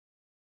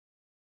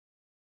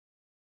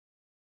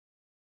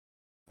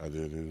 And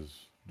it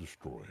is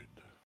destroyed.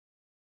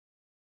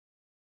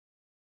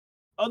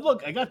 Oh,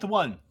 look, I got the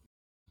one.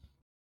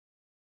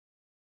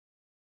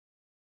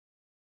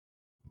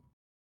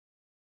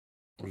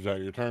 Was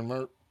that your turn,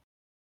 Mert?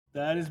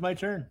 That is my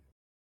turn.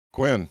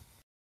 Quinn,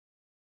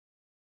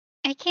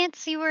 I can't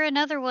see where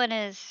another one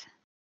is.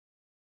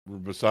 we're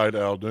beside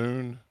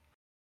Aldoon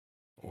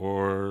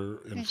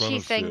or in And front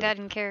she's of saying Sid. that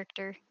in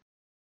character.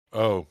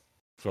 Oh,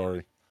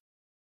 sorry.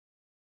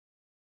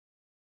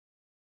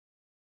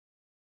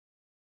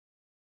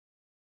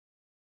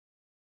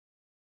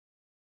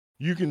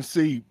 You can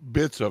see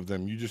bits of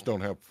them. You just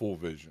don't have full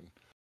vision.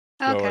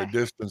 So Okay. a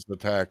distance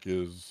attack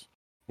is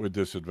with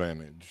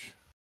disadvantage.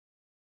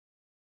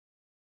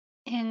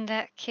 In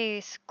that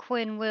case,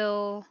 Quinn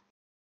will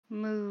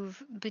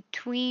move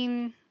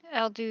between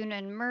Aldoon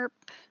and Merp,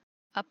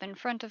 up in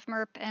front of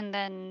Merp, and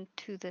then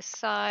to the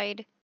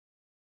side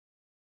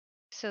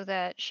so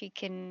that she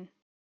can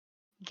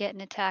get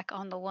an attack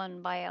on the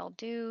one by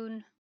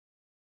Aldoon.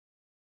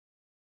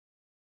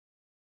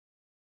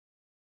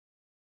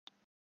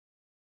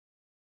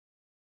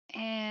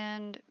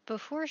 And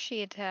before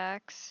she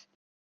attacks,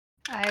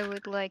 I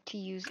would like to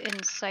use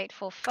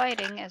Insightful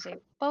Fighting as a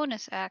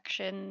bonus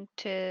action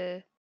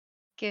to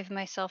give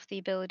myself the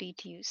ability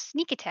to use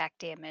sneak attack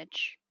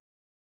damage.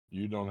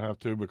 You don't have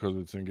to because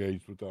it's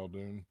engaged with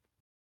Aldoon.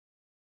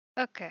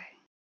 Okay.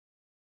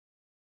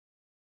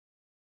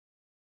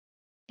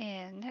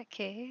 In that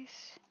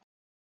case...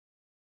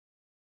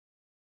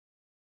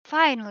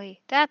 Finally,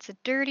 that's a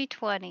dirty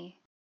 20.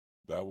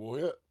 That will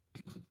hit.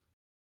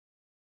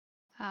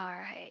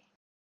 Alright.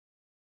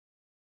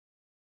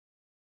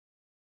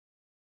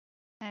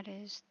 That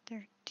is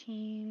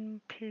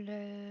 13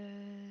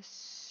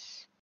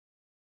 plus...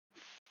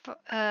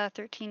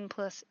 13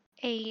 plus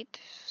 8,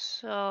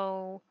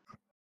 so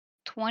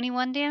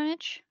 21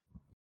 damage.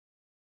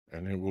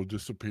 And it will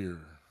disappear,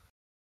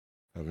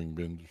 having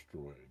been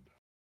destroyed.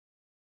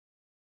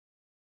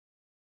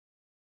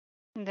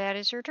 That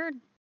is her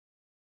turn.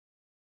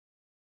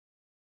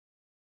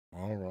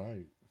 All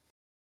right.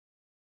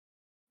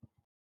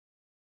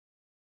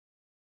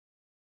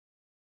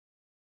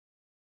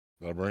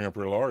 That'll bring up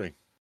Rilari.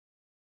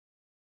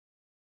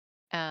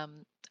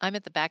 I'm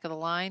at the back of the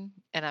line,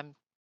 and I'm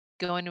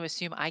going to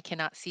assume I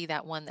cannot see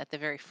that one at the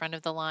very front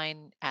of the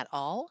line at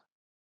all.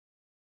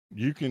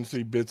 You can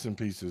see bits and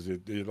pieces.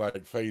 It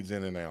like fades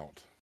in and out.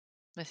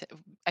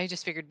 I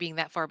just figured being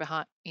that far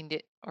behind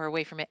it or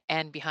away from it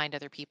and behind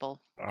other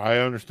people. I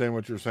understand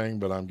what you're saying,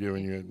 but I'm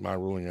giving you my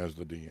ruling as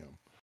the DM.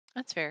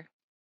 That's fair.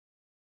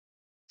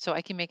 So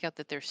I can make out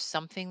that there's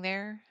something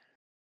there,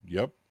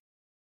 Yep.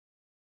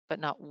 but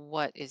not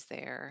what is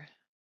there.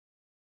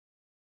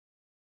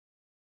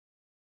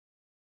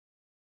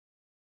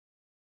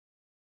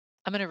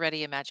 I'm going to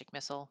ready a magic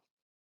missile.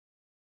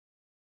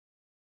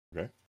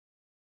 Okay.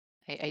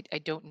 I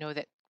don't know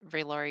that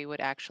Vaylari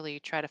would actually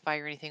try to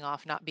fire anything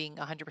off, not being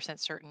 100%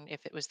 certain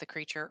if it was the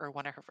creature or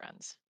one of her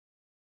friends.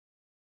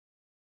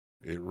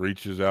 It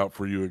reaches out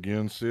for you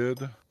again,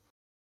 Sid.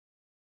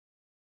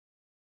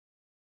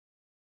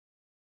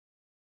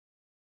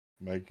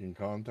 Making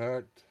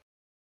contact.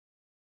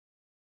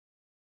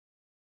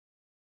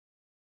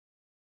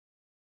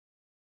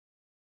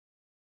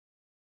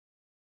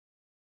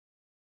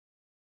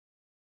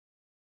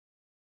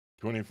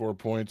 $24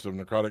 points of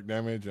necrotic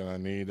damage, and I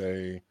need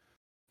a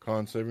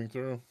con saving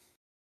throw.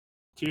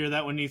 Tyr,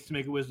 that one needs to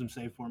make a wisdom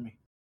save for me.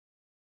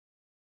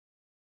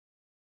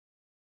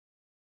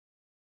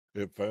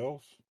 It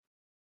fails.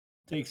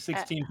 Takes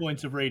 16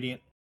 points of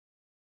radiant.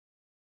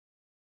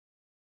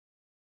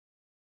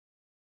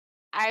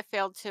 I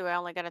failed too. I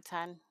only got a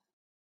 10.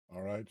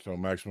 All right, so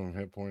maximum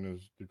hit point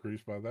is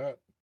decreased by that.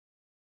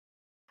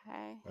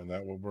 Okay. And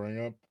that will bring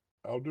up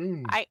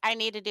Aldoon. I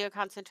need to do a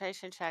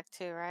concentration check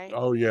too, right?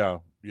 Oh, yeah.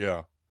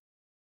 Yeah.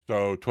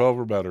 So 12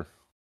 or better.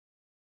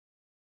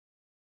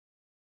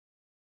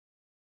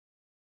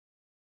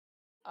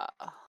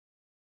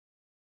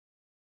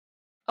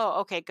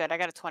 Oh, okay, good. I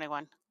got a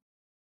 21.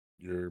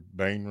 Your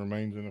bane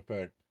remains in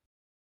effect.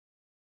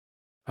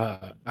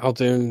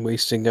 Aldoon,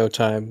 wasting no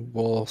time,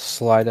 will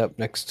slide up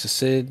next to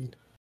Sid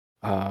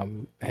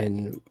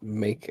and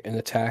make an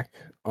attack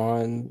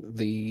on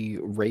the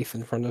wraith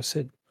in front of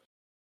Sid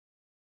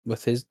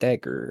with his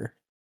dagger.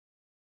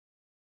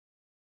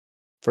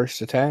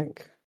 First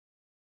attack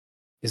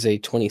is a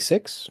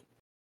 26.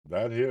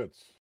 That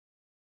hits.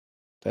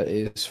 That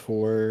is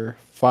for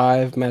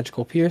 5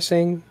 magical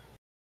piercing.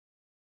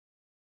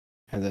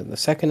 And then the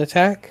second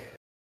attack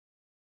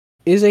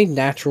is a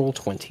natural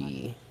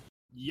 20.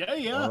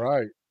 Yeah. All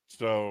right.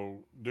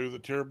 So do the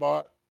tier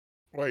bot.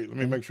 Wait, let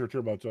me make sure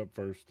tier bot's up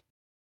first.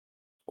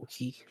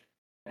 Okay.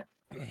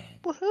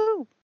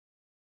 Woohoo!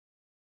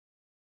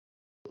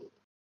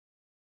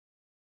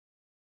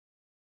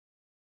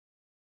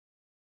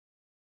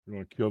 You're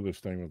going to kill this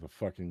thing with a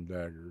fucking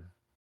dagger.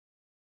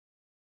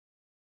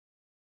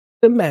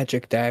 The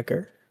magic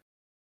dagger.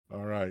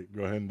 All right.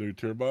 Go ahead and do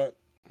tier bot.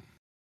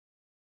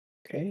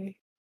 Okay.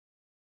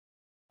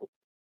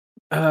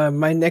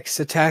 My next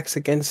attacks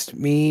against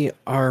me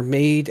are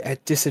made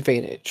at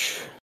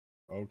disadvantage.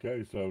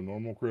 Okay. So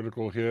normal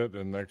critical hit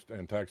and next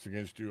attacks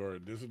against you are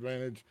at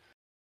disadvantage.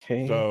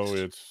 Okay. So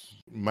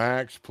it's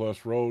max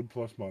plus rolled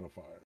plus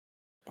modifier.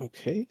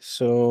 Okay,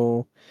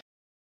 so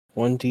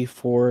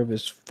 1d4 of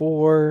his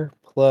 4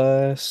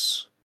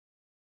 plus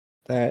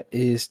that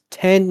is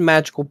 10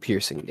 magical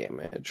piercing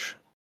damage.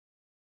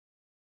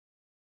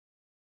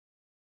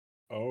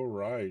 All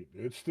right.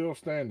 It's still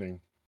standing.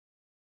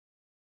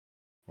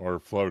 Or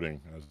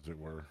floating, as it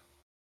were.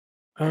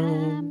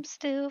 I'm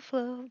still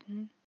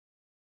floating.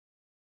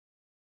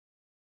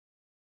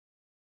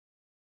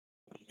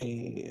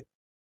 I'm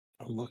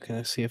looking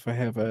to see if I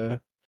have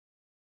a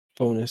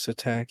bonus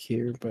attack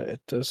here, but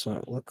it does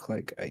not look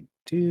like I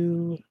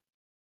do.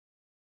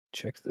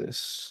 Check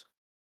this.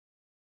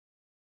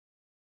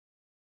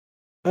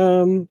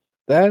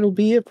 That'll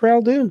be it for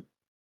Aldoon.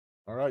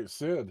 All right,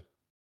 Sid.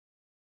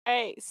 All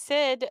right,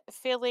 Sid,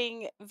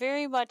 feeling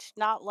very much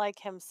not like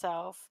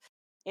himself,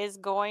 is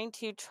going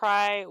to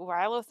try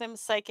Rylotham's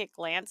Psychic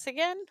Lance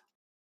again.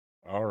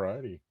 All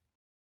righty.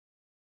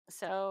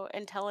 So,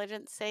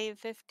 intelligence save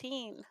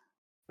 15.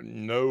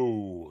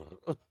 No.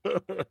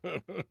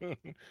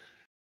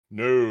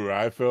 No,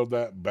 I felt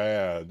that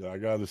bad. I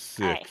got a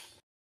 6. Alright.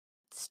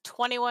 It's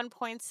 21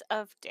 points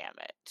of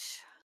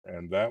damage.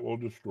 And that will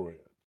destroy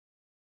it.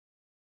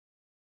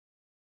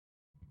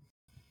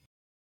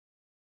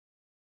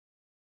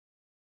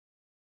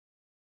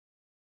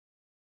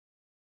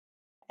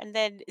 And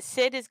then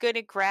Sid is going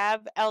to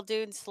grab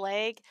Aldoon's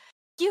leg.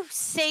 You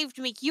saved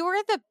me. You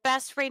are the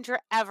best ranger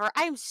ever.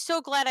 I am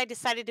so glad I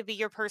decided to be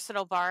your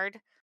personal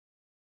bard.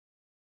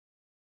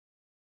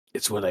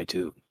 It's what I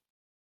do.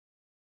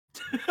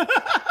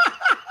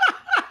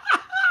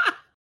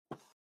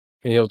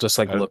 And he'll just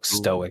look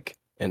stoic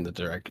in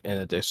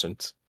the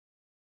distance.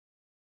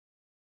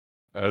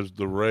 As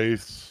the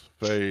wraiths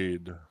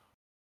fade,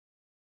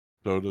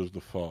 so does the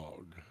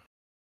fog.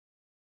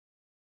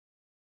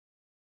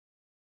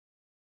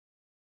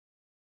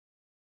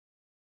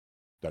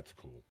 That's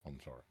cool. I'm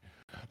sorry.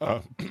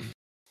 Oh,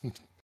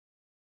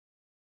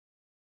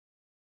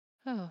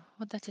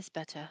 well, that is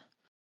better.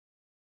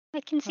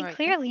 I can see All right,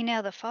 then. clearly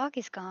now the fog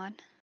is gone.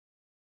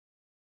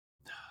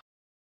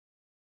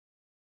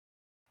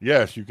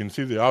 Yes, you can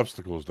see the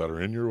obstacles that are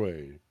in your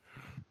way.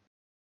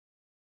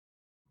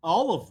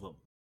 All of them.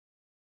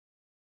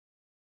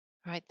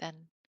 All right, then.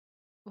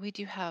 We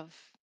do have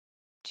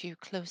to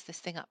close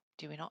this thing up,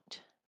 do we not?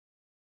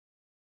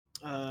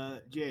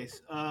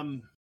 Jace,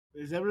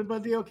 is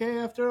everybody okay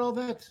after all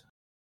that?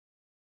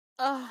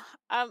 I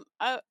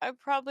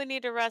probably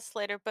need to rest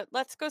later, but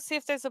let's go see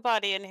if there's a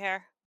body in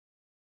here.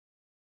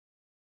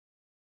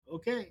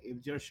 Okay,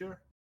 if you're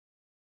sure.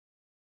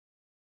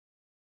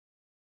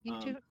 You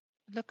do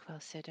look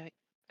well, Sid. Are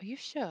you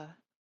sure?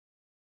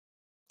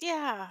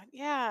 Yeah,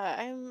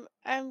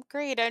 I'm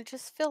great. I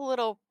just feel a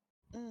little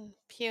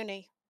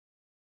puny.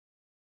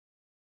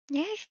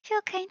 Yeah, I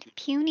feel kind of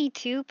puny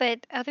too,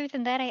 but other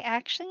than that, I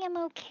actually am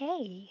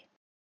okay.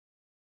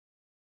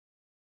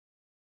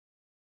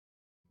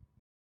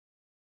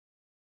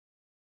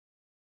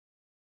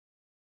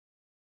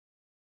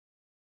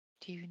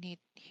 Do you need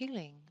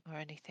healing or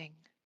anything?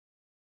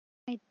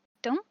 I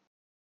don't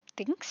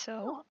think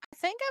so. Oh,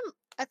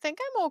 I think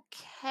I'm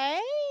okay.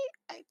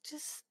 I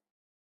just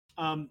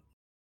Very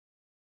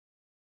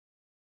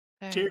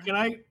Tyr,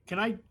 well. can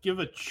I give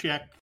a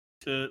check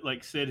to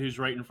Sid, who's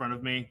right in front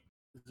of me?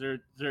 Is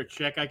there a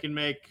check I can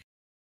make?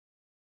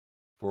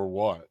 For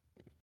what?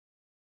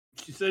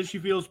 She says she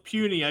feels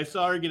puny. I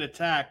saw her get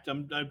attacked.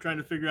 I'm trying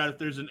to figure out if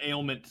there's an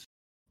ailment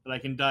that I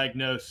can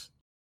diagnose.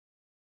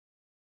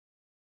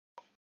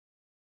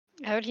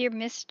 Out here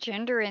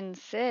misgendering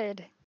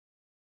Sid.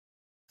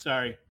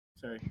 Sorry,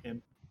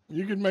 him.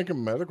 You could make a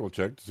medical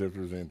check to see if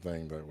there's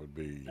anything that would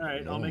be. All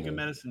right, I'll make a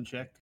medicine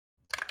check.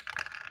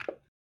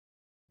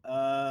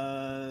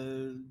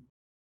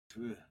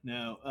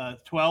 No,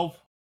 12.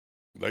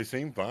 They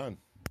seem fine.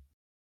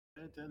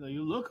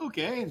 You look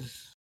okay.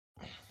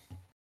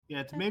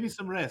 Yeah, maybe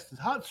some rest.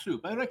 It's hot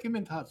soup. I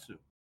recommend hot soup.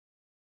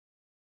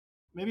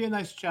 Maybe a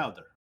nice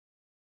chowder.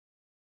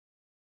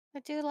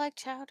 I do like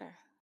chowder.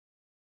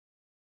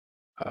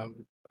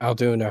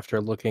 Aldoon,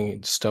 after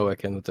looking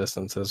stoic in the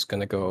distance, is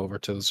going to go over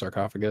to the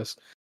sarcophagus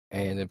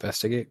and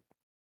investigate.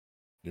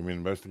 Give me an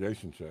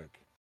investigation check.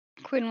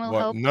 Quinn will What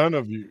help. none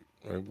of you,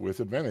 with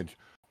advantage,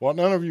 what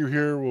none of you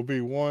hear will be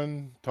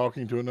one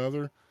talking to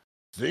another.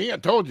 See, I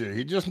told you,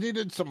 he just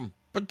needed some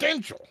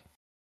potential.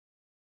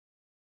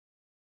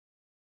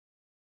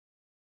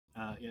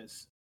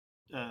 Yes.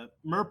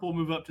 Merp will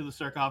move up to the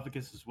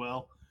sarcophagus as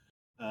well.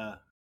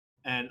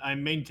 And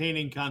I'm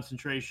maintaining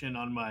concentration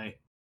on my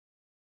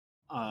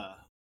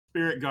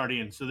spirit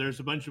guardian. So there's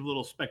a bunch of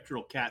little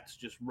spectral cats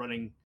just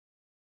running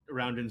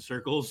around in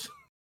circles.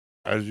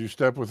 As you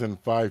step within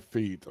 5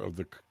 feet of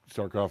the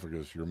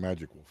sarcophagus, your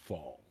magic will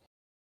fall.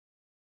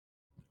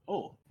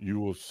 Oh, You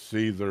will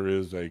see there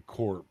is a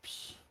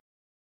corpse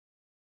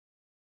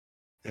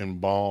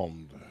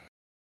embalmed,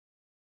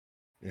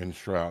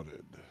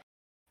 enshrouded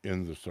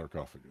in the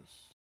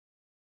sarcophagus.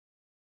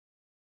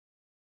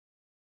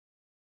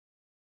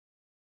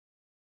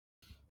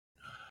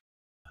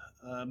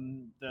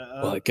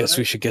 Well, I guess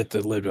we should get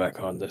the lid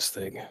back on this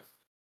thing.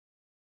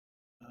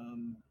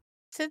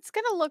 So it's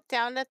going to look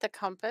down at the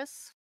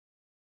compass,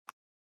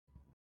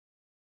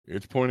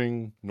 It's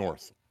pointing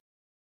north.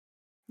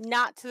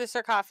 not to the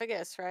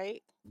sarcophagus,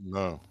 right?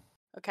 No.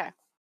 Okay.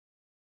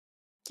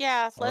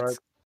 Yeah, All let's right.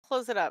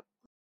 close it up.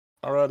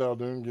 All right,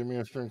 Aldoon, give me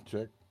a strength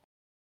check.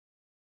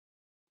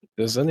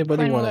 Does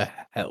anybody Quinn want will-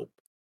 to help?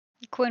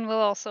 Quinn will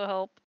also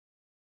help.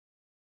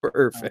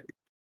 Perfect.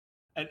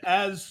 And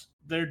as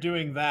they're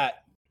doing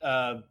that,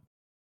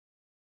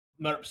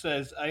 Merp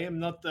says, I am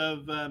not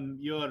of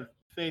your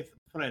faith,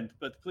 friend,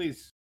 but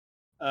please,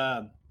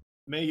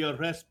 may your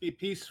rest be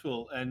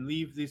peaceful and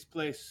leave this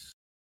place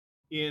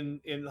in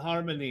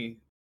harmony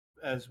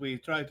as we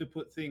try to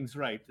put things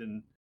right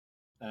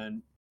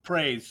and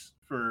praise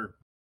for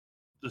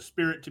the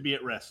spirit to be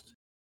at rest.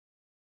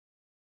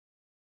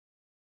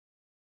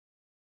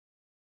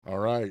 All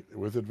right,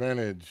 with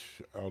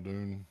advantage,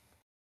 Aldoon.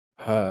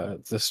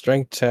 The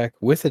strength check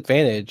with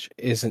advantage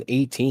is an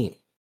 18.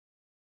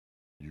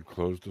 You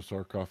close the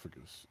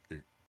sarcophagus.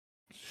 It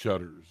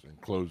shudders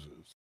and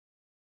closes,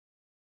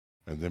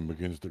 and then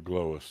begins to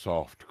glow a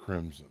soft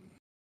crimson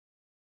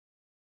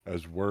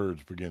as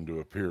words begin to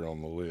appear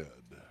on the lid.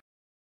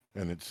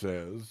 And it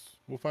says,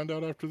 we'll find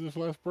out after this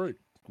last break.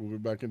 We'll be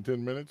back in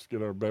 10 minutes,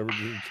 get our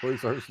beverages of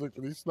choice, our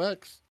slickety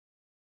snacks.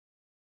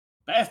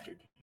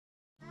 Bastard.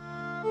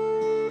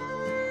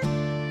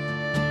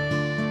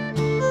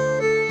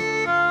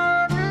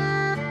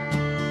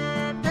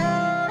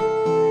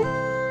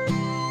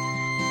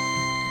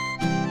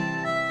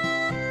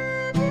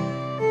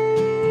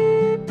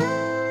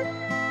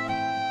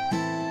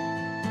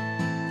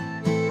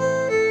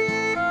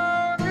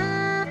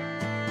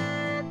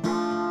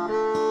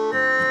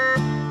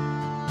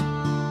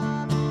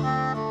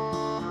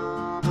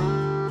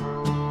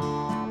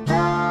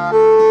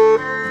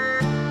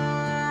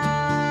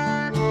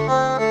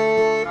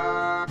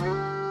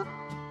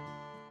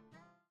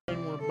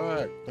 And we're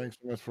back. Thanks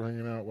so much for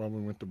hanging out while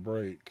we went to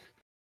break.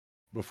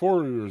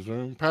 Before we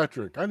resume,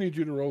 Patrick, I need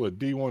you to roll a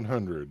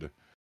D100,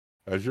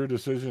 as your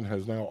decision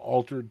has now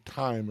altered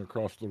time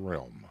across the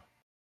realm.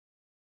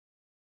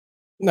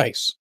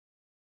 Nice.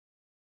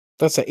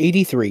 That's an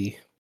 83.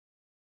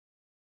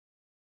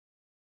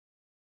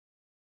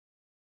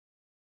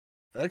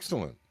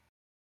 Excellent.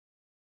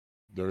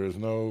 There is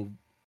no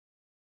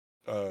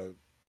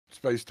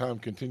space-time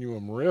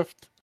continuum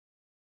rift.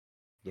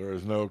 There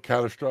is no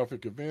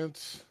catastrophic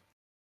events.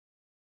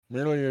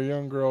 Merely a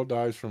young girl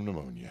dies from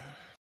pneumonia.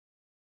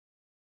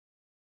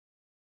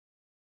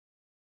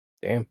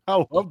 Damn.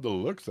 I love the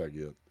looks I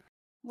get.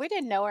 We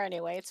didn't know her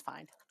anyway. It's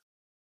fine.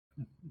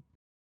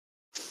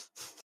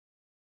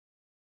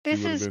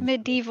 This would've is been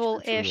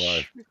medieval-ish.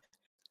 life.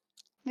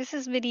 This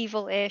is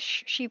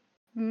medieval-ish. She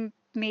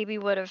maybe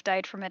would have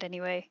died from it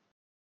anyway.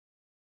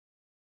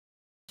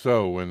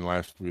 So, when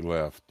last we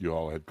left, you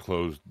all had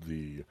closed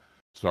the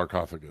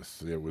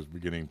sarcophagus. It was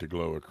beginning to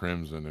glow a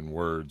crimson and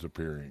words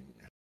appearing.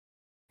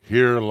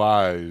 Here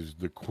lies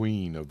the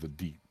queen of the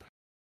deep,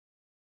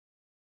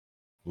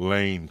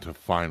 lain to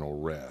final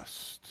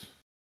rest.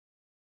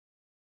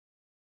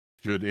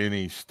 Should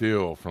any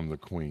steal from the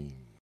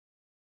queen,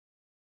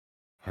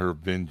 her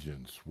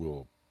vengeance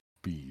will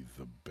be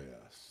the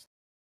best.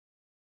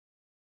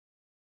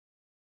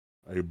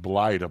 A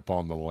blight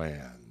upon the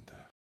land,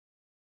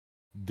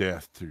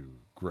 death to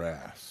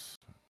grass,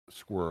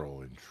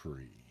 squirrel, and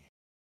tree.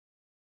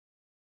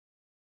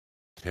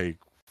 Take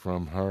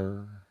from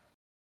her,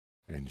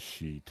 and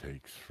she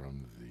takes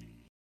from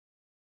thee.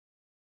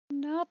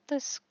 Not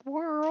the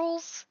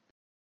squirrels.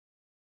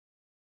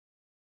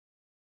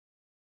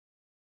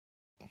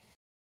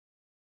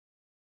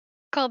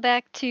 Call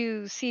back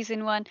to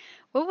season 1.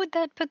 What would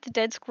that put the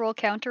dead squirrel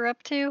counter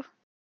up to?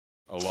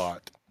 A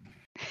lot.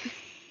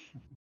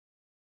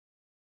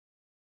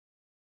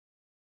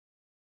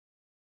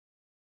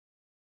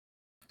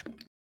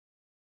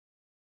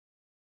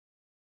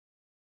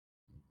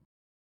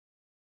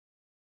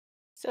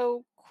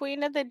 So,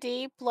 Queen of the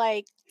Deep,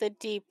 like the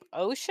deep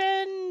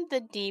ocean,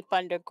 the deep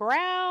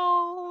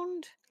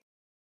underground.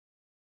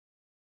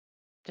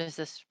 Does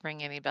this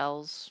ring any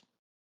bells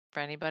for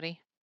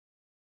anybody?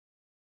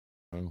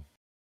 Oh,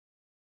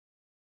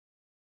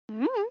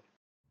 Mm.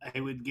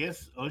 I would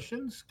guess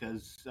oceans,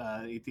 because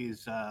it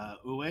is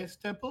Ue's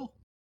temple,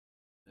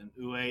 and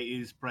Ue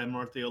is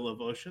primordial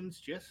of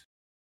oceans. Yes.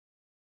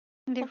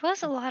 There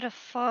was a lot of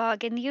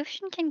fog, and the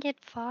ocean can get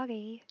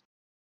foggy.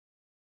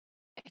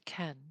 It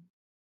can,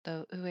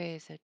 though Ue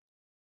is a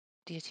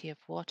deity of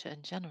water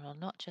in general,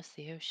 not just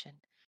the ocean.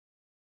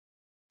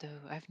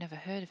 Though I've never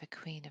heard of a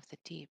queen of the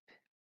deep.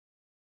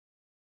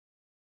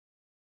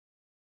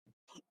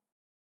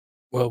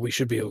 Well, we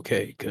should be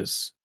okay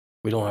because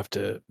we don't have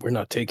to. We're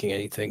not taking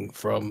anything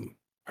from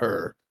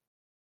her,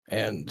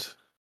 and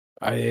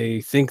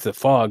I think the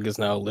fog is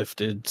now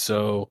lifted.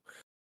 So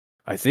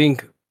I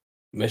think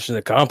mission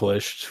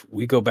accomplished.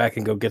 We go back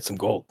and go get some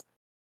gold.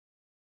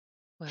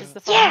 Well, Is the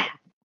I fog? Yeah!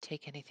 didn't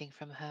take anything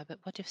from her, but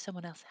what if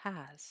someone else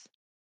has?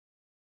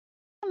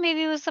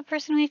 Maybe it was the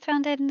person we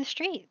found dead in the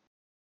street.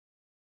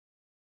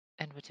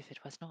 And what if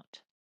it was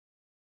not?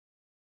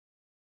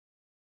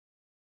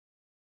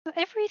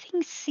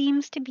 Everything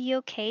seems to be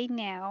okay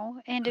now,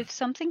 and if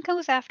something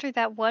goes after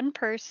that one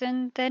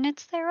person, then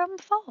it's their own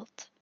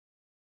fault.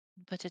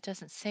 But it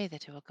doesn't say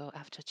that it will go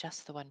after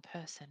just the one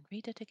person.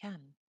 Read it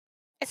again.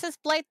 It says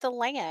blight the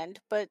land,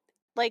 but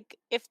like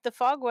if the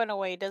fog went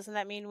away, doesn't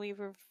that mean we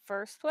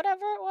reversed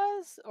whatever it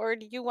was? Or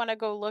do you want to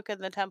go look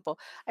in the temple?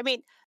 I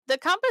mean, the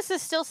compass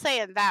is still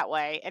saying that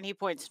way, and he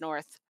points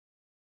north.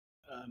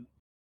 Um,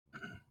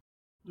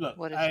 look,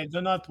 What is I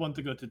do not want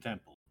to go to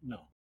temple.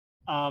 No.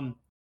 Um,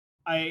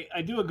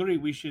 I do agree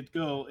we should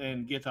go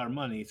and get our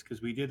monies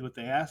because we did what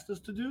they asked us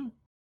to do,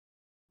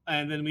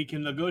 and then we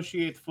can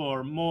negotiate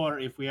for more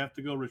if we have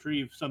to go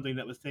retrieve something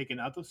that was taken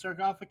out of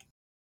sarcophagus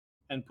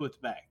and put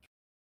back.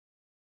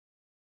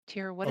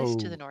 Tyr, what is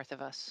to the oh, north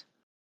of us?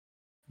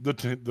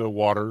 the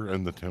water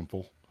and the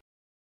temple.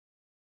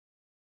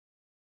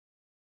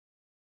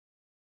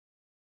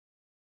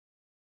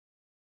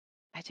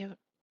 I don't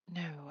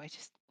know. I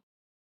just.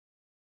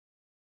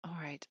 All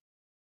right.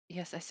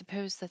 Yes, I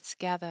suppose let's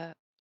gather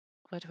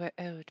what we're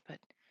owed, but.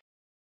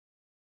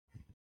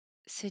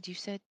 Sid, you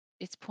said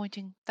it's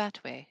pointing that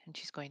way, and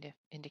she's going to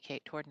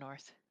indicate toward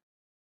north.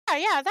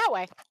 Yeah, that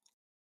way.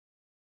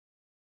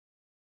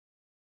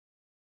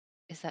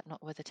 Is that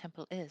not where the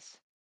temple is?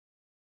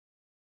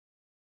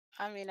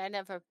 I mean, I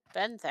never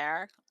been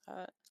there.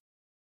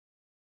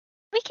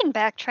 We can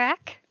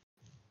backtrack.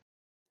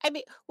 I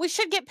mean, we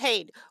should get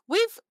paid.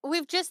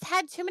 We've just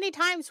had too many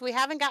times we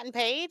haven't gotten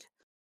paid,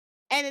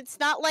 and it's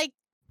not like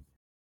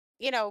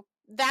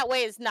that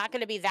way is not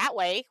going to be that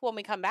way when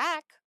we come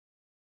back.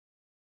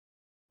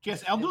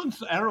 Yes, suppose-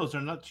 Eldon's arrows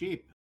are not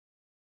cheap.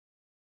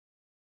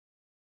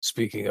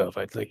 Speaking of,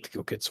 I'd like to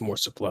go get some more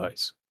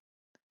supplies.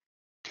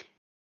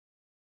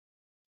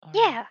 All right.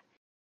 Yeah.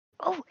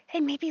 Oh,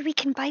 and maybe we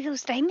can buy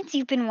those diamonds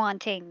you've been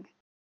wanting.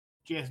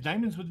 Yes,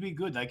 diamonds would be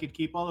good. I could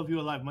keep all of you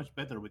alive much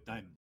better with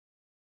diamonds.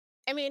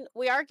 I mean,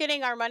 we are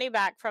getting our money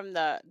back from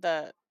the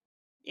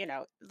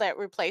that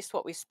replaced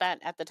what we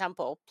spent at the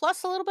temple,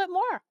 plus a little bit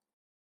more.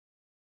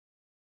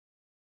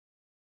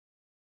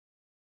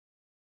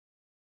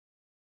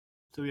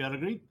 So we are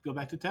agreed. Go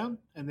back to town,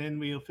 and then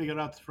we'll figure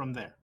out from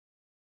there.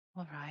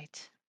 All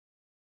right.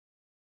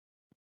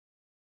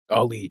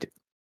 I'll lead.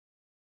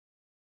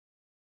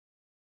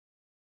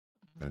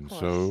 Of And course.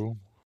 so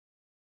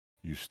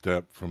you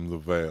step from the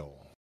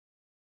veil.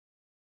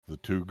 The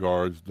two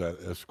guards that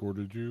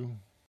escorted you,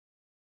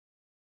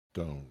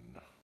 stone.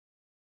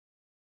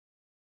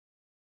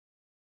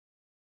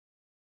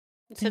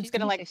 Sid's Did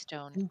gonna you like say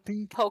stone? Tink,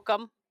 tink. poke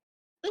them.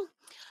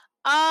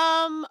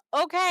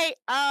 Okay.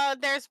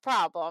 There's a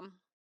problem.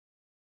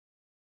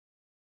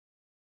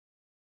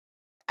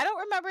 I don't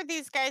remember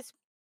these guys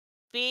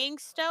being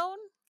stone.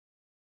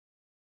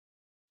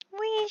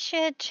 We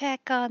should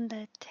check on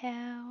the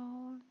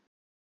town.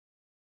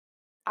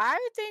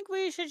 I think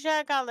we should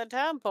check on the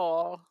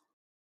temple.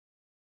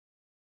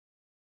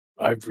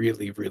 I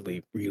really,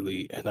 really,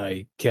 really, and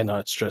I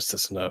cannot stress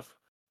this enough,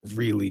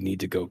 really need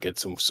to go get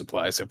some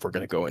supplies if we're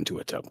going to go into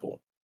a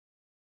temple.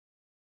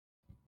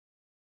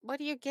 What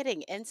are you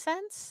getting?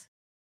 Incense?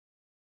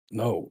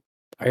 No,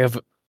 I have,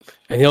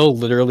 and he'll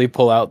literally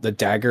pull out the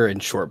dagger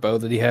and short bow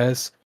that he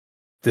has.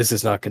 This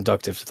is not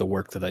conductive to the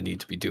work that I need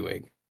to be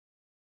doing.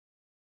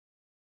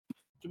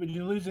 But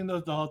you're losing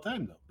those the whole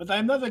time, though. But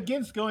I'm not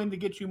against going to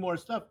get you more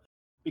stuff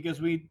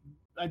because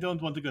I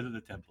don't want to go to the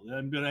temple.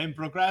 I'm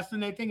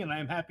procrastinating, and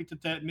I'm happy to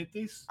admit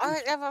this. All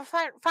right,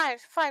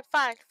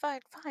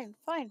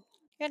 fine.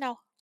 You know,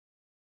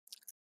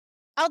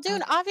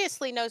 Aldun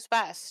obviously knows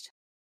best.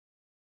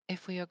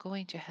 If we are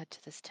going to head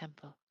to this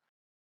temple,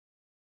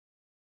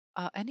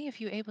 are any of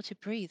you able to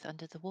breathe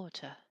under the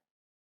water?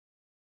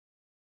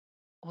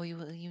 Or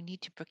will you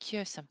need to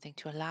procure something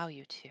to allow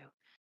you to?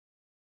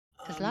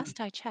 Because last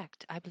I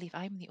checked, I believe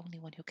I'm the only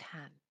one who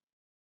can.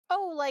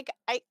 Oh, like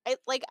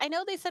I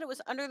know they said it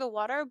was under the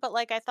water, but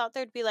like I thought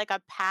there'd be like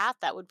a path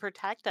that would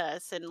protect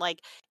us, and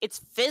like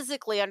it's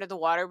physically under the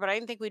water, but I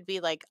didn't think we'd be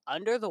like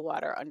under the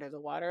water,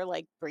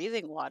 like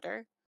breathing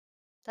water.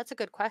 That's a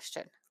good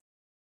question.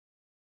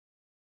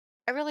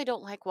 I really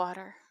don't like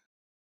water.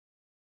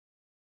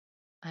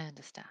 I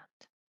understand.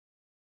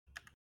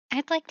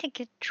 I'd like to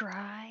get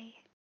dry.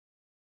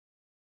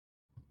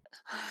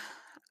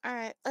 All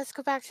right, let's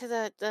go back to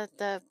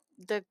the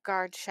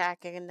guard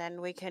shack, and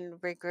then we can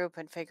regroup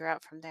and figure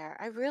out from there.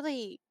 I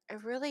really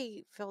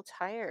feel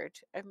tired.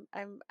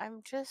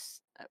 I'm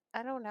just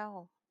I don't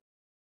know.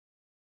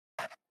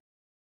 I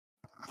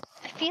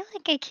feel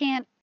like I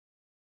can't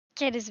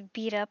get as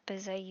beat up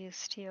as I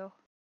used to.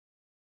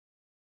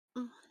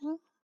 Mhm.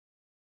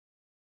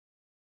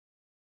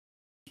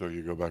 So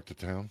you go back to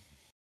town?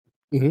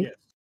 Mhm. Yes.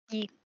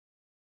 Ye-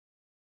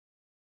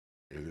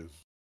 It is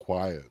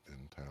quiet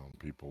in town.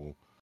 People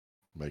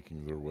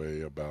making their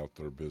way about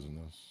their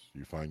business.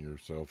 You find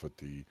yourself at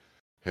the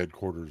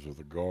headquarters of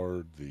the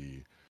guard,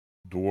 the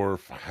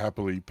dwarf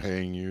happily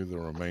paying you the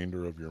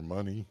remainder of your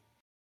money.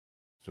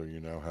 So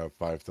you now have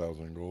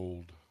 5,000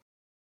 gold.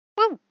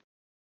 Woo!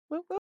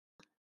 Whoop, whoop.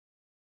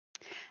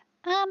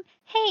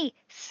 Hey,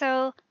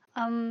 so,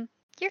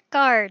 your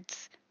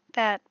guards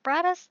that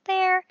brought us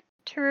there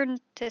turned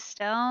to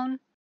stone.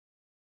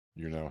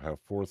 You now have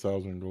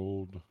 4,000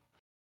 gold.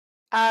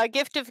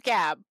 Gift of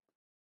gab.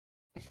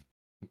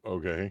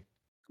 Okay.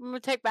 I'm gonna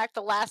take back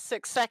the last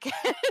 6 seconds.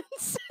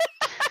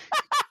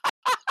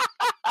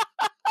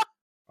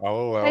 I'll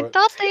allow I it.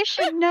 thought they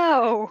should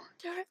know.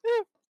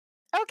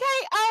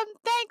 Okay,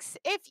 thanks.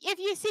 If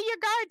you see your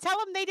guard, tell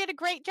them they did a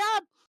great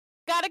job.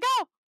 Gotta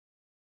go.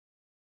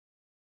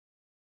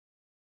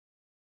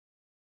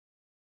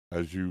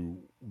 As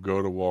you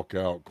go to walk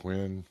out,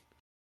 Quinn,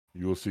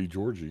 you'll see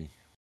Georgie.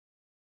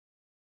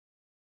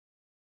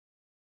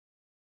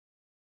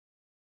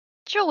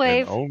 She'll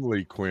And wave.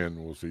 only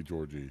Quinn will see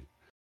Georgie.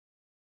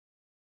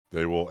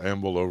 They will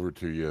amble over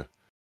to you.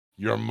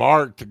 You're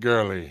marked,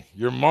 girlie.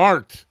 You're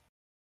marked.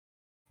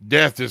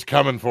 Death is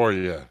coming for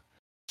you.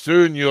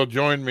 Soon you'll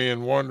join me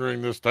in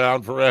wandering this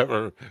town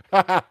forever.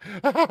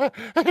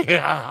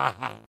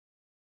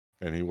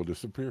 And he will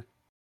disappear.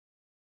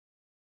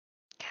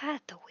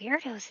 God, the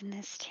weirdos in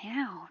this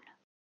town.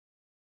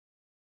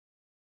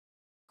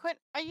 Quinn,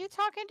 are you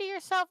talking to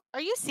yourself?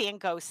 Are you seeing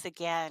ghosts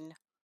again?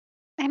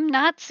 I'm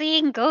not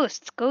seeing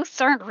ghosts. Ghosts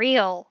aren't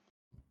real.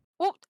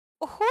 Well,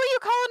 who are you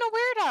calling a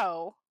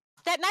weirdo?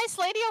 That nice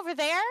lady over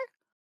there?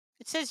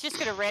 It says just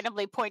gonna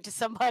randomly point to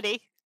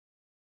somebody.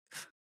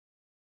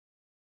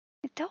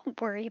 Don't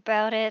worry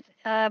about it.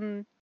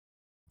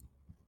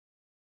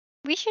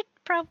 We should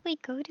probably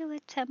go to a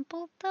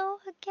temple, though,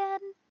 again.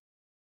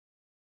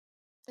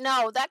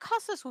 No, that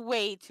costs us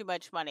way too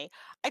much money.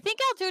 I think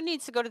Aldu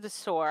needs to go to the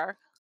store.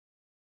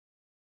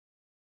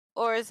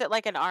 Or is it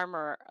like an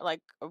armor,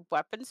 like a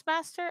weapons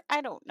master?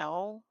 I don't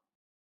know.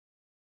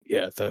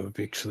 Yeah, that would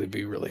actually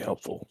be really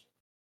helpful.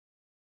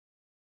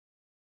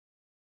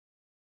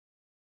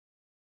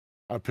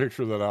 I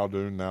picture that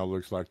Aldoon now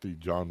looks like the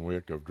John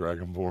Wick of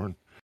Dragonborn.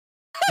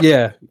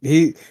 Yeah,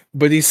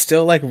 but he's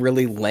still like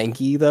really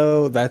lanky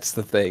though. That's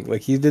the thing.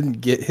 Like he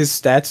didn't get his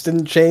stats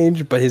didn't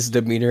change, but his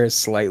demeanor has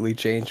slightly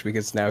changed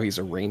because now he's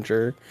a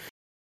ranger.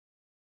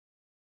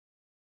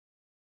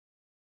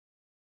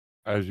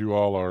 As you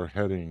all are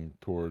heading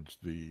towards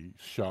the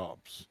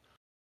shops,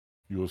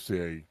 you will see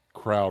a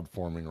crowd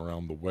forming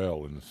around the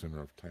well in the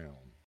center of town.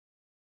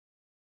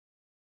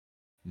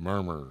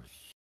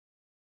 Murmurs,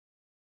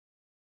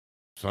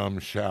 some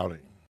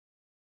shouting,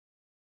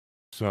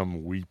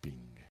 some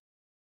weeping.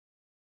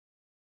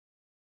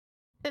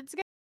 It's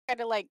gonna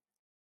kind of like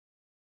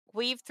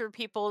weave through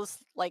people's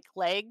like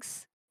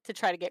legs to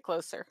try to get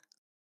closer.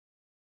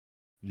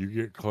 You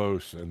get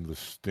close, and the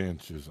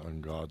stench is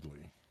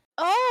ungodly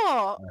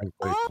Oh, as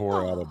they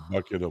pour out a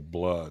bucket of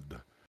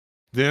blood.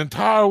 The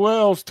entire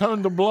well's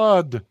turned to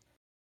blood.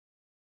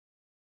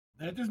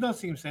 That does not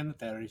seem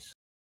sanitary.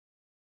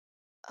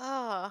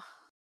 oh.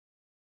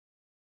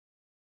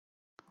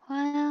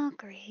 Well,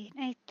 great.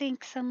 I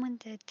think someone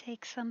did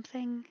take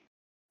something.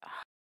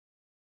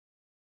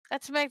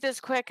 Let's make this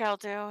quick,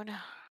 Aldoon.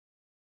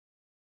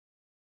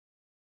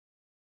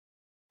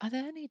 Are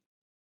there any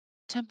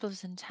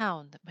temples in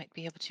town that might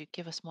be able to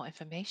give us more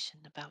information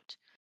about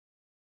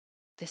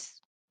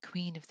this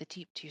Queen of the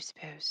Deep, do you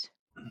suppose?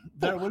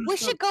 We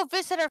should go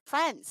visit our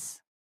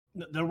friends.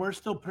 There were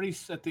still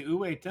priests at the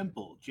Uwe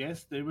temple,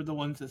 Jess. They were the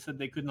ones that said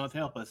they could not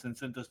help us and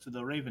sent us to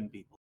the Raven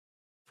people.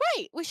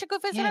 Right, we should go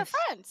visit our Yes.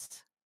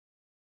 friends.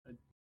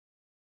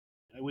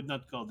 I would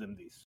not call them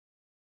these.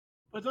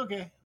 But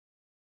okay.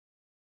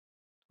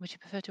 Would you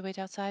prefer to wait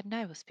outside and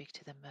I will speak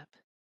to them, Merp?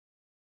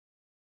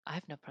 I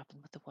have no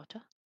problem with the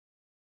water.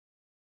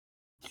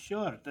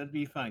 Sure, that'd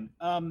be fine.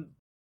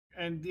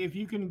 And if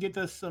you can get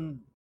us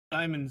some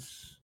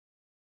diamonds,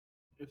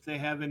 if they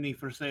have any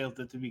for sale,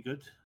 that'd be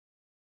good.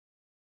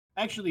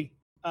 Actually,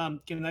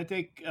 can I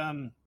take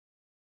a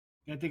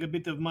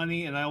bit of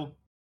money and I'll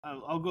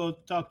go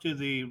talk to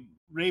the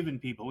Raven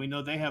people. We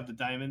know they have the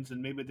diamonds,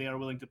 and maybe they are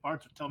willing to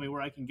part. So tell me where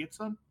I can get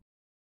some.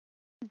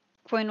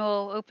 Quinn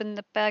will open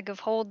the bag of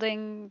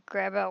holding,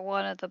 grab out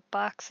one of the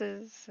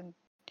boxes, and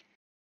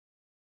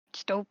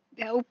just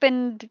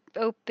open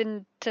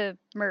to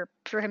Merp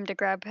for him to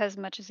grab as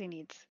much as he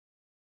needs.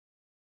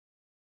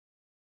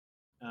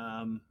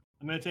 I'm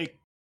going to take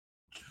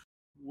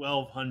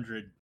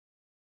 1,200.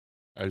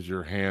 As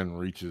your hand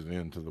reaches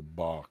into the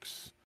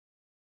box,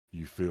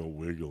 you feel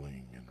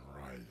wiggling and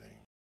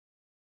writhing.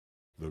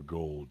 The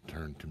gold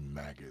turned to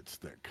maggots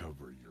that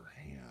cover your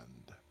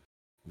hand,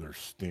 their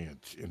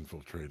stench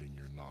infiltrating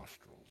your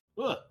nostrils.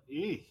 Ugh,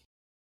 eek.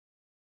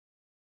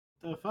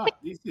 The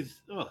fuck? This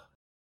is, ugh.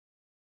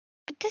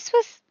 But this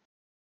was.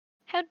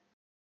 How.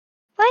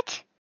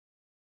 What?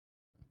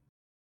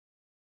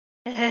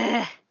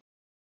 Ugh.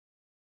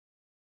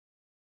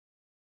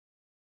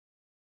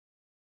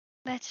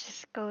 Let's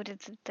just go to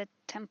the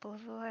Temple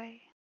of Oi.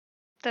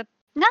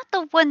 Not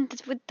the one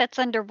that's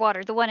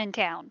underwater, the one in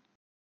town.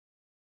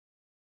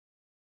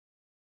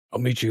 I'll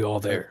meet you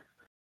all there.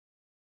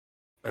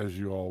 As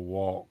you all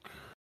walk,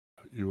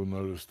 you will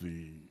notice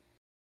the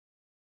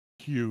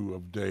hue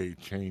of day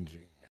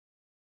changing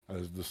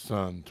as the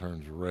sun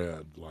turns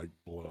red like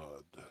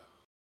blood.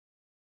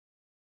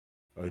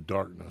 A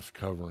darkness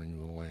covering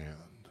the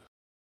land.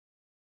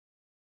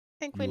 I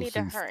think You we will need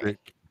to see hurry.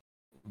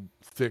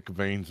 thick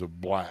veins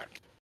of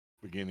black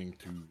beginning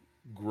to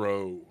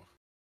grow,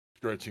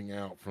 stretching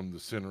out from the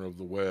center of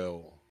the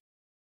well,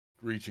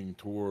 reaching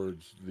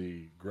towards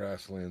the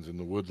grasslands and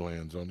the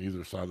woodlands on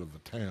either side of the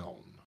town.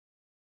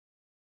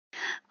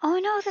 Oh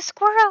no, the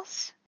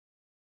squirrels!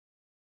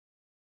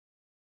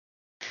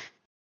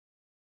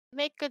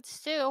 Make good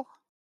stew.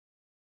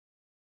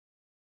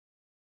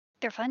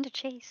 They're fun to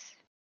chase.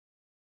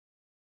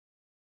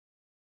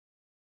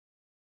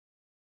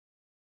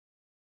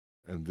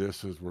 And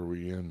this is where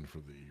we end for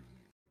the evening.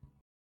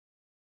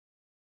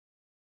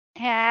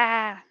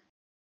 Ah.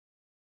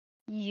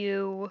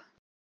 You.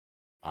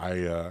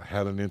 I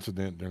had an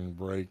incident during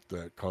break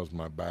that caused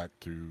my back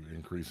to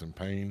increase in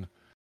pain.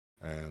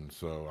 And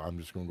so I'm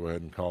just going to go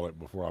ahead and call it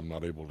before I'm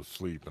not able to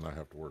sleep and I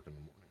have to work in the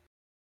morning.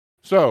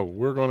 So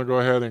we're going to go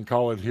ahead and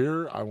call it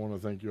here. I want to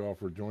thank you all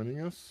for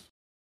joining us.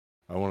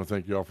 I want to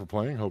thank you all for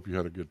playing. Hope you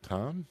had a good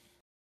time.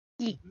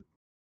 Yeah,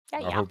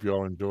 I hope you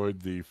all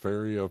enjoyed the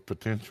Fairy of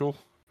Potential.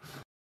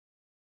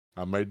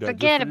 I made that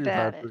Forget just for you,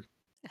 about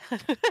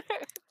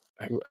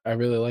Patrick. I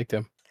really liked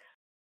him.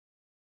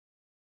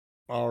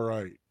 All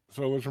right.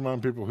 So let's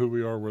remind people who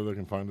we are, where they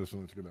can find us,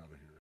 and let's get out of here.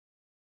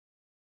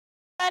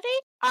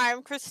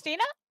 I'm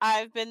Christina.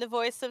 I've been the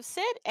voice of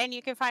Sid, and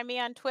you can find me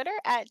on Twitter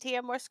at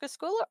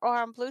TMWorskaSchooler or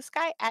on Blue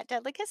Sky at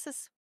Deadly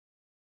Kisses.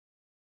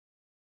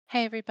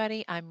 Hey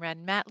everybody, I'm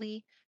Ren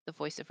Matley, the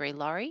voice of Ray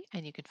Laurie,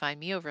 and you can find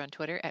me over on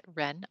Twitter at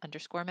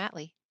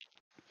Ren_Matley.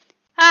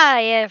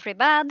 Hi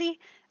everybody,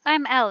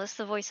 I'm Alice,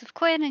 the voice of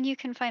Quinn, and you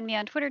can find me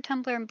on Twitter,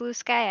 Tumblr, and Blue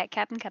Sky at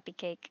Captain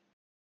Cupcake.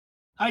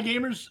 Hi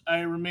gamers, I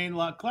remain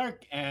Locke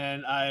Clark,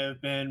 and I have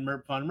been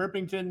Merp von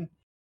Merpington.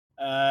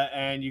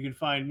 And you can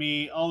find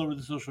me all over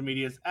the social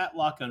medias at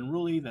Locke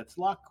Unruly. That's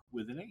Locke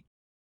with an A.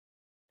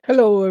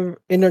 Hello,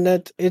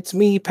 Internet. It's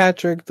me,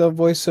 Patrick, the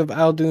voice of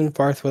Aldoon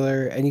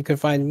Farthwiller, and you can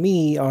find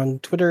me on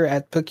Twitter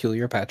at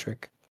Peculiar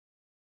Patrick.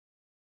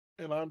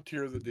 And I'm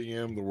Tier the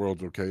DM, the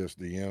world's okayest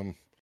DM.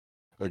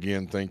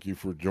 Again, thank you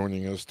for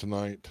joining us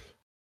tonight.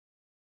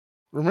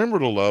 Remember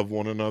to love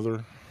one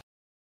another.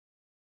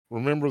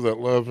 Remember that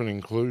love and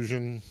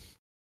inclusion,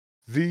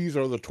 these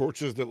are the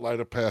torches that light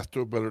a path to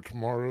a better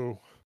tomorrow.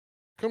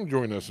 Come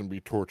join us and be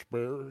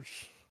torchbearers.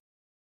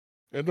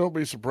 And don't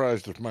be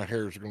surprised if my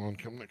hair is going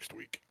to come next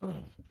week.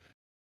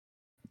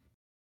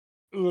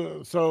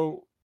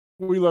 So,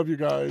 we love you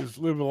guys.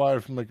 Live a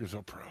life and make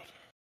yourself proud.